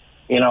out,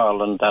 in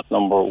Ireland, that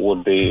number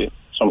would be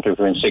something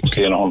between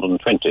 60 and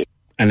 120.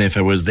 And if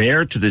I was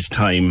there to this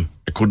time,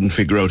 I couldn't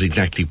figure out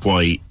exactly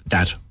why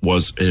that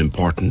was an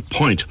important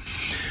point.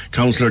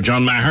 Councillor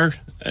John Maher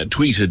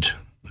tweeted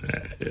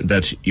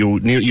that you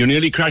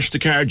nearly crashed the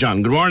car,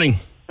 John. Good morning.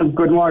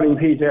 Good morning,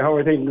 PJ. How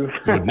are things?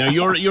 Good. Now,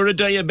 you're a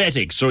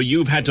diabetic, so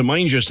you've had to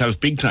mind yourself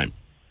big time.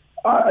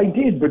 I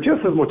did, but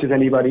just as much as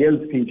anybody else,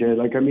 PJ.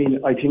 Like, I mean,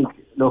 I think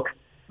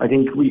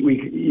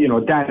we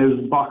Dan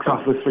is box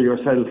office for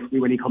yourself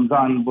when he comes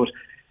on, but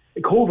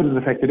COVID has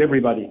affected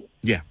everybody.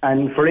 Yeah.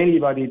 And for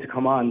anybody to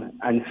come on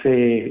and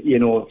say,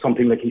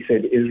 something like he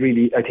said is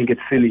really, I think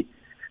it's silly.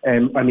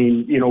 I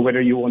mean,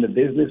 whether you own a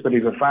business, whether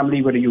you have a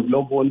family, whether you have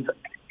loved ones,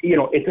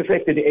 it's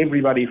affected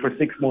everybody for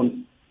 6 months.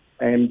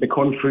 The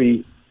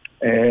country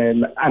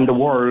and the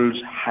world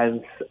has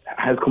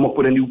come up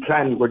with a new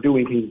plan. We're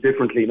doing things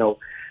differently now.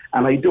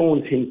 And I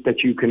don't think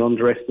that you can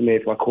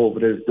underestimate what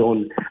COVID has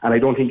done. And I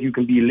don't think you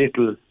can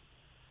belittle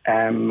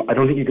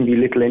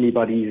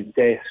anybody's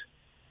death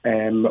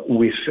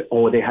with,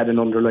 they had an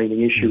underlying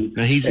issue.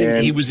 Now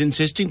he was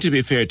insisting, to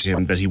be fair to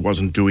him, that he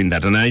wasn't doing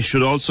that. And I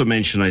should also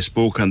mention I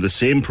spoke on the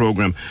same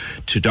programme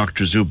to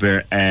Dr.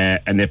 Zubair,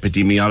 an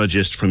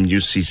epidemiologist from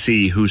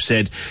UCC, who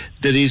said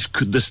that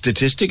the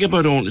statistic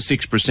about only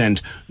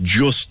 6%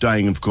 just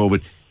dying of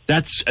COVID,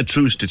 that's a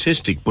true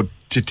statistic, but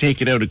to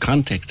take it out of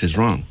context is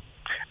wrong.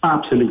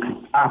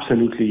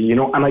 Absolutely.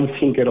 And I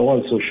think it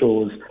also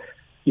shows,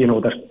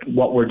 that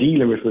what we're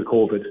dealing with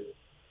COVID,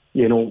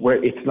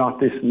 where it's not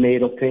this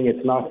made up thing,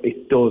 it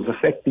does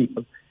affect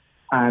people.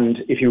 And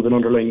if you have an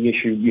underlying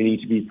issue, you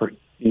need to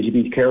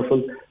be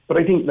careful. But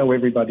I think now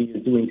everybody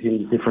is doing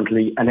things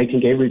differently, and I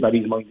think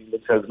everybody's minding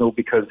themselves now,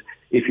 because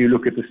if you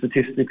look at the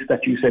statistics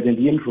that you said in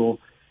the intro,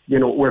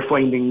 we're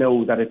finding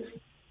now that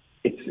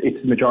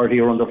it's majority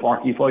are under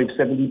 45,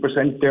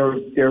 70%,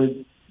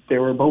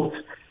 they're about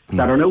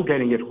that are now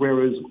getting it,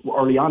 whereas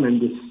early on in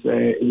this,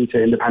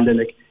 in the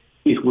pandemic,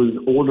 it was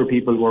older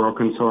people who are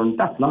concerned.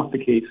 That's not the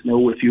case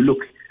now if you look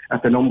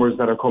at the numbers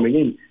that are coming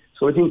in.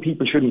 So I think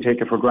people shouldn't take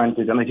it for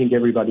granted, and I think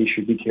everybody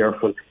should be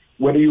careful,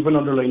 whether you have an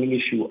underlying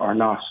issue or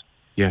not.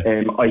 Yeah.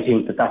 I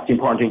think that's the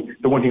important thing.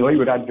 The one thing I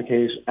would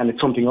advocate, and it's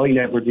something I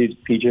never did,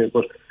 PJ,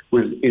 but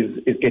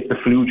is get the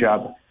flu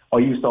jab. I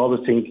used to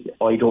always think,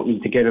 I don't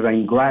need to get it,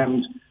 I'm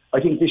grand. I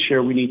think this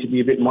year we need to be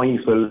a bit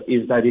mindful,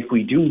 is that if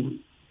we do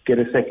get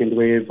a second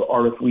wave,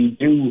 or if we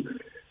do,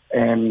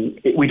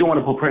 we don't want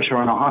to put pressure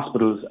on our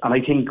hospitals. And I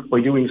think by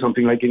doing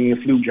something like getting a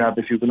flu jab,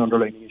 if you have an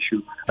underlying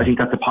issue, I think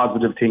that's a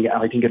positive thing,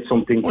 and I think it's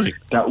something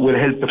that will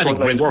help the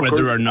frontline workers.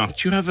 Whether or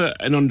not you have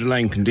an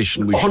underlying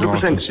condition, we should 100%.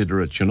 All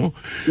consider it, No,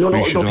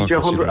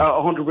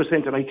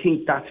 100%, and I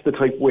think that's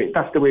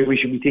the way we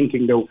should be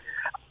thinking, though.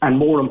 And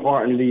more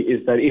importantly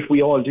is that if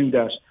we all do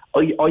that,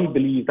 I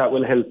believe that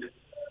will help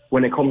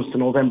when it comes to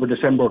November,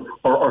 December,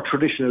 or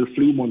traditional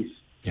flu months.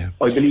 Yeah.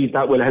 I believe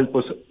that will help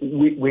us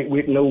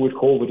with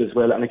COVID as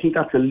well. And I think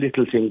that's a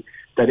little thing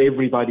that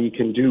everybody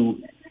can do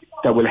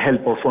that will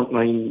help our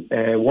frontline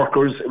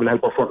workers, it will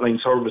help our frontline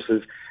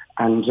services.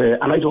 And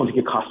I don't think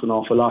it costs an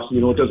awful lot.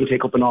 It doesn't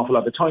take up an awful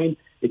lot of time.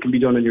 It can be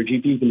done in your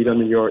GP, it can be done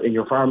in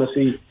your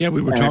pharmacy. Yeah,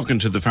 we were talking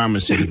to the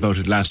pharmacists about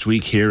it last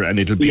week here, and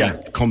it'll be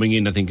coming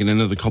in, I think, in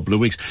another couple of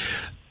weeks.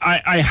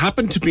 I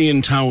happened to be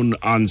in town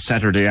on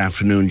Saturday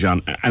afternoon,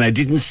 John, and I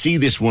didn't see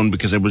this one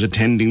because I was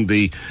attending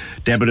the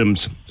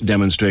Debenhams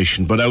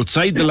demonstration. But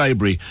outside the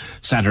library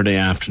Saturday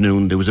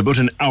afternoon, there was about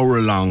an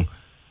hour-long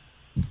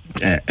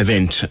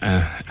event,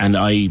 and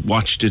I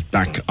watched it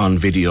back on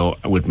video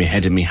with my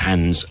head in my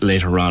hands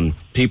later on.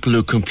 People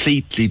who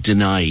completely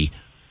deny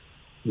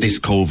this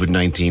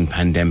COVID-19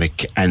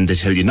 pandemic, and they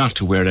tell you not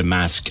to wear a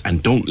mask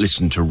and don't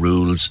listen to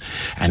rules,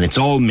 and it's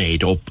all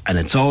made up and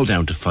it's all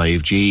down to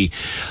 5G.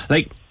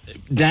 Like,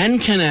 Dan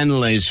can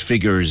analyse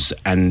figures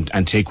and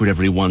take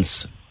whatever he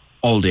wants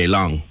all day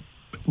long,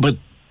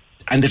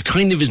 and there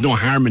kind of is no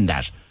harm in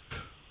that.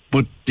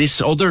 But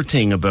this other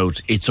thing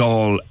about it's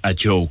all a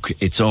joke,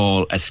 it's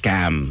all a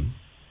scam,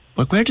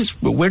 but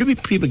where do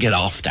people get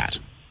off that?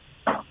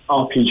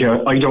 Oh,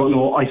 PJ, I don't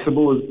know. I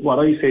suppose what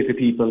I say to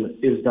people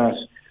is that,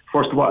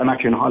 first of all, I'm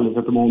actually in holidays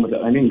at the moment.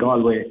 I'm in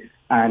Galway,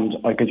 and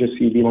I can just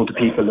see the amount of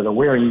people that are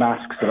wearing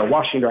masks, that are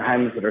washing their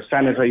hands, that are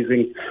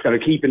sanitising, that are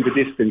keeping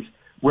the distance.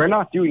 We're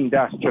not doing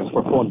that just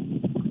for fun.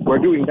 We're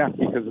doing that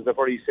because there's a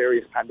very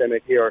serious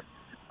pandemic here,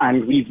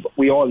 and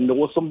we all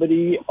know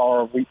somebody,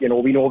 or we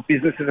know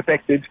business is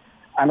affected,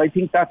 and I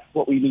think that's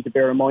what we need to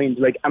bear in mind.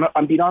 Like, and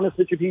I'm being honest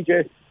with you,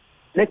 PJ.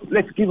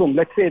 Let's give them.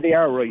 Let's say they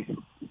are right.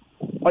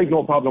 I've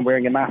no problem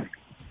wearing a mask.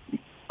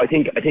 I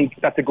think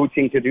that's a good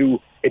thing to do.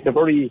 It's a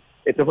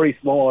very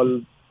small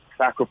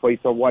sacrifice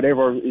or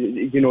whatever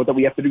that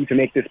we have to do to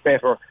make this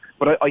better.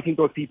 But I think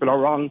those people are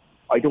wrong.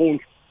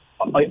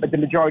 The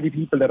majority of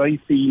people that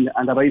I've seen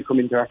and that I've come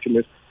into interaction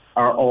with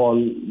are all,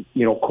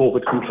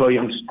 COVID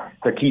compliant.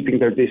 They're keeping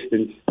their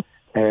distance.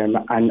 And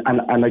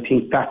I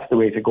think that's the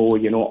way to go.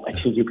 I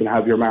think you can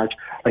have your march.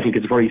 I think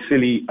it's very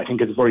silly. I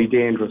think it's very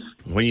dangerous.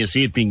 When you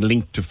see it being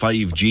linked to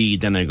 5G,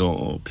 then I go,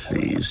 oh,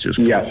 please, just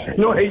yeah.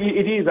 No, it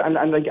is, and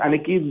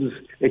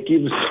it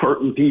gives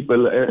certain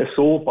people a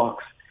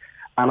soapbox.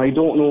 And I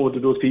don't know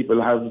that those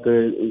people have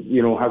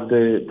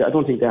I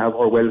don't think they have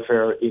our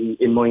welfare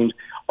in mind.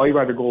 I'd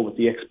rather go with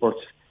the experts.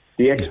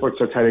 The experts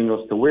are telling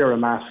us to wear a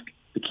mask,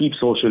 to keep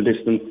social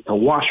distance, to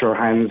wash our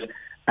hands,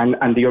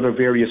 and the other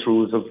various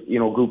rules of,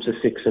 groups of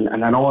 6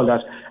 and all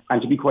that.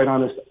 And to be quite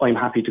honest, I'm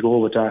happy to go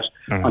with that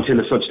until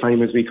such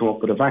time as we come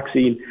up with a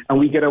vaccine and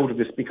we get out of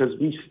this, because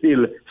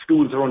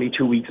schools are only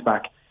 2 weeks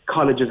back.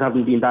 Colleges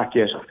haven't been back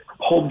yet.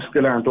 Pubs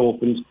still aren't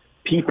opened.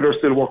 People are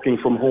still working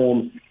from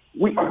home.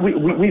 We've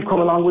come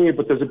a long way,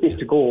 but there's a bit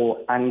to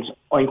go, and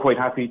I'm quite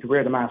happy to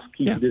wear the mask,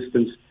 keep the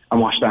distance, and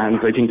wash the hands.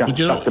 I think that's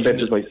the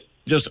best advice.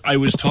 I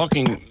was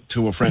talking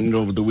to a friend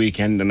over the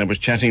weekend, and I was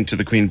chatting to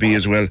the Queen Bee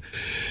as well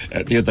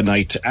the other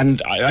night,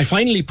 and I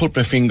finally put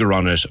my finger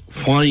on it,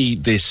 why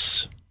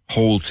this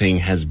whole thing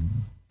has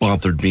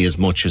bothered me as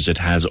much as it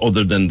has,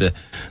 other than the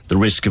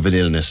risk of an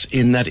illness,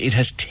 in that it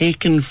has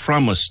taken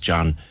from us,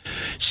 John,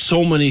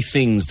 so many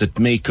things that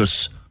make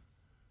us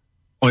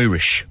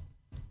Irish.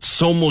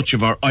 So much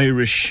of our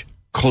Irish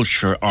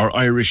culture, our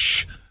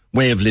Irish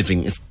way of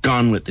living is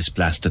gone with this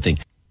blasted thing.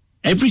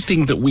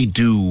 Everything that we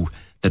do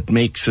that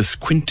makes us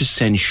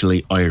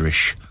quintessentially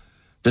Irish.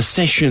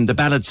 The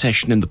ballad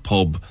session in the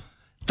pub,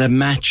 the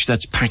match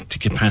that's packed to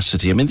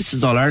capacity. I mean, this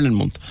is All Ireland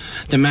month.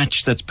 The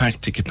match that's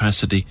packed to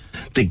capacity,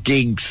 the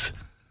gigs,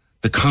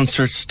 the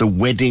concerts, the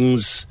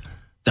weddings,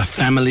 the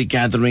family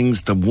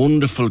gatherings, the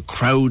wonderful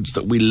crowds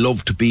that we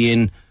love to be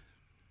in.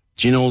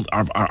 Do you know,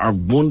 our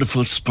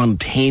wonderful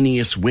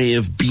spontaneous way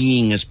of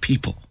being as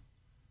people.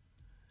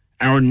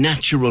 Our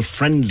natural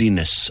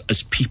friendliness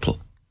as people.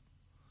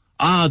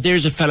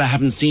 There's a fella I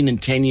haven't seen in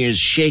 10 years.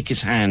 Shake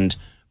his hand.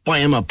 Buy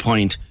him a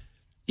pint.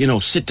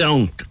 Sit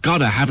down.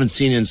 God, I haven't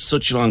seen in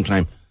such a long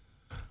time.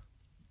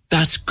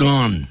 That's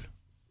gone.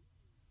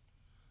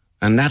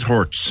 And that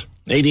hurts.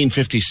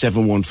 1850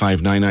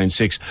 715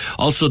 996.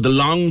 Also, the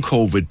long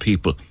COVID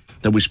people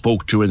that we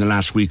spoke to in the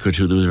last week or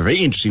two. There was a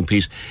very interesting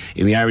piece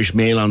in the Irish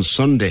Mail on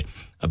Sunday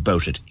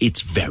about it.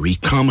 It's very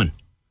common.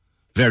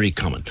 Very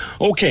common.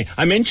 Okay,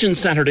 I mentioned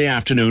Saturday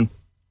afternoon.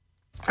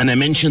 And I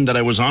mentioned that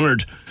I was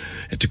honoured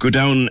to go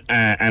down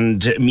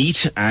and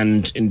meet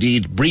and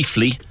indeed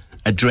briefly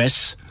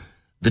address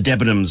the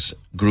Debenhams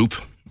group.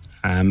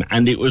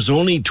 And it was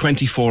only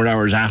 24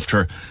 hours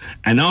after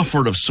an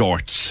offer of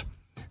sorts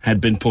had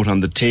been put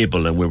on the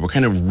table, and we were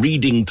kind of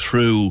reading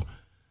through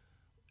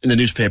in the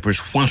newspapers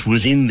what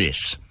was in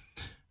this.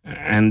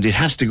 And it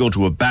has to go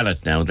to a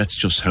ballot now. That's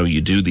just how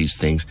you do these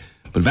things.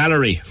 But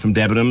Valerie from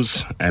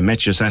Debenhams, I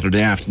met you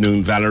Saturday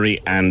afternoon, Valerie,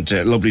 and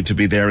lovely to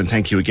be there, and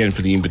thank you again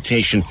for the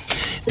invitation.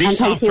 And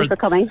thank you for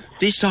coming.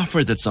 This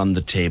offer that's on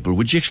the table,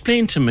 would you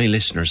explain to my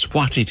listeners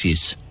what it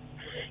is?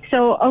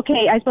 So,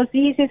 okay, I suppose the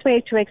easiest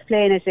way to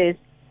explain it is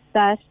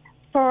that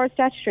for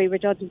statutory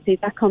redundancy,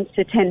 that comes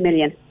to 10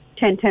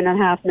 and a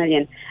half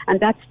million, and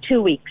that's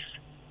 2 weeks.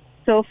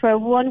 So for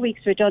 1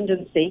 week's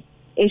redundancy,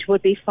 it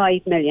would be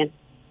 5 million.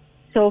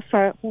 So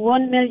for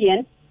 1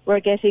 million, we're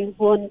getting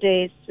 1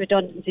 day's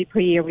redundancy per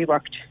year we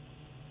worked.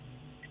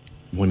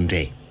 1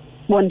 day?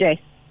 1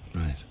 day.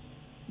 Right.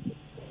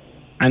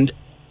 And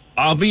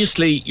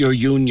obviously your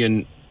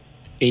union,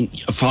 in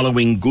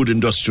following good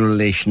industrial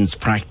relations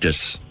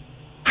practice,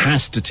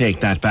 has to take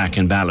that back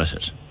and ballot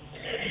it.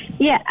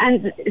 Yeah,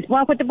 and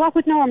what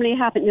would normally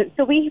happen,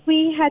 so we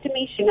had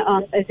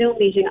a Zoom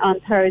meeting on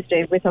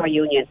Thursday with our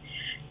union.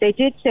 They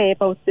did say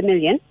about the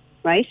million,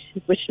 right,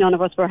 which none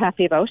of us were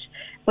happy about.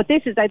 But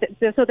this is,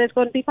 so there's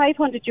going to be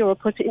 €500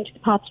 put into the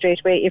pot straight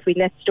away if we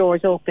let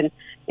stores open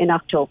in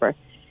October.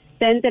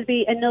 Then there'll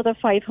be another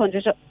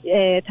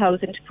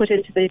 500,000 put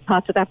into the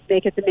pot, so that would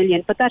make it the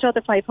million. But that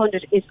other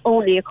 500 is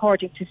only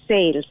according to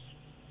sales.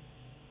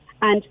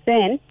 And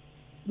then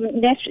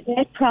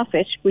net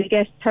profit, we'll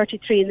get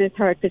 33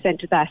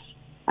 1/3% of that.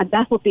 And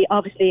that would be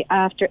obviously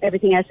after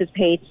everything else is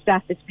paid,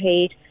 staff is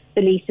paid,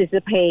 the leases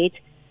are paid,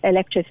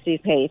 electricity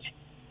is paid.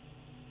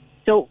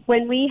 So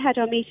when we had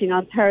our meeting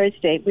on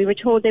Thursday, we were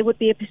told there would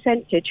be a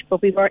percentage,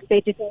 but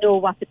they didn't know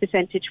what the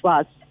percentage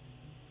was.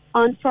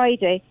 On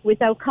Friday,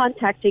 without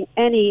contacting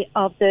any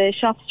of the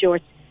shop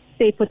stewards,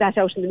 they put that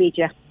out in the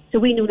media. So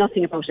we knew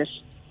nothing about it.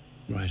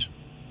 Right.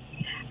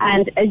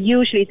 And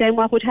usually then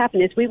what would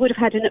happen is we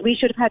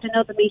should have had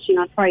another meeting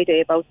on Friday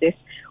about this.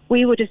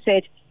 We would have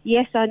said,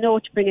 yes, I know,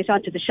 to bring it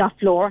onto the shop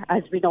floor,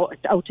 as we know,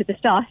 out to the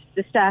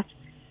staff,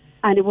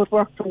 and it would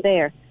work from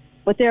there.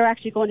 But they're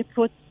actually going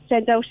to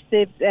send out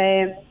the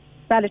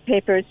ballot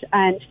papers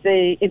and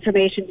the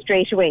information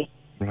straight away,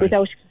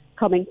 without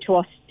coming to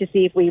us to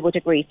see if we would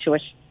agree to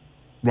it.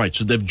 Right,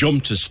 so they've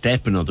jumped a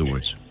step, in other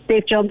words.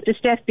 They've jumped a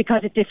step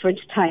because at different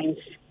times.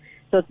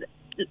 So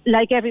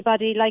like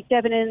everybody, like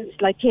Debenhams,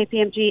 like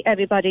KPMG,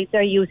 everybody,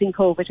 they're using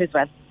COVID as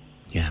well.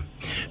 Yeah.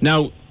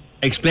 Now,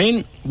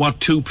 explain what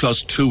 2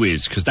 + 2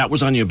 is, because that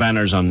was on your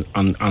banners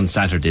on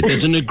Saturday.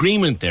 There's an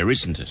agreement there,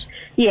 isn't it?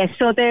 Yes,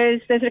 so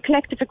there's a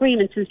collective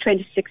agreement since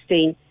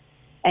 2016,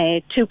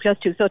 2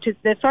 + 2. So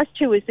the first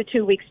 2 is the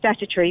 2 week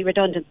statutory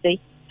redundancy,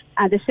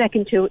 and the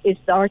second 2 is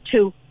our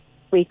 2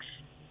 weeks,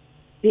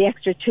 the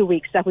extra 2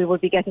 weeks that we will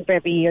be getting for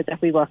every year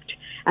that we worked.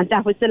 And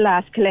that was the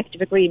last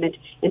collective agreement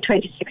in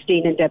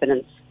 2016 in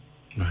Debenhams.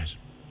 Right.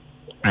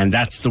 And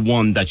that's the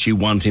one that you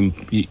want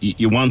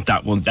you want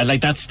that one. Like,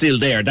 that's still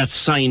there. That's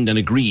signed and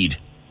agreed.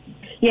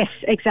 Yes,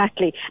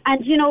 exactly.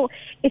 And, you know,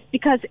 it's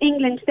because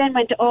England then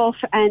went off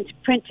and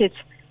printed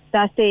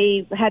that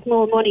they had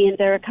more money in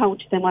their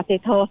account than what they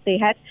thought they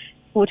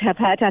would have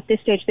had. At this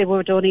stage, they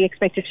would only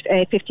expected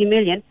 50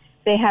 million.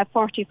 They have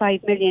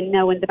 45 million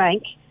now in the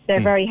bank. They're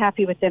very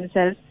happy with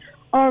themselves.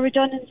 Our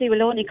redundancy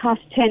will only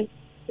cost 10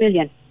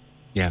 million.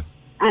 Yeah.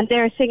 And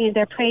they're singing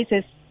their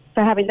praises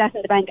for having that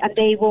in the bank, and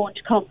they won't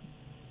come.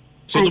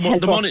 So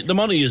the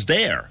money is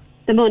there.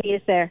 The money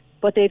is there,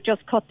 but they've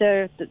just cut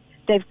it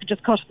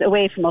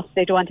away from us.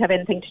 They don't have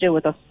anything to do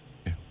with us.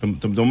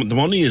 The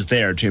money is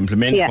there to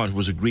implement what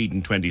was agreed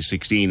in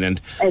 2016.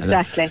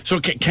 Exactly. So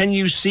can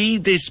you see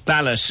this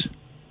ballot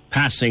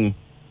passing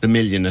the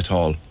million at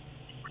all?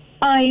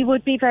 I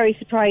would be very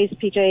surprised,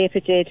 PJ, if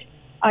it did.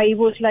 I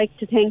would like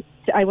to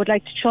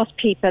trust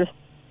people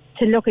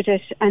to look at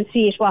it and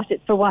see it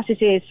for what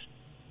it is,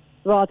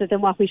 rather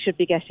than what we should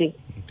be getting.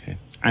 Okay.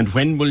 And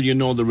when will you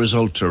know the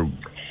result?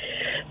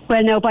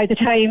 Well, now, by the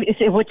time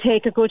it would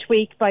take a good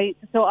week.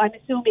 So I'm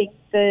assuming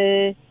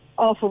the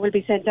offer will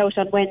be sent out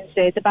on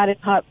Wednesday. The ballot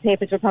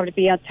papers will probably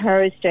be on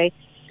Thursday.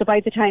 So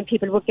by the time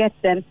people will get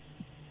them,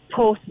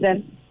 post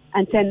them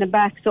and send them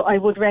back. So I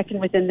would reckon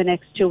within the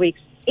next 2 weeks,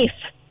 if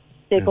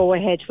they go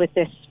ahead with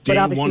this. Day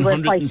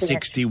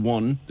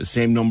 161, the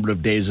same number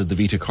of days as the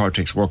Vita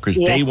Cortex workers.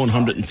 Yeah. Day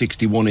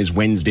 161 is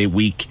Wednesday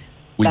week.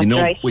 Will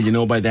you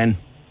know by then?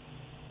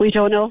 We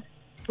don't know.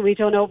 We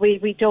don't know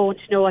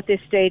at this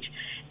stage.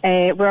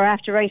 We're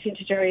after writing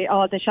to Jerry.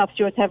 All the shop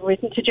stewards have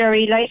written to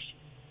Jerry Light,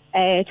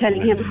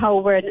 telling him how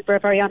we're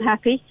very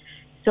unhappy.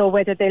 So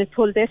whether they'll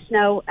pull this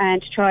now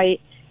and try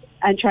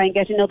and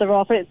get another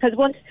offer, because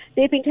once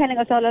they've been telling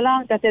us all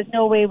along that there's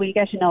no way we'll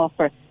get an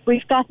offer.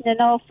 We've gotten an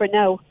offer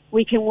now.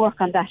 We can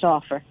work on that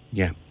offer.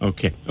 Yeah.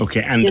 Okay.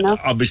 And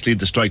obviously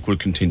the strike will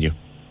continue.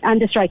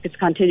 And the strike is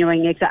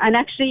continuing. And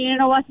actually, you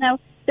know what? Now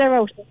they're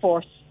out in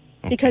force.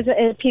 Okay. Because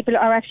people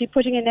are actually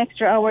putting in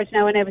extra hours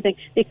now and everything,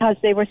 because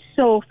they were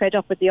so fed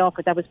up with the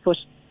offer that was put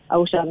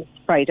out on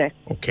Friday.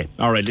 Okay.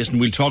 All right. Listen,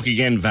 we'll talk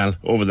again, Val,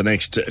 over the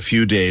next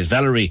few days.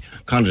 Valerie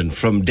Condon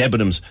from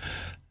Debenhams.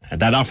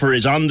 That offer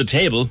is on the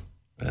table,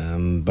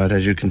 but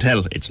as you can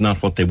tell, it's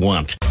not what they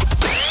want.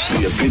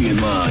 The Opinion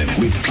Line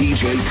with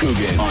PJ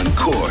Coogan on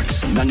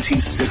Corks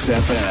 96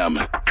 FM.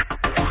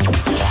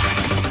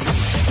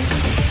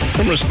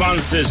 Some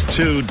responses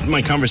to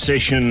my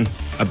conversation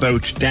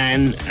about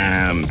Dan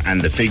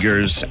and the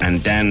figures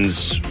and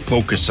Dan's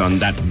focus on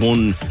that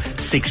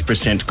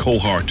 6%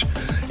 cohort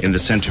in the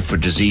Centre for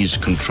Disease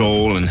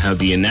Control, and how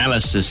the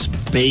analysis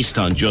based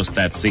on just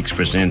that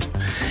 6%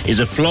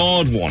 is a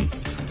flawed one,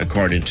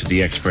 according to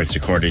the experts,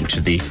 according to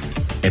the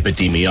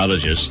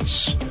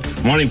epidemiologists.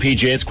 Morning,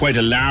 PJ. It's quite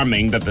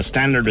alarming that the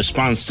standard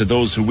response to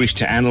those who wish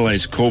to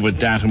analyse COVID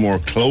data more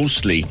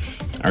closely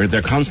are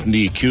they're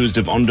constantly accused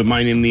of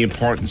undermining the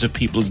importance of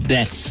people's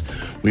deaths.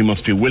 We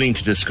must be willing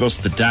to discuss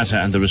the data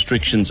and the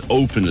restrictions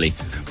openly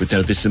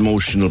without this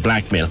emotional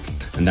blackmail.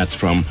 And that's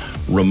from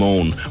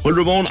Ramon. Well,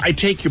 Ramon, I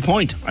take your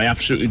point. I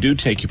absolutely do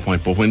take your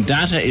point. But when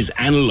data is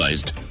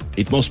analysed,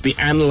 it must be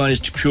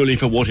analysed purely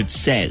for what it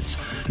says,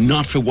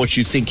 not for what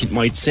you think it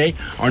might say,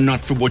 or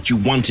not for what you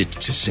want it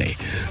to say.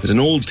 There's an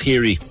old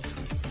theory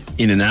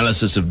in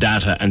analysis of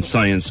data and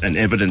science and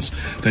evidence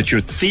that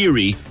your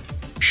theory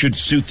should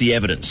suit the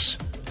evidence,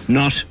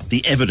 not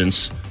the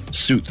evidence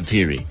suit the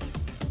theory.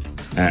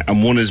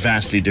 And one is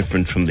vastly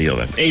different from the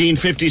other.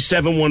 1850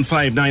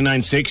 715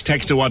 996.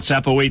 Text to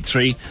WhatsApp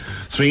 083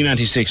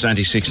 396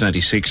 96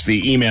 96.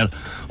 The email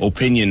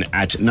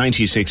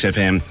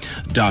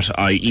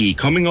opinion@96fm.ie.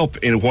 Coming up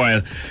in a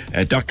while,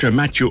 Dr.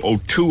 Matthew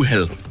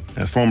O'Toohill,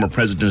 former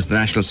president of the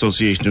National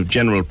Association of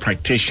General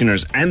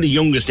Practitioners and the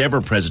youngest ever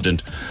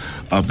president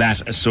of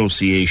that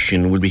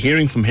association. We'll be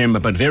hearing from him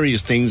about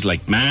various things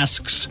like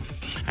masks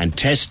and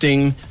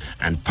testing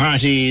and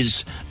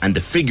parties and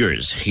the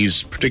figures.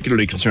 He's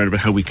particularly concerned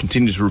about how we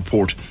continue to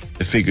report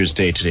the figures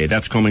day to day.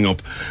 That's coming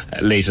up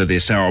later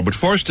this hour. But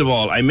first of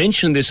all, I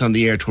mentioned this on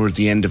the air towards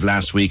the end of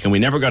last week, and we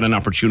never got an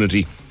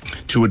opportunity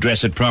to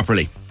address it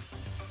properly.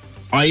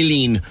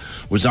 Eileen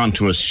was on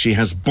to us. She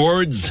has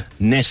birds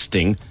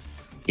nesting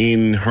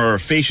in her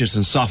fascias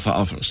and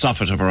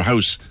soffit of her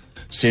house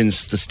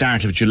since the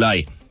start of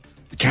July.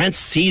 Can't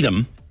see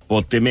them,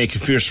 but they make a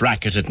fierce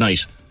racket at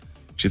night.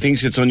 She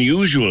thinks it's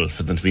unusual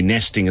for them to be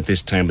nesting at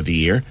this time of the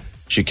year.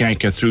 She can't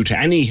get through to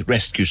any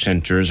rescue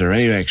centres or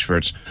any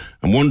experts.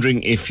 I'm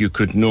wondering if you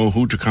could know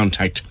who to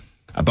contact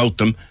about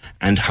them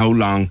and how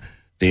long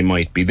they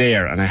might be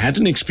there. And I had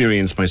an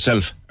experience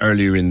myself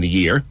earlier in the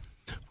year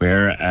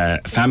where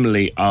a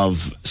family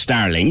of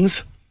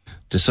starlings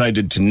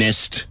decided to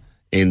nest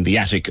in the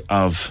attic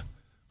of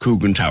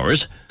Coogan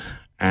Towers.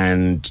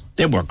 And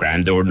they were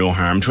grand, there were no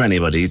harm to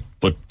anybody.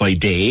 But by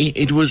day,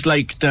 it was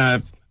like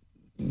the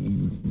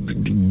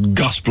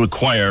gospel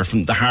choir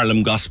from the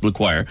Harlem Gospel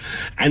Choir.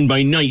 And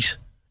by night,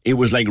 it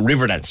was like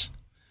Riverdance.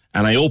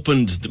 And I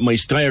opened my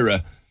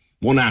styra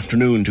one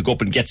afternoon to go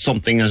up and get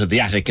something out of the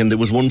attic, and there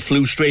was one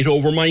flew straight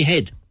over my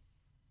head.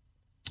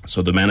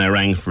 So the man I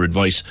rang for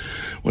advice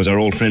was our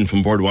old friend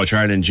from Birdwatch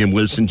Ireland, Jim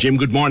Wilson. Jim,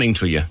 good morning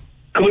to you.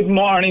 Good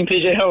morning,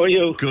 PJ. How are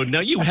you? Good.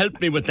 Now, you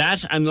helped me with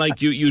that, and like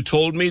you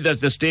told me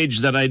that the stage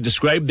that I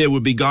described, they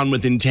would be gone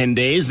within 10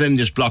 days, then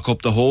just block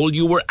up the hole.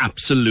 You were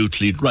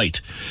absolutely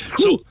right.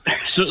 So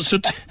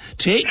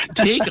take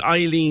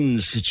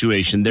Eileen's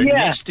situation. They're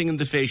nesting in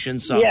the fascia and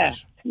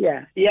soffit.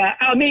 Yeah.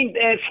 I mean,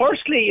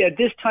 firstly,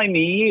 this time of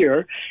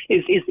year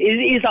is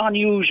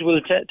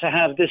unusual to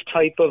have this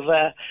type of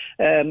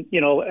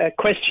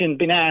question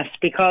been asked,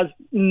 because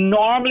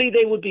normally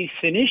they would be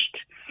finished,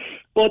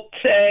 but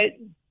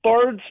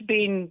birds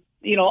being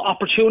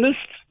opportunists,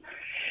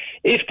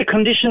 if the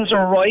conditions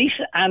are right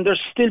and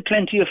there's still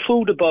plenty of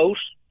food about,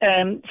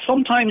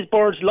 sometimes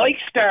birds like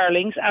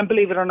starlings, and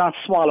believe it or not,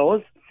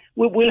 swallows,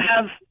 will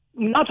have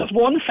not just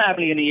one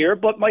family in a year,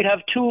 but might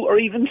have 2 or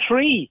even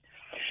 3.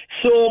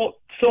 So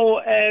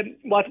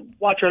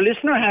what your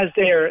listener has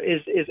there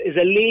is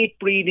a late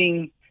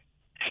breeding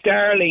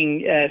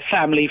starling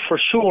family for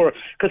sure,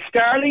 because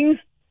starlings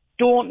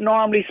don't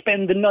normally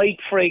spend the night,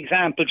 for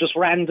example, just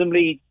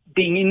randomly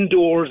being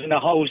indoors in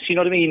a house, you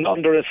know what I mean,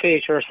 under a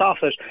fascia or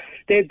soffit.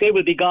 They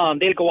will be gone.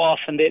 They'll go off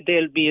and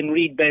they'll be in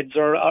reed beds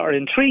or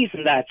in trees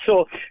and that.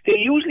 So they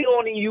usually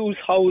only use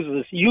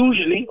houses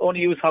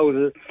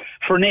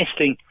for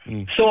nesting.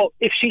 So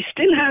if she's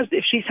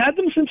had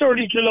them since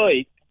early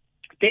July,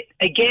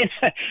 again,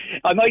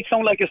 I might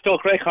sound like a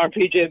stuck record,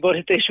 PJ, but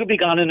they should be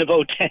gone in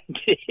about 10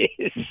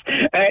 days.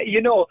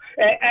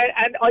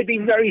 And I'd be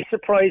very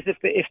surprised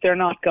if they're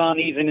not gone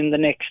even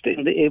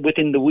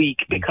within the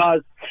week,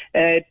 because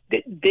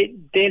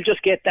they'll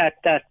just get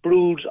that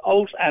brood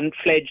out and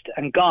fledged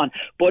and gone.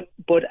 But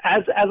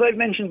as I've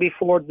mentioned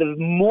before, the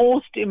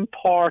most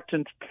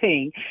important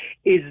thing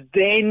is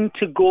then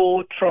to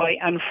go try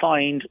and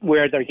find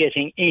where they're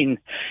getting in.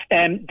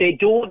 They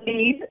don't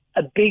need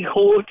a big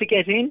hole to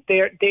get in.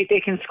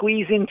 They can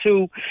squeeze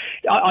into,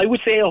 I would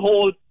say, a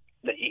hole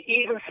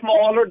even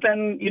smaller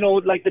than,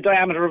 like the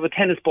diameter of a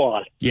tennis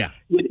ball. Yeah.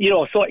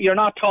 So you're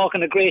not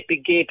talking a great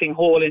big gaping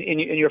hole in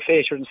your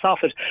fascia and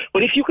soffit.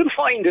 But if you can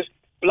find it,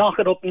 block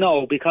it up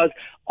now, because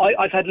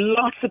I've had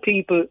lots of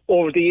people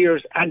over the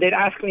years, and they'd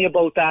ask me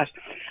about that,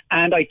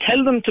 and I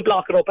tell them to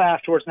block it up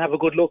afterwards and have a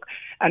good look.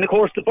 And of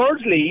course, the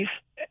birds leave,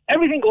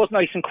 everything goes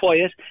nice and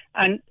quiet,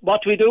 and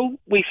what do?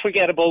 We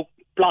forget about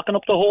blocking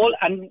up the hole,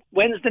 and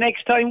when's the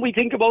next time we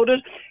think about it?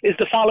 Is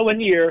the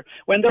following year,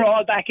 when they're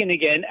all back in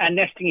again and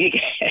nesting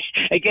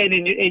again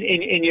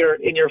in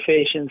your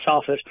fascia and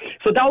soffit.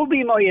 So that would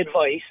be my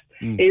advice: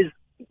 is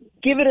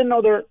give it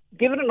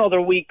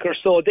another week or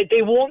so. They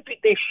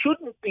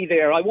shouldn't be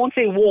there. I won't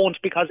say won't,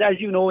 because as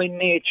you know, in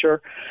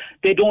nature,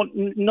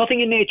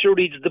 nothing in nature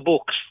reads the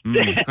books.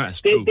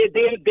 That's true.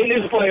 They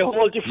live by a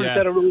whole different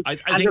set of rules. I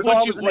think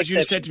what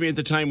you said to me at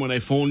the time when I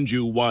phoned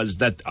you was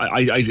that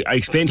I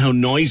explained how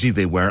noisy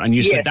they were, and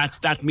you said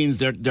that means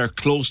they're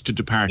close to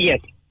departing.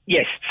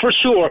 Yes, for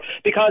sure,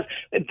 because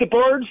the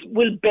birds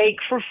will beg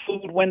for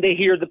food when they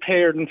hear the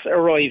parents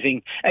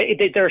arriving.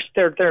 They're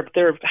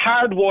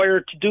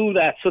hardwired to do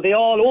that, so they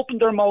all open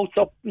their mouths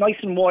up nice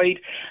and wide,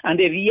 and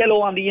they have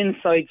yellow on the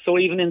inside, so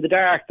even in the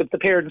dark, the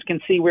parents can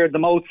see where the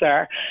mouths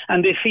are,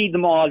 and they feed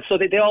them all. So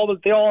they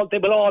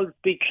will all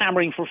be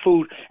clamouring for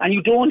food, and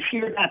you don't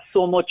hear that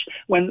so much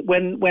when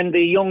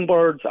the young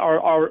birds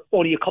are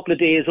only a couple of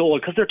days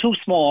old, because they're too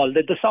small.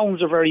 The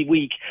sounds are very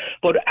weak.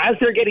 But as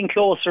they're getting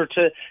closer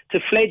to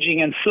fledging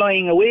and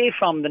flying away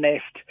from the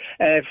nest,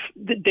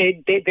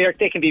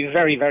 they can be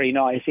very, very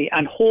noisy,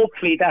 and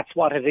hopefully that's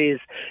what it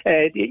is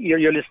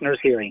your listeners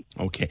hearing.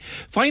 Okay.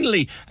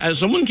 Finally,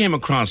 someone came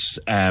across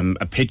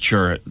a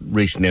picture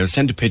recently. I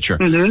sent a picture.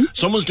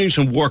 Someone's doing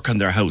some work on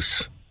their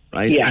house,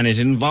 right? Yeah. And it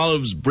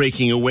involves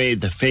breaking away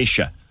the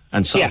fascia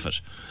and soffit.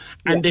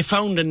 And they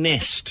found a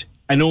nest,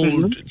 an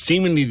old,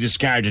 seemingly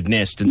discarded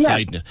nest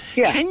inside it.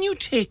 Can you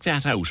take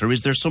that out, or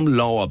is there some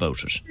law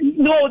about it?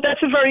 No,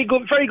 that's a very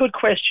good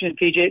question,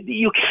 PJ.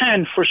 You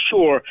can, for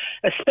sure,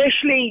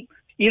 especially,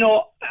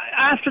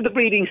 after the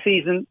breeding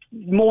season.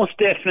 Most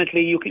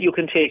definitely, you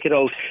can take it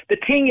out. The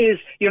thing is,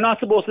 you're not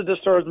supposed to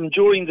disturb them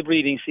during the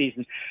breeding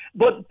season.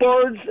 But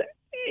birds,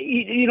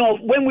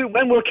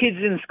 when we're kids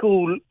in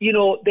school,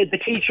 the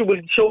teacher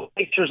will show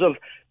pictures of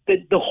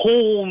the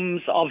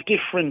homes of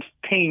different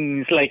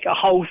things, like a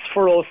house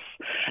for us,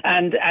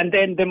 and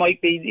then there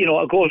might be,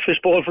 a goldfish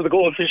bowl for the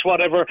goldfish,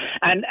 whatever,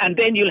 and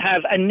then you'll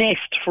have a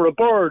nest for a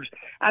bird.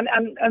 And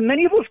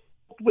many of us,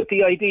 with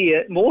the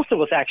idea, most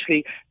of us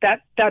actually,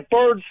 that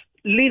birds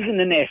live in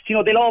the nest.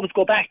 They'll always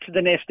go back to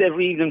the nest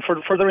every evening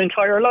for their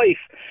entire life.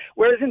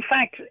 Whereas in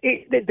fact,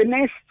 the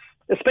nests,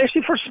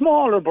 especially for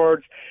smaller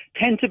birds,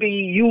 tend to be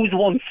used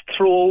once,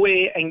 throw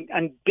away,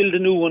 and build a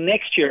new one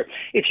next year.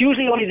 It's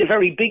usually only the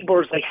very big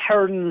birds like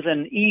herons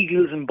and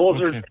eagles and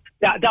buzzards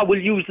that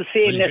will use the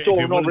same nest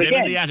over and over again. If you're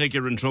in the attic,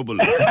 you're in trouble.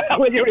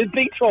 Well, you're in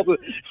big trouble.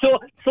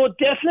 So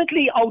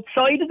definitely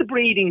outside of the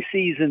breeding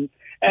season,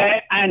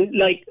 and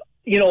like,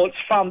 it's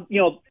from,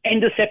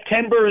 end of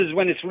September is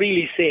when it's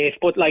really safe,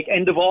 but like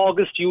end of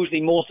August, usually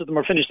most of them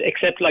are finished,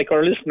 except like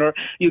our listener,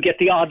 you get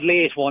the odd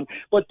late one.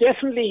 But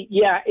definitely,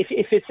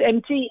 if it's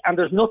empty and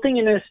there's nothing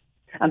in it,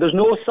 and there's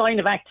no sign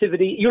of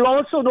activity. You'll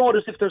also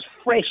notice if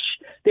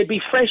there'd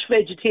be fresh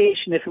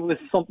vegetation if it was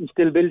something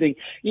still building.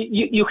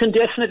 You can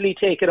definitely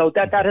take it out.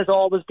 That has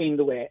always been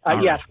the way.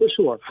 Yeah, for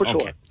sure.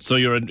 So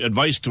your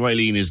advice to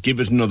Eileen is give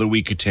it another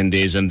week or 10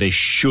 days and they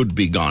should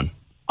be gone.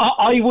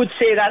 I would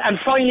say that. And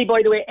finally,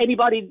 by the way,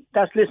 anybody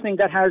that's listening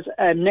that has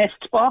a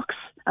nest box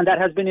and that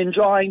has been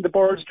enjoying the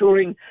birds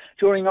during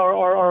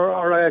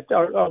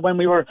our when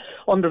we were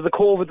under the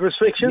COVID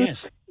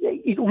restrictions,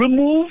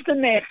 remove the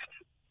nest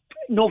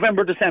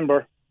November,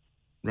 December.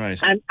 Right.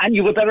 And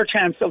you have a better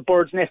chance of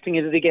birds nesting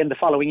in it again the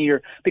following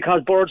year,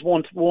 because birds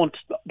won't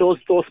those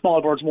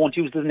small birds won't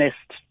use the nest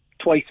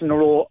twice in a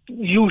row,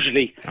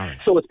 usually. Right.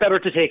 So it's better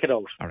to take it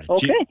out. All right.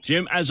 Okay.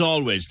 Jim, as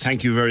always,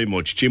 thank you very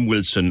much. Jim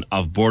Wilson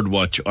of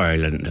Birdwatch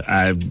Ireland.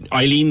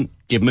 Eileen,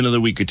 give them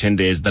another week or 10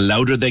 days. The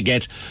louder they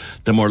get,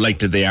 the more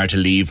likely they are to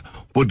leave.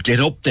 But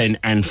get up then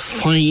and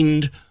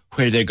find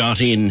where they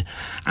got in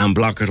and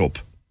block it up.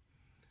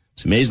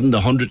 It's amazing the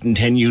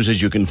 110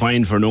 uses you can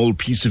find for an old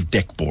piece of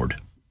deck board.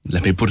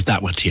 Let me put it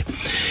that way to you.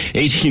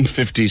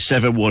 1850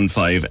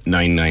 715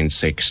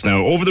 996.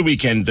 Now, over the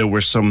weekend, there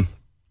were some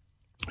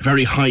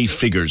very high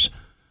figures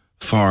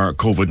for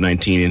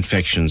COVID-19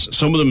 infections.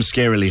 Some of them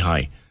scarily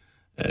high.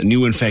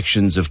 New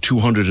infections of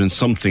 200 and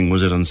something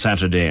was it on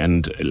Saturday,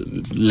 and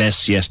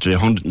less yesterday,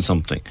 100 and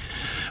something.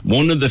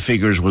 One of the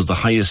figures was the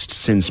highest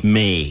since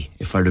May,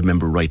 if I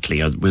remember rightly.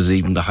 It was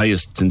even the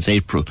highest since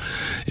April,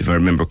 if I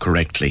remember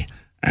correctly.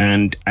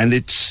 And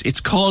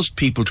it's caused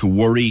people to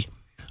worry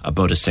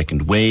about a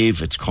second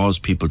wave. It's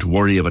caused people to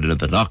worry about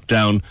another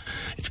lockdown.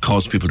 It's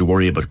caused people to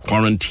worry about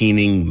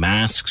quarantining,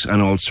 masks,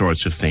 and all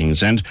sorts of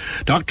things. And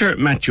Dr.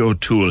 Matthew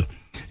O'Toole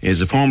is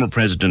a former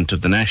president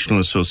of the National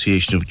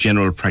Association of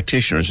General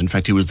Practitioners. In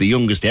fact, he was the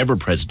youngest ever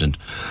president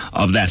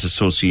of that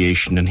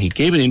association, and he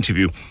gave an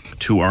interview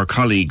to our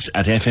colleagues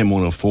at FM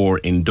 104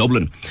 in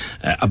Dublin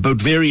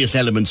about various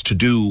elements to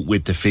do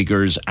with the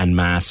figures and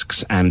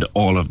masks and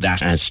all of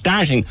that. And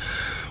starting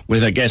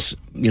with, I guess,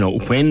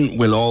 when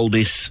will all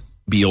this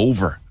be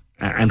over?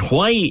 And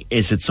why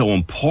is it so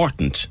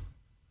important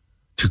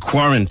to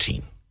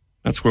quarantine?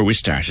 That's where we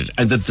started.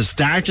 And at the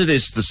start of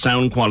this, the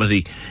sound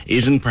quality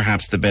isn't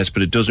perhaps the best,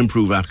 but it does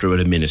improve after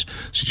about a minute.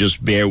 So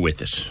just bear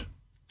with it.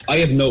 I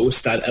have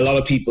noticed that a lot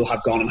of people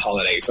have gone on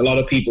holidays. A lot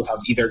of people have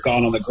either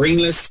gone on the green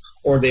list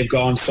or they've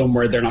gone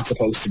somewhere they're not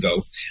supposed to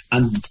go.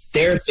 And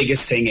their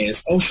biggest thing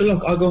is, oh, sure,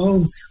 look, I'll go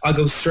home. I'll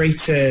go straight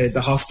to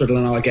the hospital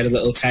and I'll get a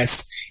little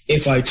test.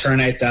 If I turn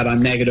out that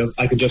I'm negative,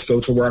 I can just go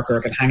to work, or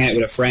I can hang out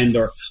with a friend,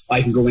 or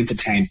I can go into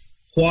town.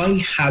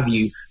 Why have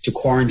you to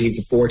quarantine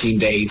for 14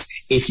 days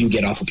if you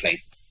get off a plane?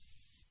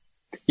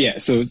 Yeah,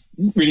 so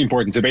really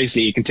important. So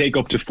basically, it can take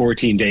up to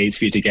 14 days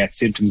for you to get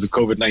symptoms of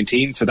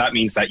COVID-19. So that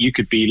means that you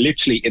could be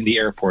literally in the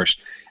airport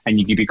and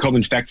you could become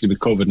infected with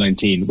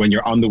COVID-19 when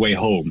you're on the way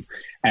home.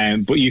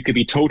 But you could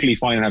be totally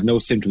fine and have no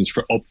symptoms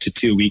for up to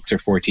 2 weeks or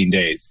 14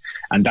 days.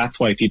 And that's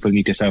why people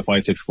need to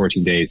self-isolate for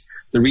 14 days.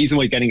 The reason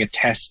why getting a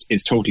test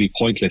is totally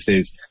pointless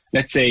is,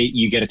 let's say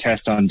you get a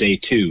test on day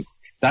 2.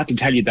 That will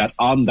tell you that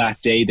on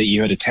that day that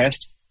you had a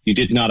test, you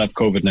did not have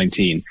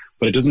COVID-19.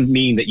 But it doesn't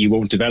mean that you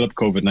won't develop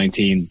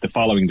COVID-19 the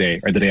following day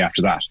or the day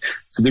after that.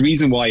 So the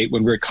reason why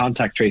when we're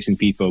contact tracing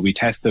people, we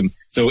test them.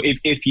 So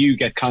if you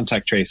get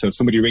contact traced, so if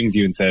somebody rings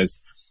you and says,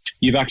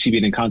 you've actually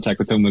been in contact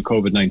with someone with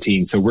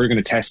COVID-19, so we're going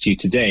to test you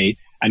today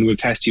and we'll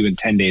test you in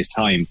 10 days'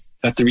 time.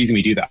 That's the reason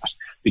we do that,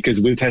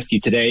 because we'll test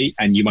you today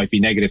and you might be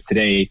negative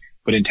today,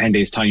 but in 10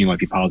 days' time you might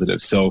be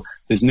positive. So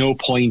there's no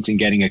point in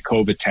getting a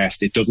COVID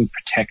test. It doesn't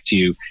protect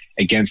you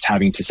against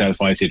having to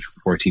self-isolate for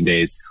 14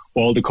 days.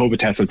 All the COVID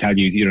tests will tell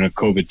you you don't have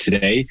COVID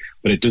today,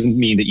 but it doesn't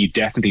mean that you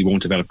definitely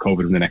won't develop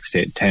COVID in the next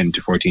 10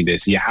 to 14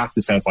 days. So you have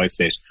to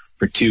self-isolate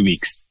for 2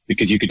 weeks,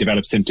 because you could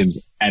develop symptoms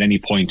at any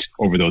point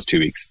over those 2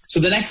 weeks. So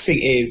the next thing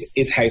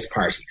is house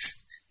parties.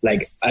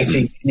 Like, I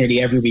think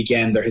nearly every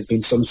weekend there has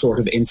been some sort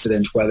of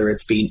incident, whether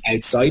it's been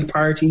outside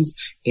parties,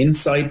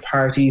 inside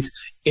parties,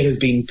 it has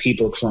been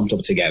people clumped up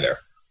together.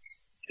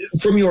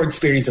 From your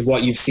experience of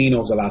what you've seen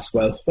over the last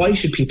while, why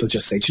should people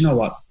just say, do you know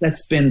what,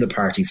 let's bin the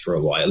parties for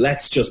a while.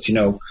 Let's just,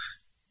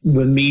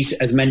 we'll meet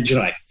as many,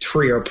 like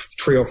three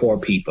or four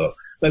people.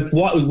 Like,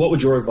 what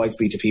would your advice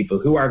be to people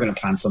who are going to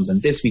plan something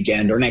this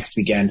weekend or next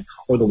weekend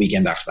or the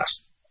weekend after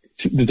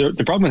that?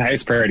 The problem with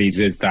house parties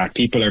is that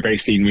people are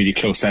basically in really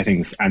close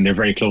settings and they're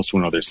very close to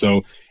one another.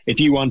 So if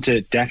you want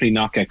to definitely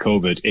not get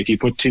COVID, if you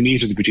put 2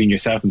 meters between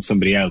yourself and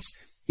somebody else,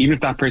 even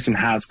if that person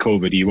has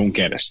COVID, you won't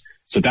get it.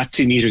 So that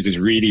 2 meters is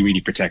really,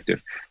 really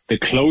protective. The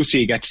closer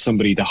you get to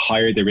somebody, the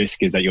higher the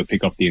risk is that you'll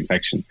pick up the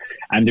infection.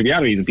 And the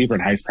reality is when people are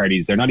in house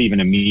parties, they're not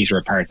even a meter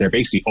apart. They're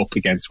basically up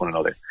against one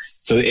another.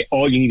 So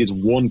all you need is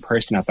one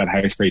person at that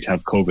house party to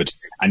have COVID.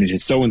 And it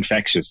is so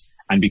infectious.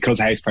 And because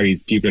house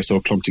parties, people are so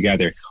clumped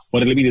together,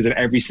 what it'll mean is that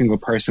every single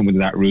person within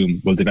that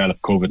room will develop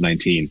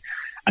COVID-19.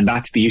 And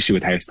that's the issue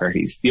with house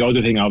parties. The other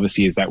thing,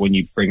 obviously, is that when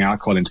you bring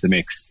alcohol into the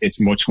mix,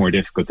 it's much more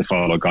difficult to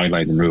follow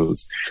guidelines and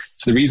rules.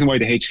 So the reason why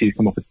the HC has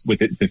come up with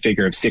the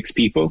figure of 6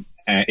 people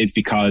is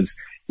because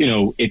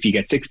if you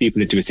get 6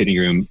 people into a sitting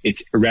room,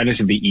 it's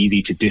relatively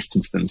easy to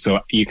distance them. So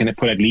you can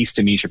put at least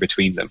a metre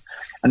between them.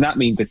 And that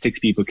means that 6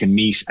 people can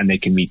meet and they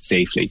can meet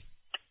safely.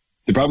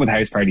 The problem with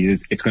house parties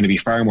is it's going to be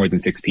far more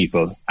than 6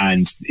 people,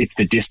 and it's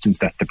the distance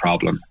that's the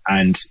problem.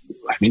 And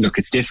I mean, look,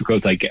 it's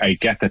difficult. I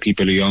get that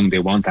people are young, they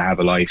want to have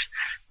a life,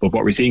 but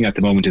what we're seeing at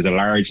the moment is a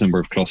large number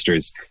of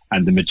clusters,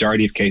 and the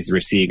majority of cases we're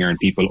seeing are in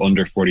people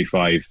under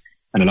 45,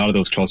 and a lot of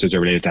those clusters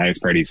are related to house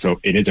parties, so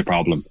it is a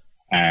problem.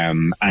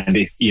 And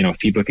if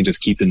people can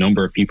just keep the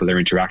number of people they're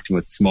interacting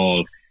with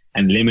small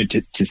and limit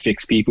it to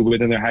 6 people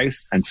within their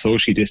house and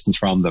socially distance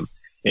from them,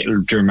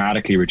 it'll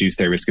dramatically reduce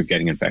their risk of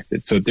getting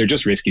infected. So they're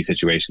just risky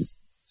situations.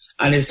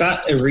 And is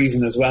that a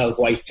reason as well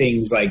why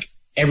things like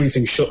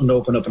everything shouldn't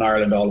open up in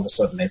Ireland all of a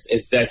sudden? Is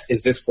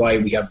this why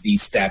we have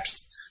these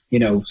steps,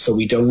 so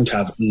we don't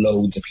have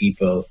loads of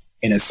people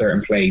in a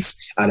certain place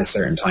at a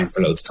certain time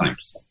for loads of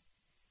times?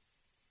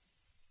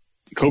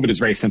 COVID is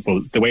very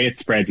simple. The way it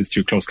spreads is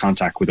through close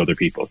contact with other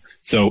people.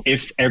 So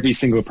if every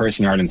single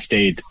person in Ireland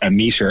stayed a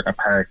metre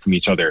apart from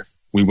each other,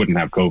 we wouldn't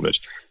have COVID.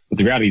 But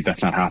the reality is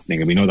that's not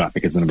happening, and we know that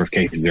because the number of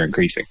cases are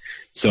increasing.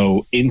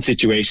 So in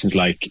situations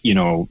like,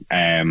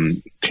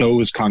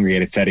 closed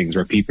congregated settings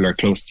where people are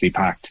closely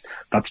packed,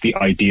 that's the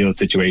ideal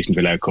situation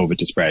to allow COVID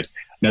to spread.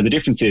 Now, the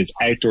difference is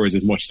outdoors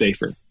is much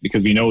safer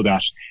because we know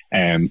that,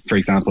 for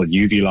example,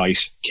 UV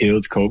light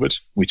kills COVID,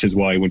 which is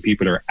why when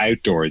people are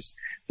outdoors,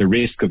 the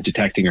risk of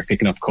detecting or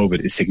picking up COVID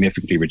is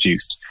significantly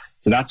reduced.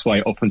 So that's why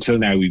up until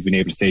now we've been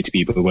able to say to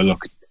people, well,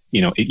 look,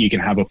 you can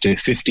have up to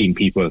 15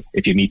 people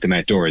if you meet them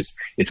outdoors.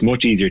 It's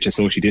much easier to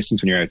socially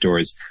distance when you're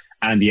outdoors,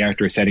 and the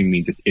outdoor setting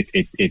means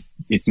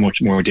it's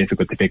much more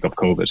difficult to pick up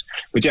COVID.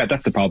 But yeah,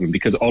 that's the problem,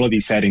 because all of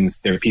these settings,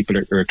 there are people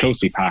who are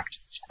closely packed,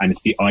 and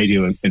it's the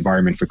ideal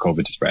environment for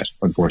COVID to spread,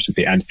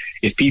 unfortunately. And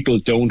if people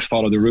don't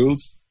follow the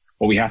rules,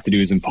 what we have to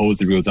do is impose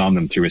the rules on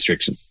them through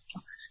restrictions.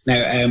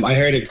 Now, I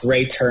heard a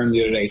great term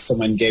the other day.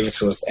 Someone gave it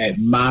to us,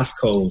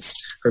 mask holes,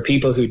 for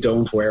people who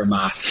don't wear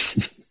masks.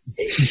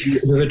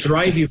 Does it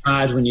drive you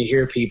mad when you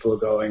hear people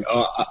going,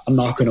 oh, I'm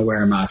not going to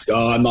wear a mask.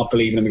 Oh, I'm not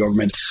believing in the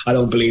government. I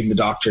don't believe in the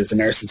doctors, the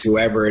nurses,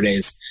 whoever it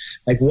is.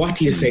 Like, what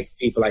do you say to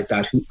people like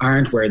that who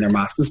aren't wearing their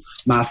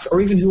masks,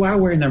 or even who are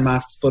wearing their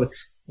masks, but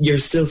you're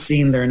still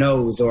seeing their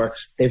nose, or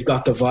they've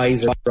got the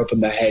visor up in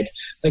the head?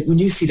 Like, when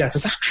you see that,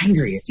 does that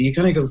anger you? Do you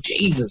kind of go,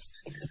 Jesus,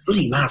 it's a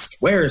bloody mask,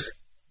 wear it?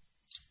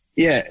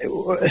 Yeah,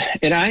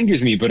 it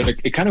angers me, but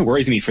it kind of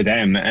worries me for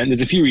them. And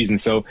there's a few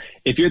reasons. So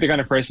if you're the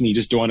kind of person you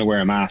just don't want to wear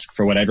a mask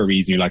for whatever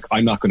reason, you're like,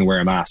 I'm not going to wear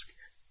a mask.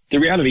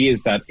 The reality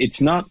is that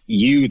it's not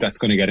you that's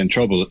going to get in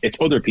trouble. It's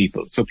other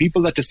people. So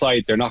people that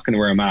decide they're not going to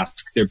wear a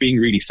mask, they're being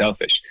really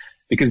selfish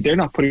because they're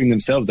not putting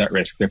themselves at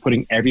risk. They're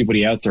putting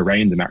everybody else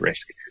around them at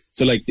risk.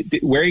 So like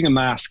wearing a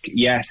mask,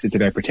 yes, it's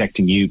about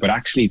protecting you, but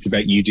actually it's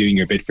about you doing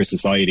your bit for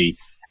society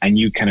and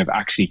you kind of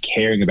actually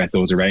caring about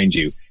those around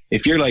you.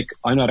 If you're like,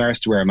 I'm not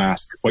arsed to wear a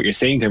mask, what you're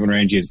saying to everyone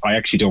around you is, I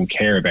actually don't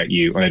care about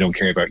you and I don't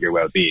care about your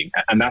well-being.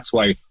 And that's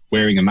why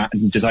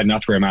deciding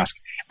not to wear a mask,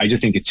 I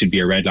just think it should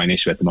be a red line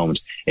issue at the moment.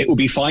 It would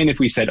be fine if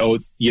we said, oh,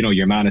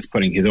 your man is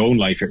putting his own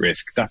life at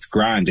risk. That's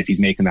grand if he's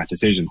making that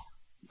decision.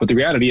 But the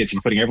reality is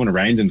he's putting everyone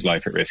around him's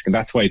life at risk. And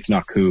that's why it's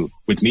not cool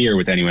with me or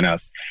with anyone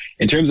else.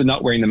 In terms of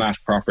not wearing the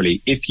mask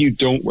properly, if you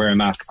don't wear a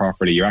mask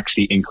properly, you're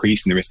actually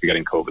increasing the risk of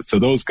getting COVID. So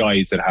those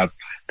guys that have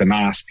the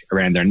mask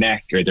around their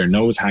neck or their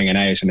nose hanging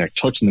out and they're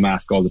touching the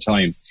mask all the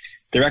time,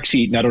 they're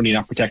actually not only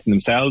not protecting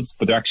themselves,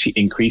 but they're actually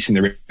increasing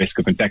the risk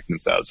of infecting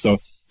themselves. So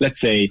let's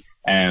say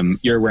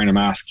you're wearing a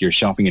mask, you're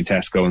shopping in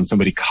Tesco and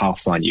somebody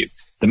coughs on you.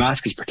 The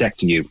mask is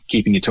protecting you,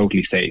 keeping you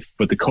totally safe,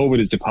 but the COVID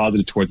is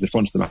deposited towards the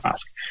front of the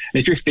mask.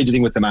 And if you're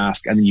fidgeting with the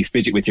mask and then you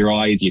fidget with your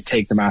eyes, you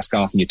take the mask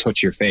off and you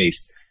touch your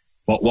face,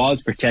 what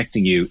was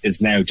protecting you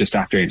is now just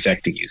after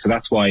infecting you. So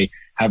that's why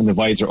having the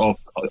visor up,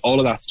 all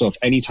of that stuff,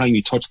 anytime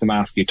you touch the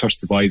mask, you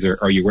touch the visor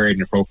or you wear it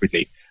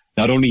inappropriately,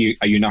 not only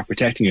are you not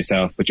protecting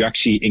yourself, but you're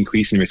actually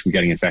increasing the risk of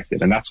getting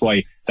infected. And that's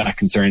why that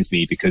concerns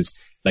me, because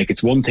like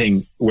it's one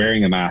thing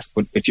wearing a mask,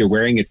 but if you're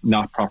wearing it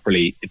not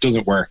properly, it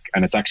doesn't work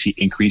and it's actually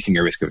increasing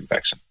your risk of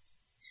infection.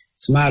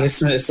 It's mad,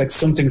 isn't it? It's like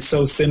something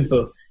so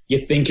simple. You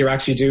think you're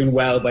actually doing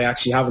well by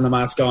actually having the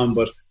mask on,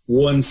 but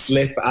one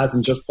slip as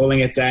in just pulling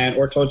it down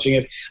or touching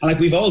it. And like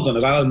we've all done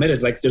it, I'll admit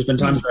it. Like there's been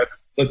times where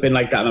I've been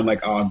like that and I'm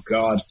like, oh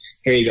God,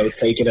 here you go,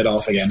 taking it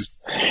off again.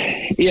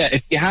 Yeah,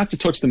 if you have to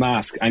touch the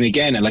mask, and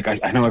again, like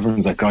I know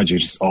everyone's like, God, you're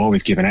just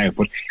always giving out,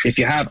 but if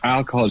you have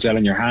alcohol gel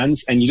in your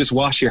hands and you just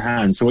wash your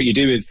hands, so what you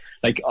do is,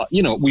 like,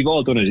 we've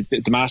all done it,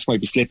 the mask might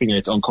be slipping or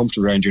it's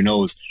uncomfortable around your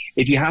nose.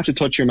 If you have to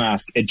touch your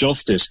mask,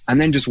 adjust it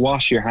and then just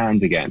wash your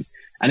hands again.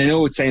 And I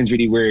know it sounds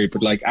really weird,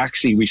 but like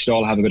actually we should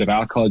all have a bit of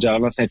alcohol gel.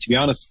 I'm not saying, to be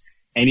honest,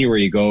 anywhere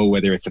you go,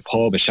 whether it's a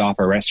pub, a shop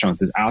or a restaurant,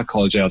 there's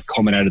alcohol gels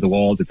coming out of the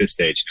walls at this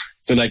stage.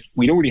 So like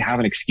we don't really have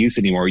an excuse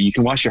anymore. You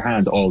can wash your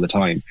hands all the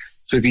time.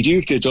 So if you do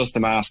have to adjust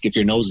the mask, if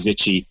your nose is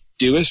itchy,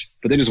 do it,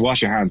 but then just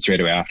wash your hands straight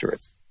away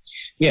afterwards.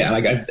 Yeah,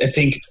 like I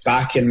think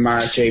back in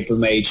March, April,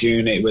 May,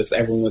 June,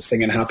 everyone was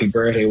singing happy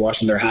birthday,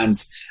 washing their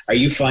hands. Are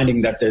you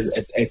finding that there's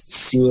a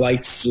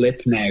slight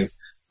slip now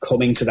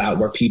coming to that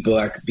where people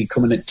are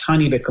becoming a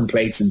tiny bit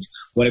complacent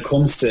when it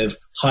comes to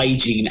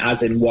hygiene,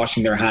 as in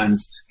washing their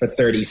hands for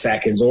 30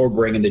 seconds or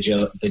bringing the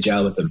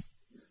gel with them?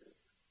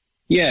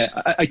 Yeah,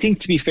 I think,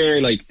 to be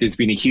fair, like, there's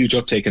been a huge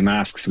uptake in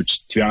masks,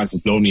 which, to be honest,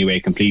 has blown me away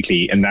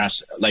completely. And that,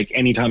 like,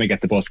 anytime I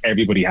get the bus,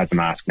 everybody has a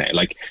mask now.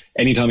 Like,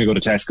 anytime I go to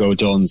Tesco,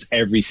 Dunn's,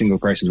 every single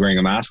person is wearing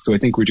a mask. So I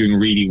think we're doing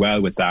really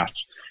well with that.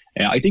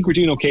 I think we're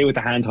doing okay with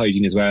the hand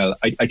hygiene as well.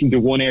 I think the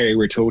one area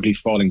we're totally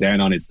falling down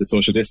on is the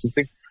social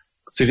distancing.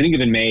 So if you think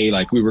of in May,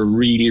 like, we were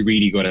really,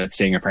 really good at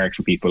staying apart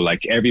from people.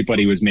 Like,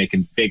 everybody was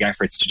making big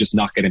efforts to just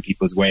not get in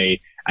people's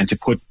way and to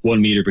put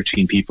 1 meter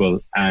between people.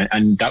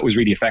 And that was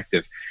really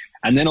effective.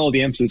 And then all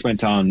the emphasis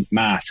went on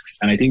masks.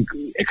 And I think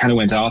it kind of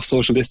went off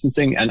social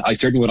distancing. And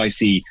what I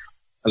see,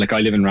 like, I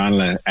live in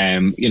Ranelagh,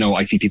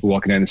 I see people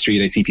walking down the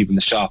street. I see people in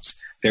the shops.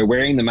 They're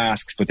wearing the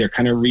masks, but they're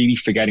kind of really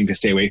forgetting to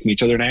stay away from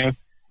each other now.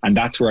 And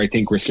that's where I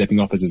think we're slipping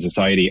up as a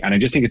society. And I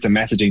just think it's a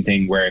messaging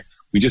thing where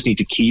we just need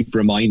to keep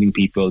reminding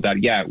people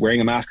that, yeah,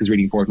 wearing a mask is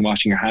really important.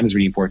 Washing your hand is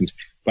really important.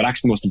 But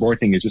actually the most important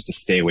thing is just to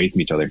stay away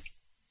from each other.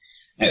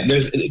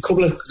 There's a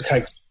couple of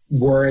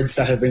words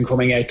that have been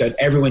coming out that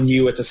everyone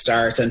knew at the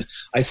start, and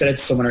I said it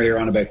to someone earlier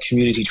on about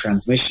community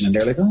transmission, and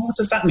they're like, oh, what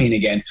does that mean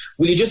again?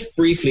 Will you just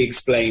briefly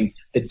explain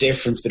the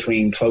difference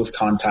between close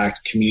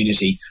contact,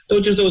 community?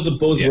 Those are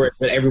buzzwords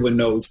that everyone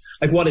knows.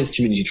 Like, what is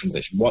community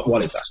transmission?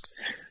 What is that?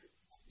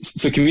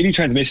 So community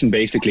transmission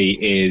basically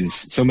is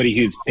somebody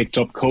who's picked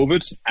up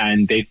COVID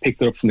and they've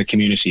picked it up from the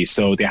community.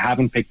 So they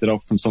haven't picked it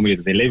up from somebody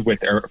that they live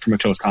with or from a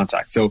close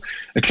contact. So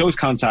a close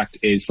contact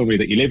is somebody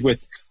that you live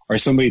with, or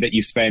somebody that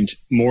you spent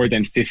more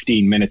than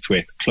 15 minutes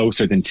with,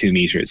 closer than 2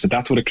 meters. So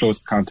that's what a close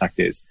contact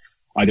is.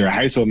 Either a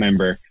household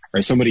member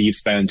or somebody you've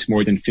spent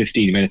more than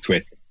 15 minutes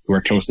with who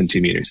are close than 2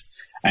 meters.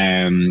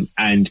 That's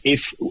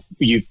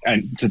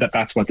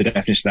what the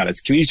definition of that is.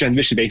 Community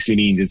transmission basically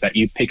means is that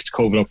you picked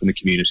COVID up in the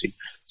community.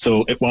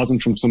 So it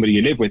wasn't from somebody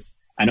you live with,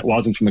 and it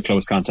wasn't from a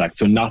close contact.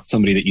 So not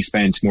somebody that you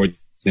spent more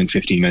than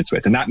 15 minutes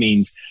with. And that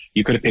means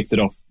you could have picked it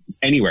up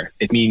anywhere.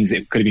 It means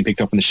it could have been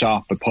picked up in the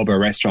shop, a pub, or a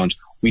restaurant.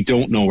 We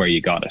don't know where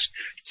you got it.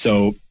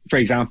 So, for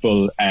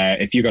example,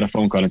 if you got a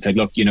phone call and said,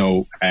 look,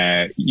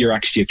 you're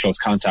actually a close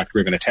contact,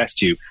 we're going to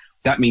test you.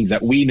 That means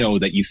that we know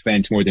that you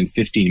spent more than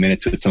 15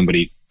 minutes with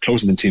somebody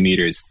closer than 2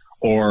 meters,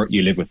 or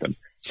you live with them.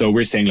 So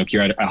we're saying, look,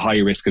 you're at a high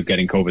risk of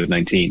getting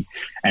COVID-19.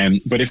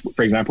 But if,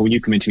 for example, when you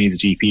come into me as a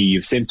GP, you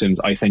have symptoms,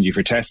 I send you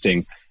for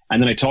testing,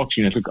 and then I talk to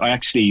you and look, I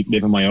actually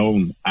live on my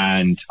own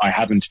and I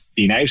haven't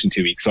been out in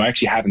 2 weeks, so I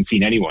actually haven't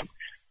seen anyone.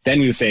 Then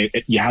we'll say,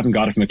 you haven't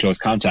got it from a close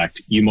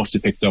contact. You must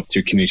have picked it up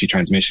through community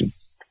transmission.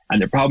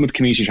 And the problem with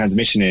community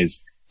transmission is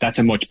that's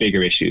a much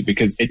bigger issue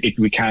because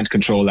we can't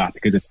control that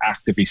because it's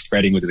actively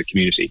spreading within the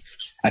community.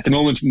 At the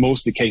moment,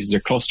 most of the cases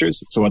are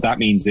clusters. So what that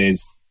means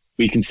is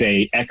we can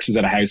say X was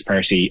at a house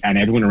party and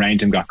everyone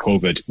around him got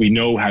COVID. We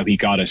know how he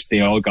got it.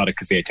 They all got it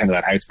because they attended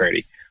that house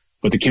party.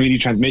 But the community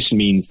transmission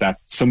means that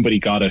somebody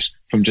got it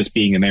from just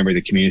being a member of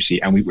the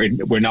community, and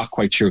we're not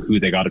quite sure who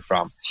they got it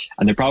from.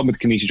 And the problem with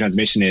community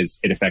transmission is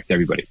it affects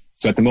everybody.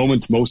 So at the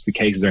moment, most of the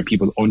cases are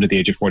people under the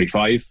age of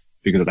 45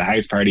 because of the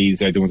house parties,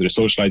 they're the ones that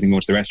are socialising,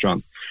 going to the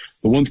restaurants.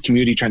 But once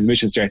community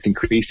transmission starts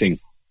increasing,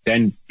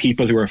 then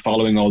people who are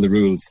following all the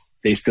rules,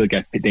 they still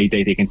get, they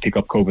can pick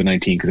up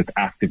COVID-19 because it's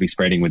actively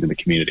spreading within the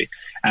community.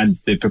 And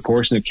the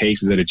proportion of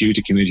cases that are due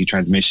to community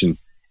transmission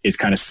is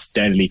kind of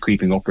steadily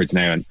creeping upwards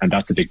now, and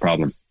that's a big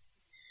problem.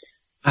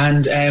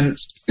 And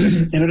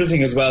another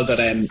thing as well that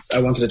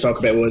I wanted to talk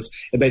about was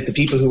about the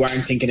people who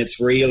aren't thinking it's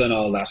real and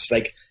all that.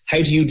 Like,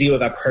 how do you deal with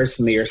that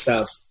personally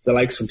yourself? The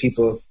likes from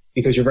people,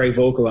 because you're very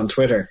vocal on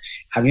Twitter.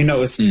 Have you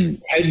noticed,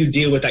 how do you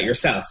deal with that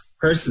yourself?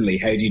 Personally,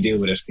 how do you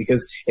deal with it?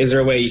 Because is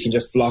there a way you can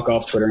just block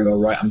off Twitter and go,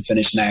 right, I'm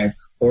finished now?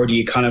 Or do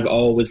you kind of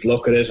always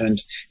look at it? And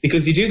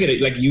because you do get it,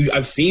 like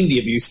I've seen the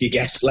abuse you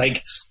get.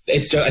 Like,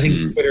 it's just, I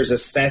think Twitter's a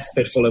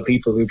cesspit full of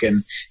people who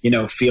can,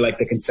 feel like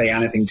they can say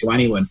anything to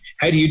anyone.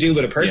 How do you deal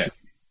with a person?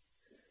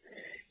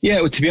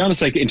 Yeah, well, to be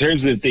honest, like in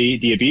terms of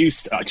the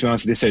abuse, to be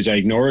honest at this stage, I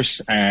ignore it.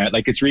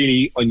 Like, it's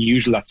really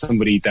unusual that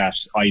somebody that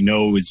I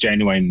know is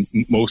genuine.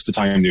 Most of the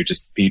time, they're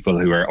just people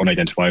who are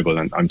unidentifiable,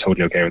 and I'm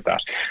totally okay with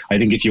that. I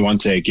think if you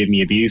want to give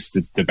me abuse,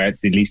 the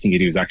least thing you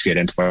do is actually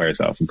identify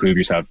yourself and prove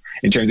yourself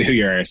in terms of who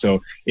you are.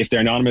 So if they're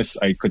anonymous,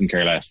 I couldn't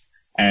care less.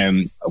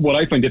 What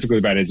I find difficult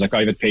about it is, like,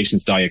 I've had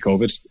patients die of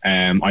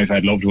COVID. I've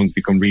had loved ones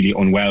become really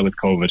unwell with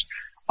COVID.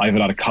 I have a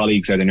lot of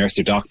colleagues, either nurses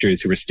or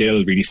doctors, who are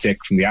still really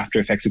sick from the after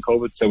effects of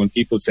COVID. So when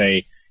people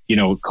say,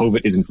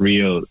 COVID isn't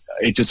real,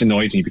 it just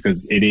annoys me,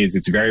 because it is.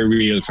 It's very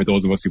real for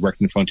those of us who work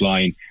in the front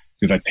line,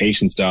 who've had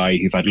patients die,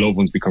 who've had loved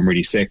ones become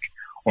really sick,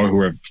 or who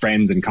are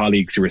friends and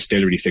colleagues who are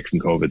still really sick from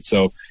COVID.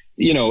 So,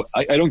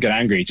 I don't get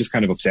angry. It just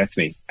kind of upsets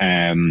me.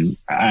 And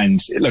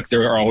look,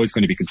 there are always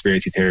going to be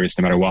conspiracy theorists,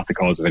 no matter what the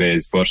cause of it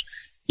is. But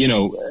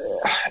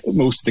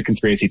most of the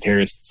conspiracy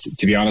theorists,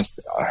 to be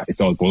honest, it's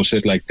all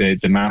bullshit. Like the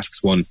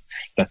masks one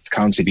that's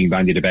constantly being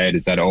bandied about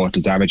is that, it'll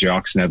damage your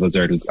oxygen levels,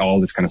 or all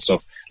this kind of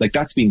stuff. Like,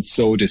 that's been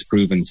so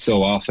disproven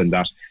so often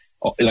that,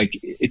 like,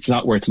 it's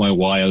not worth my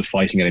while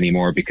fighting it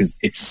anymore, because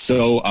it's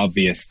so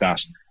obvious that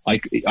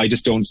I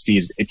just don't see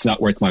it. It's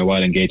not worth my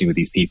while engaging with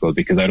these people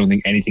because I don't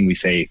think anything we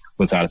say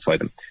will satisfy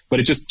them. But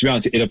it just, to be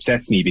honest, it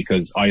upsets me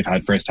because I've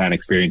had first-hand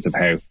experience of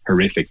how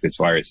horrific this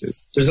virus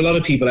is. There's a lot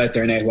of people out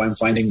there now who I'm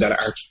finding that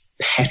are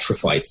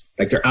petrified.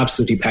 Like, they're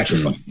absolutely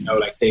petrified. You know,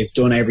 like, they've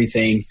done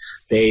everything.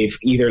 They've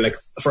either, like,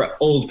 for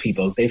old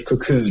people, they've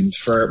cocooned.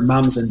 For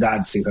mums and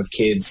dads who have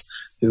kids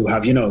who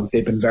have, you know,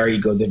 they've been very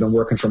good. They've been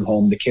working from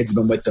home. The kids have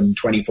been with them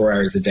 24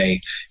 hours a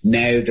day.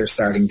 Now they're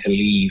starting to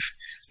leave.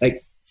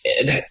 Like,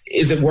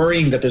 is it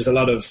worrying that there's a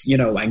lot of, you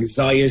know,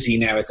 anxiety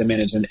now at the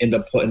minute in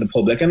the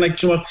public? And,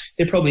 like, you know what,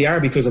 they probably are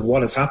because of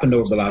what has happened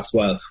over the last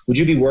while. Would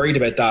you be worried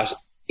about that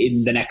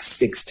in the next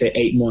 6 to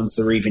 8 months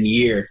or even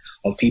year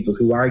of people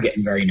who are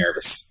getting very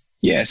nervous?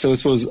 Yeah, so I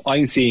suppose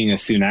I'm seeing a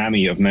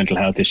tsunami of mental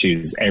health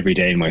issues every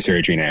day in my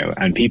surgery now,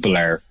 and people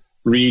are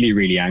really,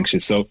 really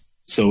anxious. So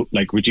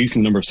like,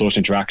 reducing the number of social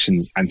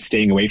interactions and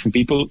staying away from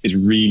people is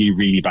really,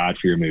 really bad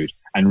for your mood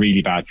and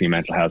really bad for your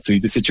mental health. So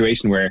the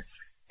situation where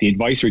the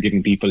advice we're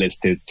giving people is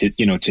to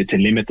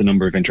limit the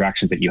number of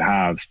interactions that you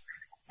have.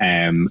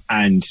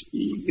 And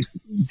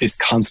this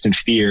constant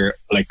fear,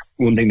 like,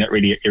 one thing that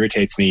really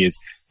irritates me is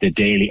the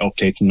daily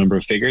updates and number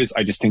of figures.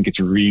 I just think it's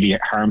really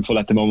harmful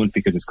at the moment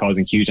because it's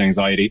causing huge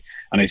anxiety.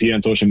 And I see it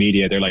on social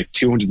media. They're like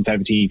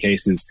 217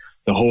 cases.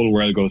 The whole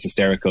world goes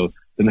hysterical.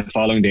 Then the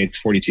following day it's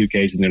 42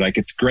 cases. And they're like,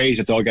 it's great.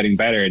 It's all getting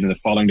better. And then the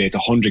following day it's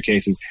 100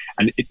 cases.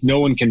 And no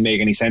one can make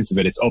any sense of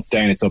it. It's up,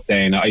 down, it's up,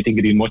 down. I think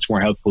it'd be much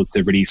more helpful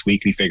to release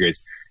weekly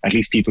figures. At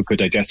least people could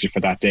digest it for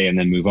that day and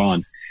then move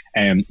on.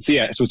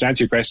 So to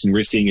answer your question,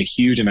 we're seeing a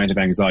huge amount of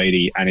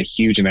anxiety and a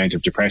huge amount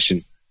of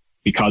depression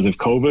because of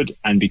COVID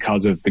and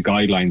because of the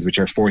guidelines which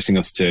are forcing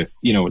us to,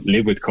 you know,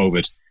 live with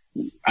COVID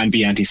and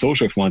be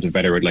antisocial, for want of a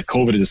better word. Like,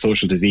 COVID is a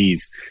social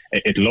disease.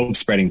 It loves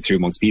spreading through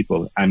amongst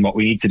people. And what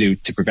we need to do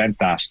to prevent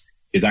that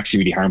is actually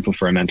really harmful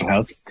for our mental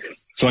health.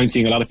 So I'm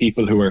seeing a lot of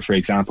people who are, for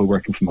example,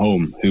 working from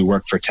home, who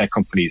work for tech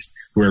companies,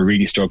 who are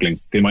really struggling.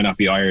 They might not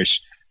be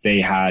Irish. They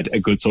had a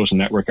good social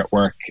network at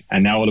work,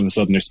 and now all of a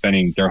sudden they're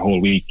spending their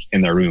whole week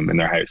in their room, in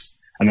their house.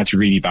 And that's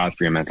really bad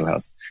for your mental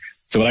health.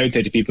 So what I would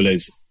say to people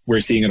is,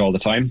 we're seeing it all the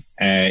time.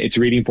 It's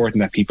really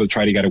important that people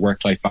try to get a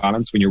work-life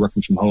balance. When you're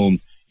working from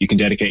home, you can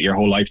dedicate your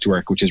whole life to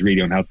work, which is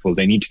really unhelpful.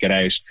 They need to get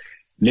out.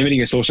 Limiting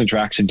your social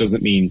interaction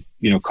doesn't mean,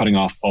 you know, cutting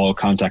off all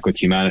contact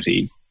with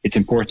humanity. It's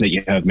important that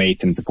you have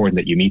mates and it's important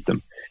that you meet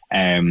them.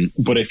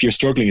 But if you're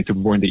struggling, it's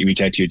important that you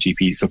reach out to your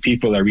GP. So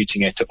people are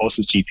reaching out to us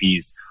as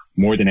GPs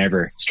more than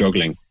ever,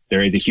 struggling.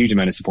 There is a huge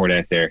amount of support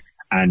out there,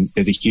 and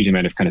there's a huge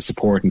amount of kind of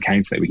support and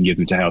counselling that we can give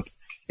them to help.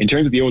 In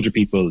terms of the older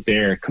people,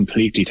 they're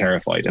completely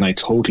terrified, and I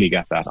totally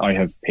get that. I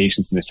have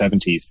patients in their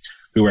 70s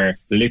who are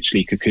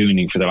literally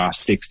cocooning for the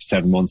last 6 to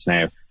 7 months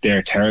now.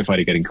 They're terrified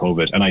of getting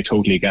COVID, and I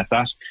totally get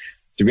that.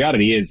 The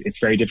reality is it's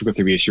very difficult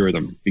to reassure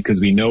them because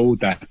we know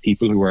that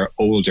people who are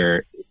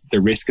older,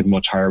 the risk is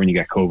much higher when you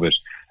get COVID.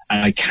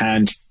 And I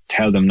can't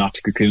tell them not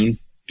to cocoon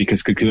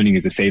because cocooning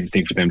is the safest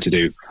thing for them to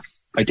do.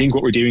 I think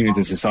what we're doing as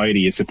a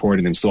society is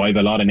supporting them. So I have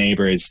a lot of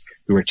neighbours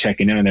who are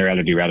checking in on their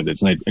elderly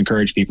relatives, and I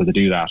encourage people to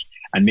do that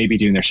and maybe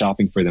doing their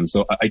shopping for them.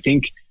 So I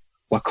think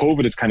what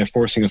COVID is kind of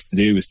forcing us to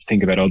do is to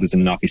think about others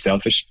and not be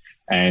selfish.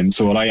 And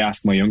so what I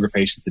ask my younger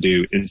patients to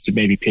do is to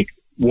maybe pick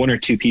 1 or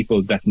 2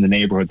 people that's in the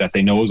neighbourhood that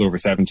they know is over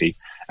 70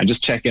 and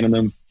just check in on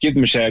them, give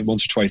them a shout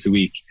once or twice a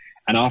week,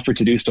 and offer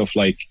to do stuff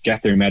like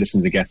get their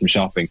medicines and get them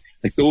shopping.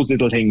 Like, those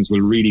little things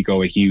will really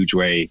go a huge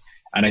way.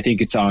 And I think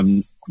it's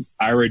on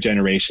our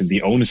generation,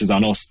 the onus is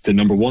on us to,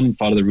 number one,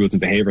 follow the rules and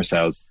behave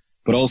ourselves,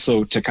 but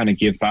also to kind of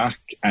give back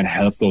and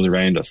help those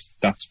around us.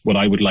 That's what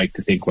I would like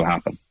to think will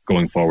happen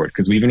going forward,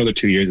 because we have another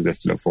 2 years of this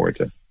to look forward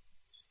to.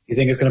 You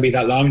think it's going to be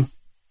that long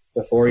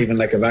before even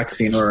like a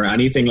vaccine or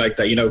anything like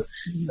that, you know,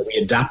 that we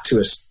adapt to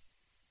it?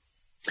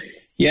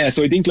 Yeah,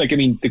 so I think,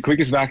 the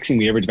quickest vaccine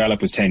we ever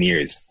developed was 10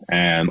 years.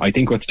 I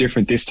think what's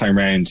different this time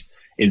around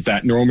is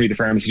that normally the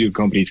pharmaceutical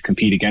companies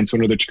compete against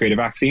one another to create a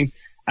vaccine.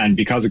 And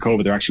because of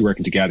COVID, they're actually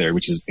working together,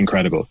 which is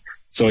incredible.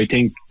 So I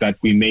think that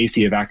we may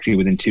see a vaccine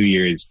within 2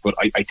 years. But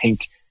I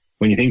think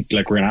when you think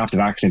like we're going to have to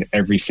vaccinate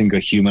every single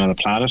human on the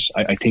planet,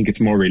 I think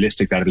it's more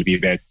realistic that it'll be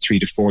about 3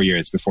 to 4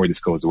 years before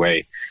this goes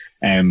away.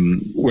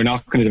 We're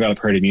not going to develop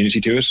herd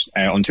immunity to it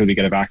until we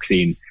get a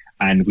vaccine.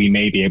 And we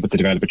may be able to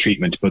develop a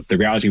treatment. But the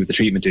reality with the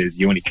treatment is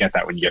you only get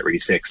that when you get really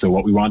sick. So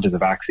what we want is a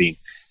vaccine.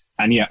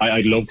 And yeah,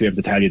 I'd love to be able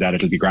to tell you that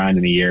it'll be grand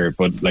in a year.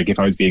 But like, if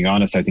I was being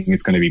honest, I think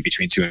it's going to be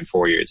between 2 and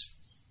 4 years.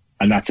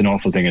 And that's an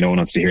awful thing, and no one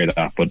wants to hear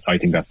that, but I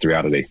think that's the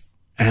reality.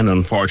 And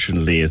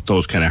unfortunately, it's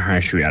those kind of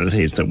harsh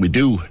realities that we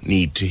do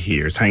need to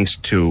hear. Thanks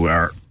to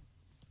our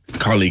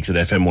colleagues at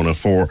FM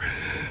 104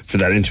 for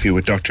that interview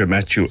with Dr.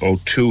 Matthew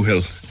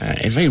O'Toohill.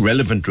 It's very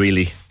relevant,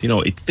 really. You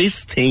know,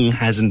 this thing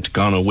hasn't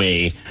gone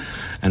away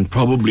and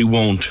probably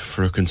won't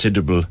for a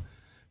considerable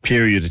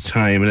period of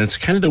time. And it's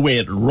kind of the way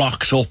it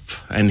rocks up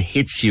and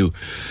hits you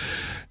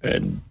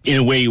in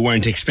a way you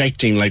weren't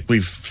expecting. Like,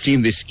 we've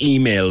seen this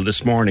email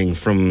this morning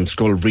from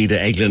Scoil Bhríde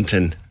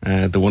Eglinton,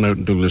 the one out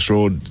in Douglas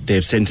Road.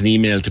 They've sent an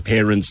email to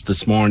parents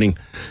this morning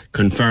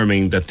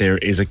confirming that there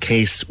is a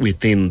case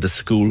within the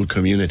school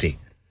community.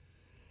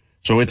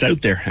 So it's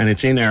out there, and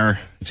it's in our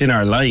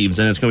lives,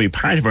 and it's going to be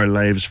part of our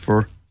lives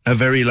for a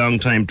very long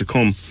time to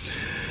come.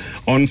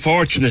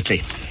 Unfortunately,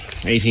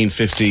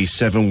 1850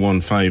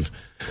 715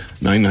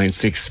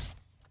 996.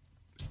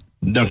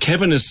 Now,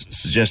 Kevin is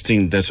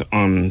suggesting that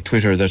on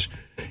Twitter that,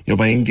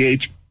 by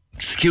engage...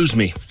 Excuse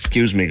me,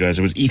 guys.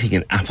 I was eating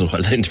an apple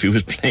while the interview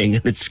was playing,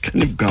 and it's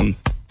kind of gone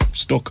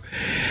stuck.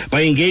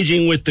 By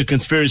engaging with the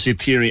conspiracy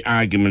theory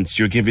arguments,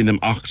 you're giving them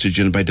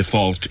oxygen by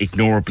default.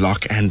 Ignore,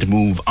 block, and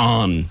move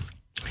on.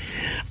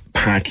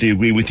 Partly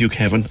agree with you,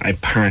 Kevin. I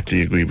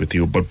partly agree with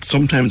you. But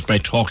sometimes by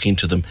talking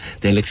to them,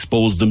 they'll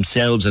expose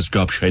themselves as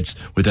gobshites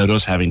without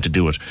us having to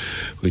do it,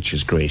 which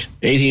is great.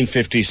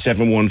 1850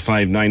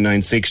 715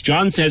 996.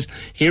 John says,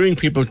 hearing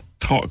people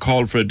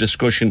call for a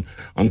discussion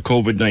on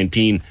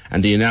COVID-19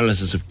 and the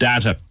analysis of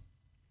data,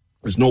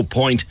 there's no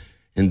point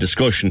in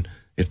discussion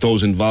if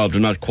those involved are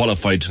not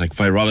qualified, like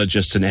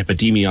virologists and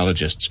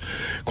epidemiologists.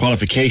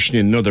 Qualification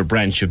in another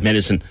branch of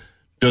medicine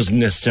doesn't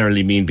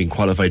necessarily mean being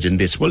qualified in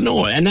this. Well,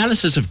 no,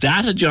 analysis of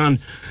data, John,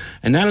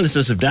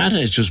 analysis of data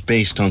is just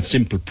based on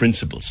simple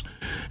principles.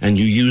 And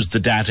you use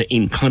the data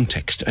in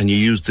context, and you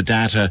use the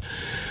data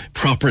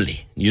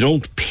properly. You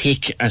don't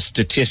pick a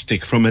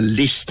statistic from a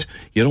list.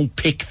 You don't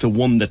pick the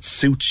one that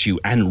suits you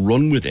and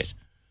run with it.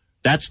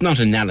 That's not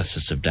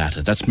analysis of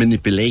data. That's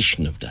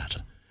manipulation of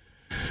data.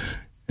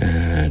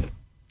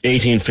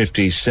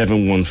 1850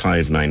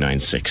 715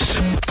 996.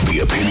 The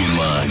Opinion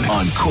Line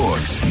on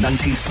Cork's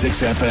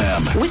 96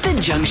 FM. With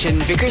the Junction,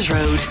 Vickers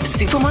Road,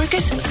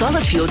 supermarket,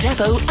 solid fuel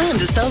depot, and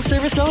a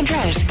self-service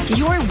laundrette.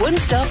 Your one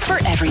stop for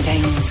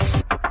everything.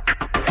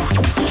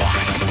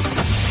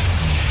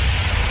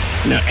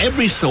 Now,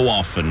 every so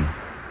often,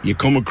 you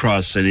come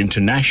across an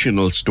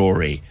international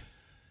story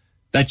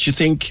that you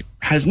think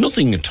has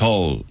nothing at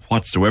all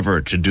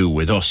whatsoever to do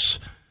with us.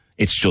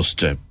 It's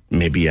just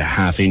maybe a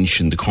half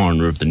inch in the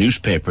corner of the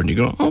newspaper, and you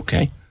go,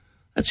 okay,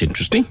 that's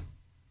interesting.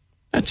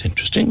 That's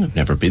interesting. I've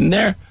never been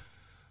there.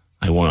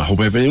 I hope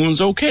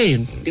everyone's okay.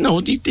 And, you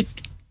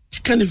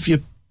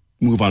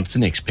move on to the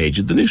next page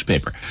of the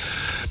newspaper.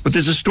 But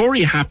there's a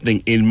story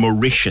happening in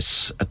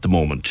Mauritius at the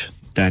moment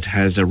that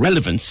has a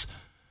relevance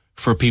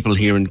for people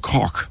here in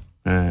Cork.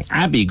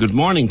 Abby, good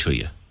morning to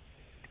you.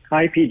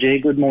 Hi,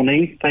 PJ. Good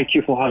morning. Thank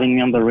you for having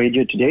me on the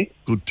radio today.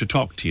 Good to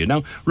talk to you.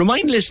 Now,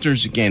 remind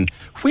listeners again,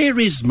 where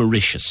is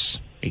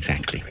Mauritius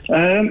exactly?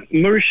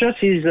 Mauritius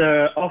is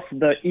off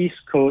the east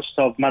coast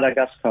of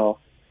Madagascar.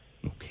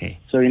 Okay.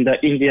 So in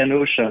the Indian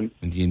Ocean.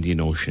 In the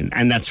Indian Ocean.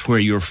 And that's where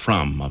you're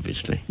from,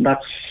 obviously.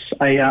 That's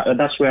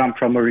where I'm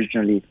from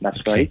originally.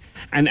 That's right.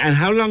 And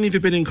how long have you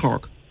been in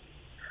Cork?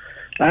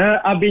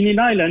 I've been in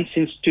Ireland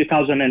since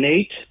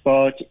 2008,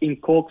 but in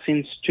Cork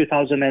since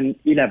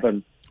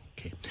 2011.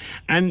 Okay.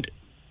 And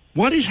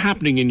what is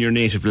happening in your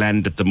native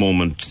land at the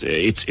moment?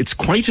 It's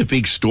quite a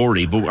big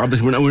story, but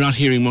obviously we're not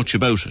hearing much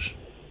about it.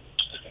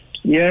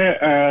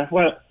 Yeah,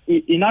 well,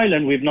 in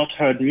Ireland we've not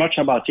heard much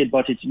about it,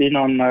 but it's been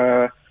on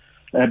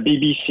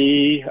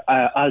BBC,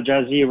 Al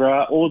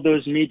Jazeera, all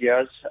those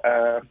medias,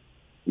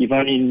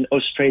 even in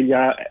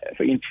Australia,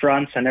 in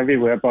France and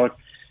everywhere. But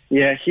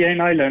yeah, here in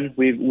Ireland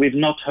we've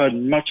not heard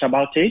much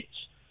about it.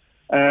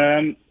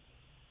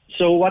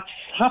 So what's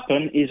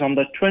happened is on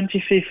the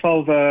 25th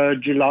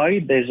of July,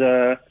 there's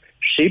a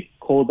ship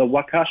called the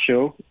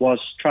Wakasho was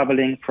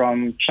traveling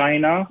from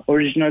China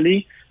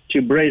originally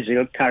to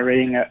Brazil,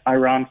 carrying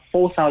around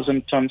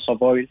 4,000 tons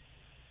of oil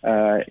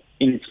in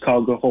its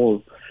cargo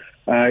hold.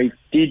 It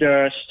did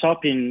a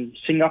stop in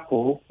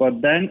Singapore,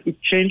 but then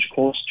it changed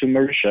course to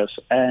Mauritius.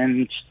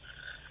 And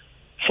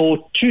for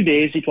 2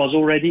 days, it was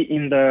already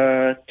in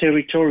the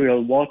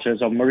territorial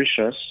waters of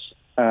Mauritius.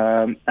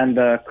 And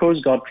the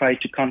Coast Guard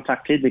tried to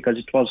contact it because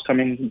it was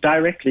coming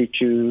directly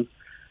to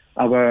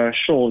our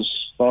shores,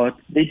 but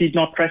they did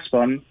not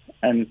respond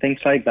and things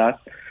like that.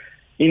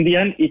 In the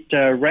end, it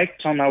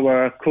wrecked on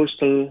our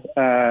coastal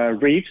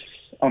reefs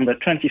on the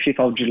 25th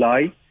of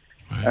July.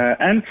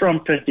 And from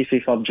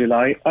 25th of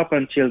July up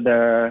until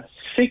the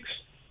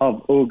 6th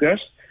of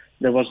August,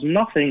 there was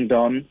nothing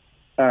done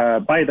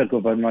by the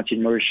government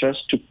in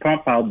Mauritius to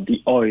pump out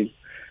the oil.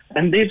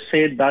 And they've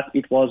said that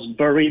it was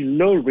very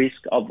low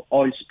risk of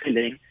oil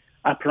spilling,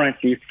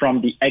 apparently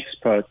from the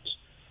experts.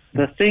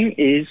 The thing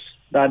is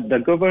that the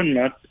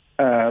government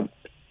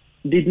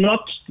did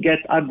not get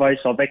advice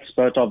of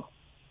experts of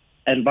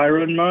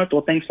environment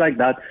or things like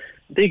that.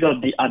 They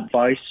got the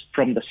advice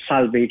from the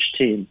salvage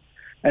team.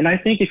 And I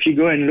think if you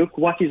go and look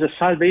what is a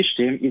salvage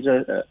team,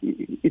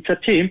 it's a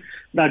team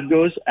that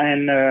goes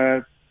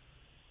and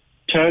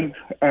tug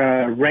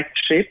wrecked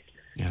ship,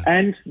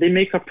 and they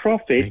make a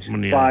profit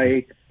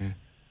by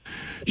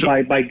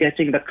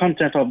getting the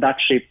content of that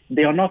ship.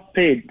 They are not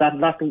paid.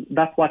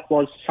 That's what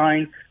was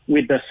signed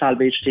with the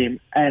salvage team,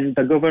 and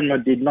the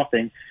government did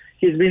nothing.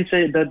 He's been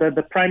saying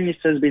the Prime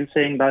Minister has been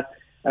saying that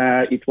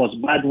it was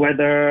bad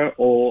weather,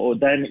 or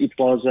then it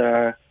was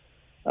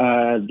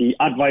the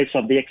advice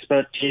of the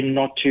expert team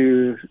not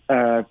to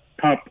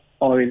pump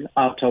oil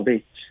out of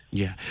it.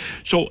 Yeah.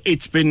 So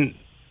it's been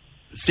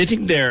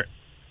sitting there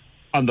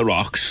on the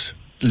rocks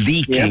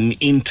leaking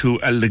into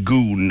a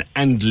lagoon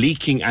and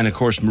leaking, and of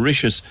course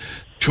Mauritius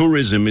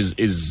tourism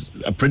is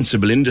a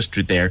principal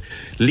industry there,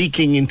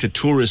 leaking into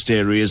tourist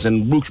areas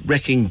and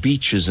wrecking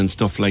beaches and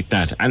stuff like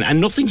that. And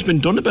nothing's been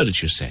done about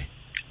it, you say?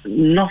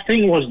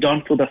 Nothing was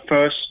done for the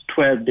first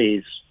 12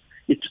 days.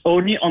 It's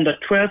only on the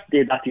 12th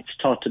day that it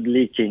started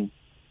leaking.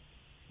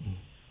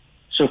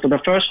 So for the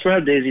first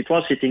 12 days, it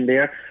was sitting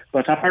there.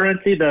 But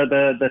apparently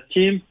the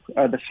team,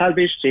 the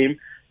salvage team,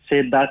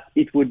 said that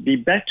it would be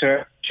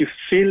better to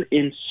fill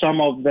in some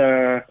of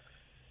the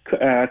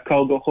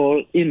cargo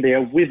hold in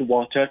there with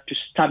water to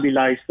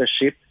stabilize the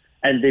ship,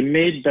 and they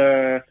made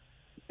the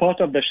part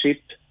of the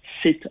ship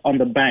sit on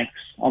the banks,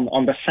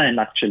 on the sand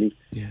actually.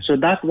 Yeah. So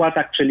that's what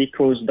actually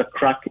caused the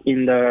crack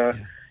in the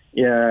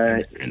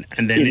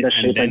and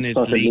then it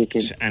leaked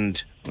leaking.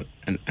 and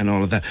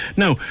all of that.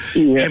 Now,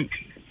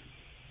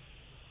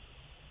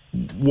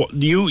 what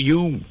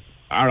you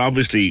are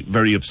obviously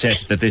very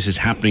upset that this is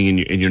happening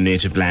in your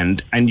native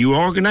land, and you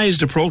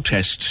organised a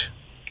protest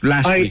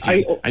last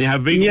weekend, and you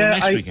have a big one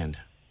next weekend.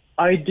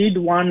 I did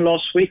one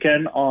last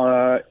weekend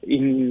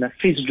in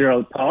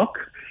Fitzgerald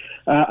Park.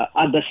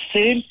 At the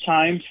same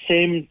time,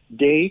 same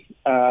day,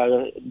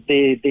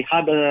 they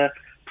had a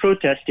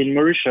protest in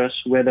Mauritius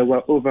where there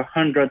were over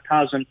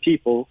 100,000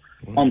 people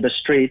on the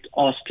street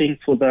asking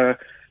for the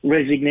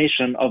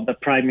resignation of the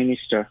Prime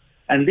Minister.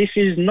 And this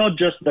is not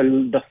just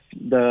the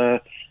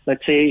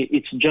let's say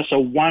it's just a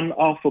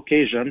one-off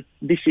occasion.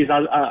 This is,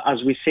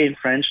 as we say in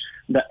French,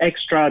 the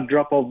extra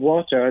drop of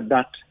water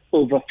that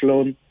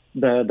overflowed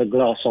the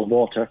glass of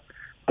water.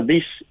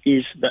 This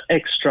is the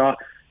extra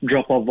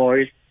drop of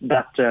oil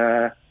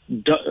that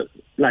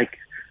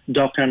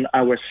darkened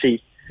our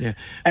sea. Yeah.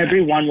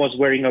 Everyone was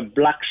wearing a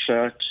black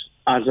shirt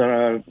as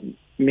a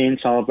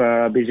means of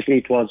basically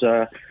it was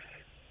a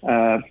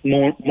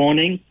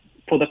mourning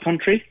for the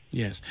country.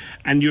 Yes,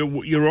 and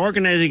you're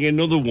organising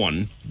another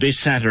one this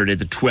Saturday,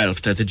 the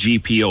 12th, at the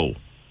GPO.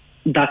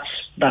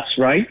 That's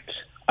right.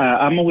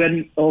 I'm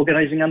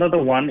organising another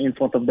one in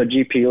front of the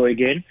GPO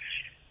again.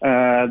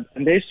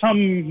 And there's some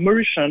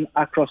Mauritian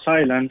across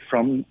Ireland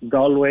from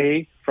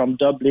Galway, from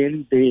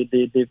Dublin.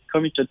 They've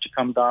committed to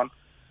come down.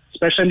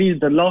 Especially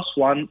the last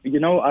one,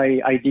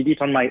 I did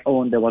it on my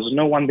own. There was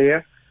no one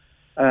there.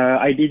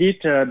 I did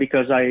it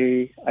because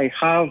I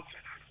have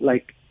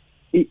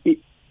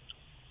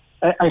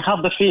I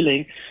have the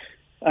feeling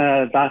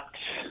that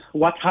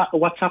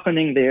what's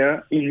happening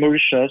there in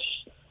Mauritius,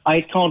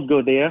 I can't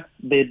go there.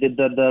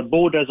 The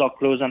borders are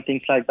closed and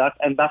things like that,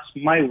 and that's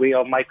my way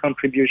of my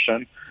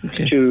contribution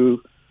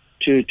to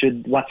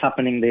what's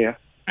happening there.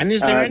 And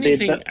is there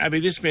anything? I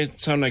mean, this may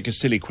sound like a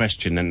silly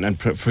question,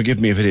 and forgive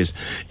me if it is.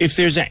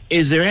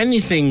 Is there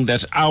anything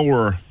that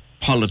our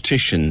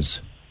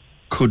politicians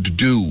could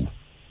do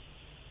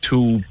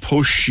to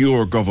push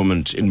your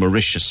government in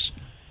Mauritius?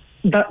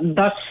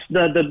 That's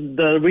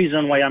the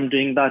reason why I'm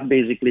doing that.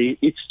 Basically,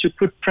 it's to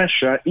put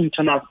pressure,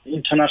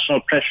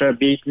 international pressure,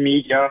 be it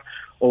media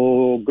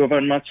or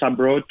governments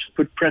abroad, to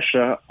put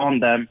pressure on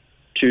them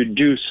to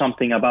do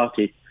something about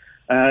it.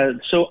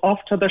 So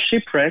after the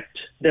shipwreck,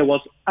 there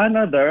was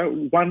another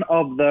one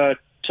of the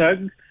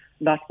tug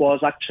that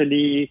was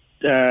actually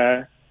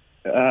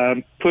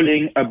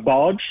pulling a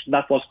barge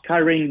that was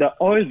carrying the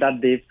oil that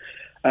they've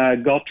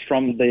got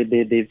from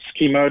they've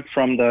skimmed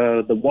from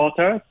the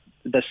water,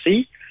 the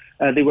sea.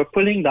 They were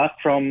pulling that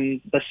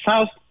from the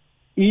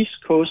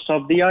southeast coast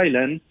of the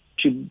island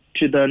to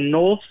the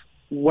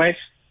northwest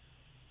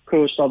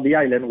coast of the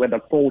island where the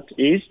port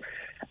is.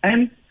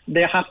 And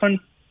there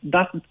happened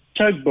that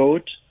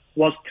tugboat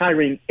was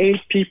carrying 8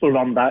 people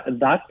on that.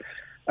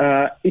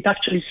 It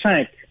actually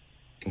sank.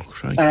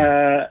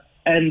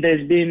 And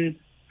there's been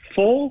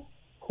 4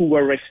 who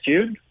were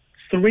rescued.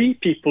 3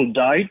 people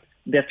died.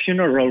 Their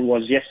funeral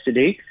was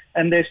yesterday.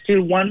 And there's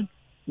still one,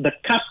 the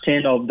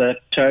captain of the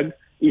tug,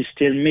 is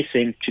still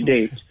missing to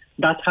date.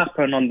 That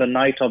happened on the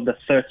night of the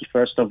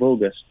 31st of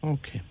August.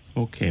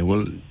 Okay.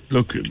 Well,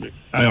 look,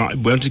 I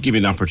want to give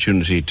you an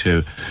opportunity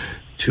to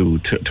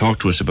talk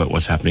to us about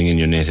what's happening in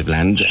your native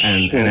land.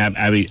 And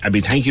Abby,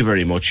 thank you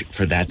very much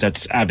for that.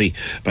 That's Abby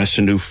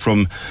Bastanou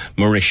from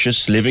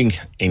Mauritius, living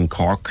in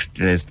Cork.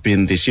 There's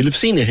been this, you'll have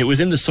seen it, it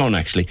was in the Sun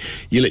actually.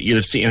 You'll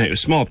have seen a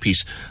small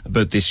piece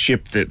about this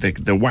ship,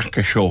 the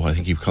Waka Show, I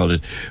think you called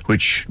it,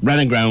 which ran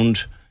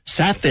aground,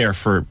 sat there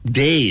for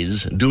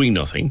days doing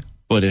nothing,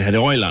 but it had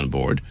oil on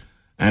board.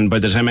 And by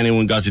the time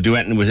anyone got to do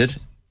anything with it,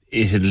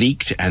 it had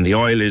leaked, and the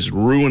oil is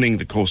ruining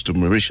the coast of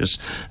Mauritius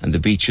and the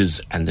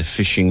beaches and the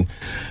fishing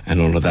and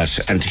all of that.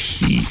 And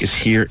he is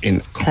here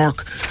in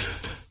Cork,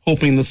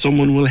 hoping that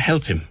someone will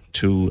help him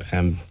to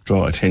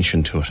draw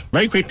attention to it.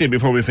 Very quickly,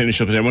 before we finish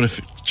up, I want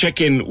to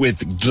check in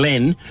with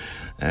Glenn.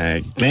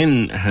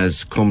 Glenn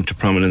has come to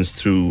prominence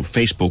through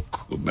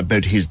Facebook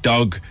about his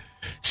dog,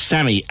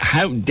 Sammy.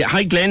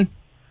 Hi, Glenn.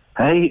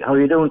 Hey, how are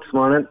you doing this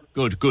morning?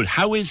 Good.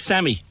 How is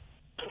Sammy?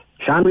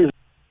 Sammy's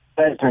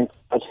well, thank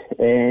God.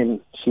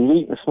 She's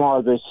eating a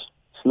small bit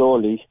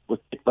slowly,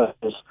 but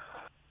it'll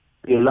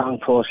be a long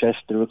process,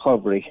 the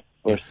recovery.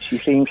 But she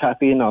seems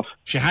happy enough.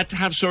 She had to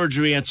have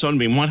surgery at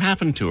Sunbeam. What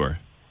happened to her?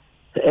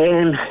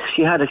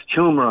 She had a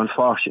tumour,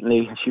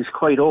 unfortunately. She's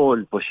quite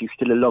old, but she's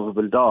still a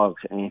lovable dog,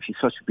 and she's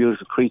such a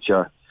beautiful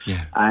creature.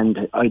 Yeah.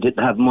 And I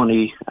didn't have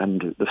money,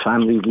 and the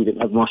family, we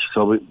didn't have much,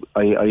 so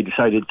I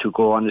decided to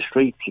go on the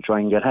street to try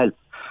and get help.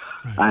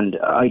 Right. And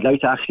I'd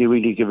like to actually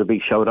really give a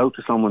big shout out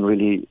to someone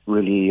really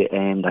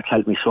that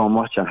helped me so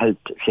much and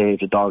helped save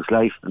the dog's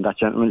life. And that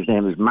gentleman's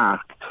name is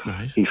Mark.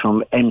 Right. He's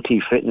from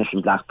MT Fitness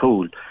in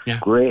Blackpool. Yeah.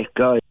 Great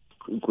guy,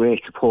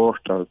 great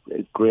supporter,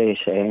 great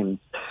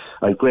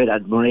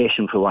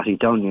admiration for what he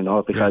done,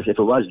 because if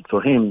it wasn't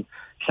for him,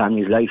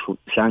 Sammy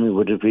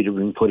would have either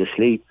been put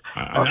asleep.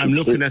 I'm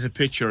looking at a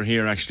picture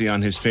here actually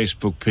on his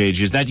Facebook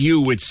page. Is that you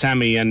with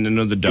Sammy and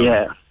another dog?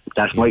 Yeah,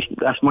 that's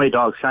my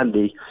dog,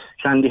 Sandy.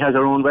 Sandy has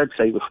her own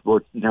website with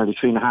about nearly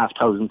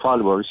 3,500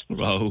 followers.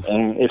 Wow.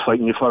 If I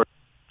can refer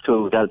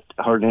to that,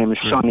 her name is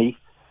Sunny,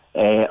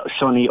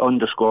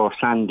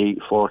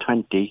 Sunny_Sandy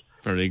 420.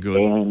 Very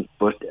good.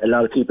 But a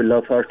lot of people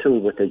love her too,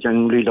 but they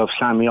generally love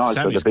Sammy also,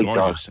 Sammy's the big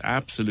gorgeous, dog.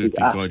 absolutely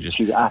gorgeous.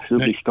 She's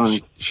absolutely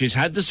stunning. She's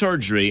had the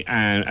surgery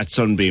at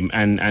Sunbeam,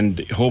 and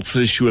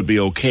hopefully she will be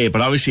okay,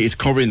 but obviously it's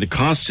covering the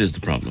cost is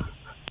the problem.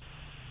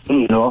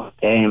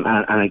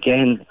 And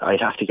again,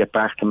 I'd have to get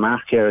back to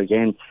Mark here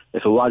again.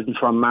 If it wasn't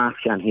for Mark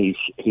and he's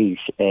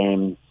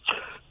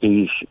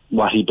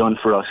what he done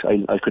for us,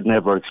 I could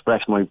never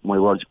express my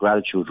words of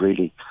gratitude,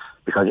 really,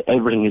 because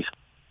everything is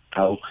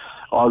how.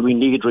 All we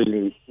need,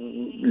 really,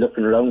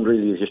 looking around,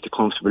 really, is just a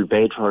comfortable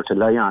bed for her to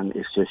lie on.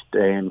 It's just,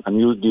 I'm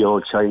using the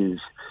old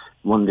child's,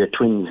 one of the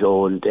twins'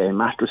 old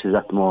mattresses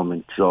at the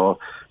moment. So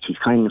she's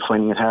kind of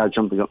finding it hard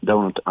jumping up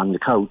down on the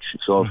couch.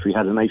 So if we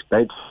had a nice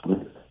bed.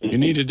 You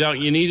need a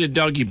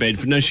doggy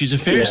bed. Now, she's a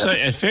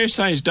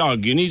fair-sized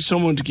dog. You need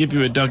someone to give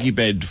you a doggy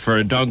bed for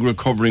a dog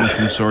recovering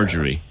from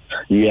surgery.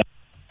 Yeah.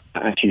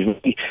 And she's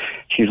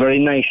very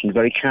nice and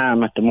very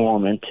calm at the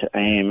moment.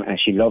 And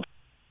she loves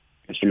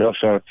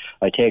her.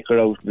 I take her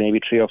out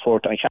maybe 3 or 4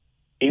 times. I can't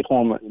leave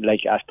home as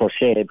per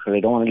se, because I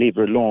don't want to leave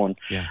her alone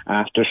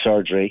after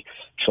surgery.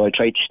 So I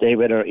try to stay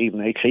with her, even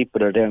I sleep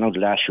with her there now the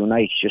last few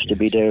nights, just to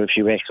be there if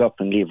she wakes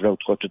up, and leave her out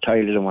to go to the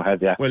toilet and what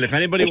have you. Well, if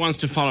anybody wants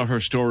to follow her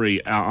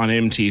story on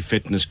MT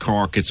Fitness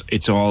Cork,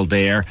 it's all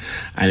there.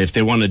 And if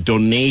they want to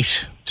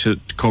donate to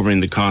covering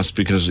the cost,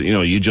 because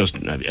you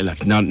just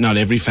not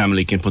every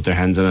family can put their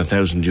hands on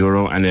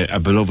 €1,000, and a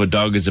beloved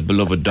dog is a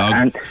beloved dog.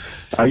 And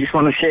I just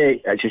want to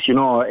say,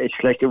 it's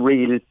like a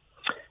real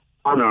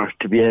honour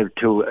to be able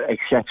to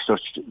accept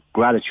such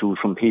gratitude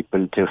from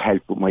people to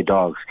help with my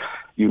dogs.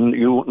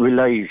 You won't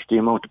realise the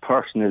amount of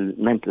personal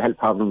mental health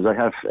problems I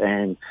have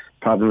and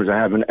problems I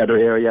have in other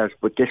areas,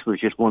 but this was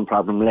just one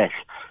problem less.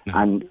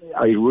 And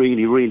I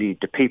really,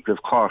 the people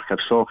of Cork have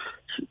so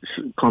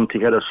come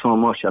together so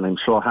much, and I'm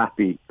so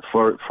happy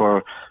for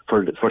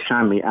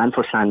Sammy and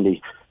for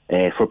Sandy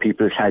for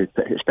people's help,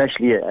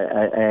 especially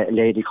a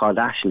lady called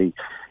Ashley.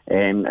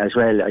 As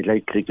well, I'd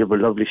like to give a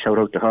lovely shout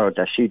out to her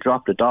that she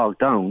dropped the dog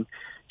down.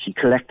 She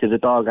collected the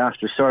dog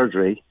after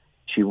surgery.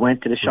 She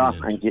went to the shop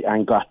and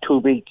got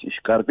she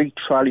got a big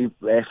trolley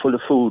full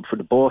of food for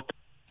the both.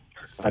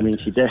 I mean,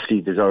 she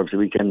definitely deserves a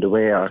weekend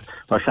away.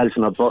 Herself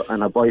and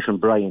her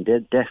boyfriend Brian, they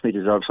definitely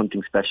deserve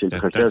something special,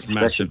 because that's they're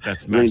massive. special.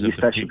 That's massive. Really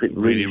special people.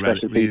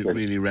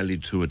 Really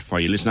rallied to it for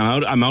you. Listen,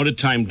 I'm out of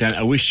time, Dan.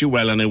 I wish you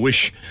well, and I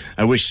wish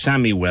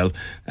Sammy well,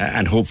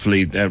 and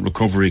hopefully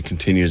recovery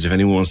continues. If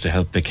anyone wants to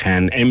help, they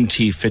can.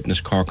 MT Fitness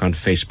Cork on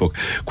Facebook.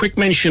 Quick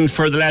mention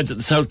for the lads at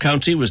the South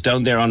County, was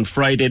down there on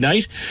Friday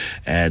night.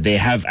 They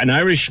have an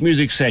Irish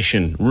music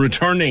session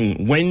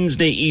returning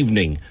Wednesday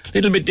evening. A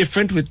little bit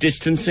different with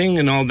distancing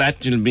and all that.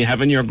 You'll be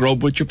having your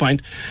grub with your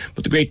pint.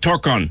 But the great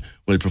Turkon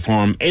will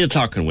perform 8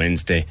 o'clock on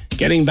Wednesday,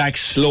 getting back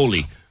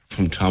slowly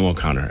from Tom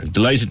O'Connor.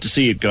 Delighted to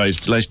see it, guys.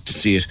 Delighted to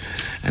see it.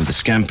 And the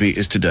scampi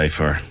is to die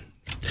for.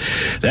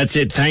 That's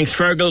it. Thanks,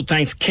 Fergal.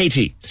 Thanks,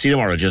 Katie. See you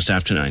tomorrow just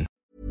after 9.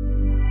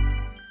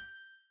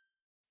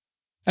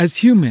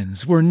 As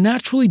humans, we're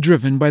naturally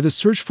driven by the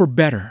search for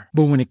better.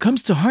 But when it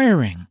comes to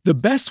hiring, the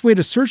best way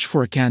to search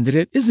for a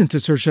candidate isn't to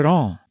search at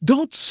all.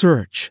 Don't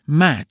search,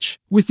 match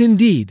with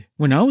Indeed.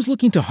 When I was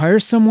looking to hire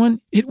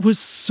someone, it was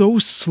so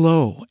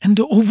slow and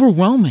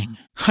overwhelming.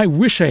 I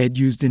wish I had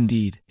used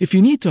Indeed. If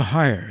you need to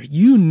hire,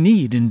 you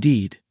need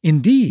Indeed.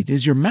 Indeed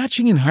is your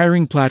matching and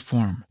hiring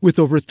platform with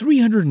over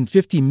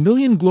 350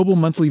 million global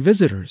monthly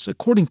visitors,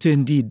 according to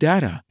Indeed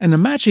data, and a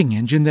matching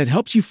engine that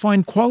helps you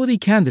find quality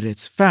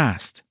candidates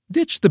fast.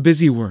 Ditch the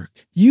busy work.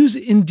 Use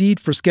Indeed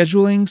for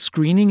scheduling,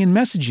 screening, and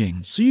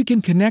messaging so you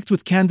can connect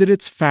with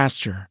candidates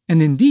faster. And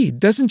Indeed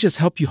doesn't just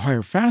help you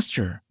hire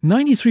faster.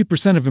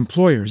 93% of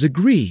employers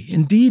agree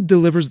Indeed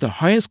delivers the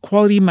highest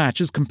quality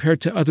matches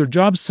compared to other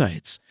job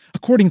sites,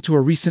 according to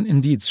a recent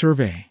Indeed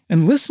survey.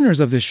 And listeners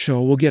of this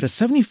show will get a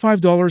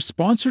 $75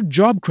 sponsored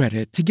job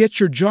credit to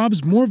get your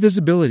jobs more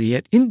visibility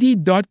at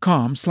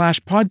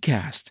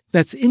Indeed.com/podcast.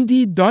 That's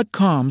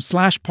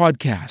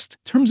Indeed.com/podcast.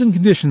 Terms and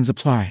conditions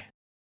apply.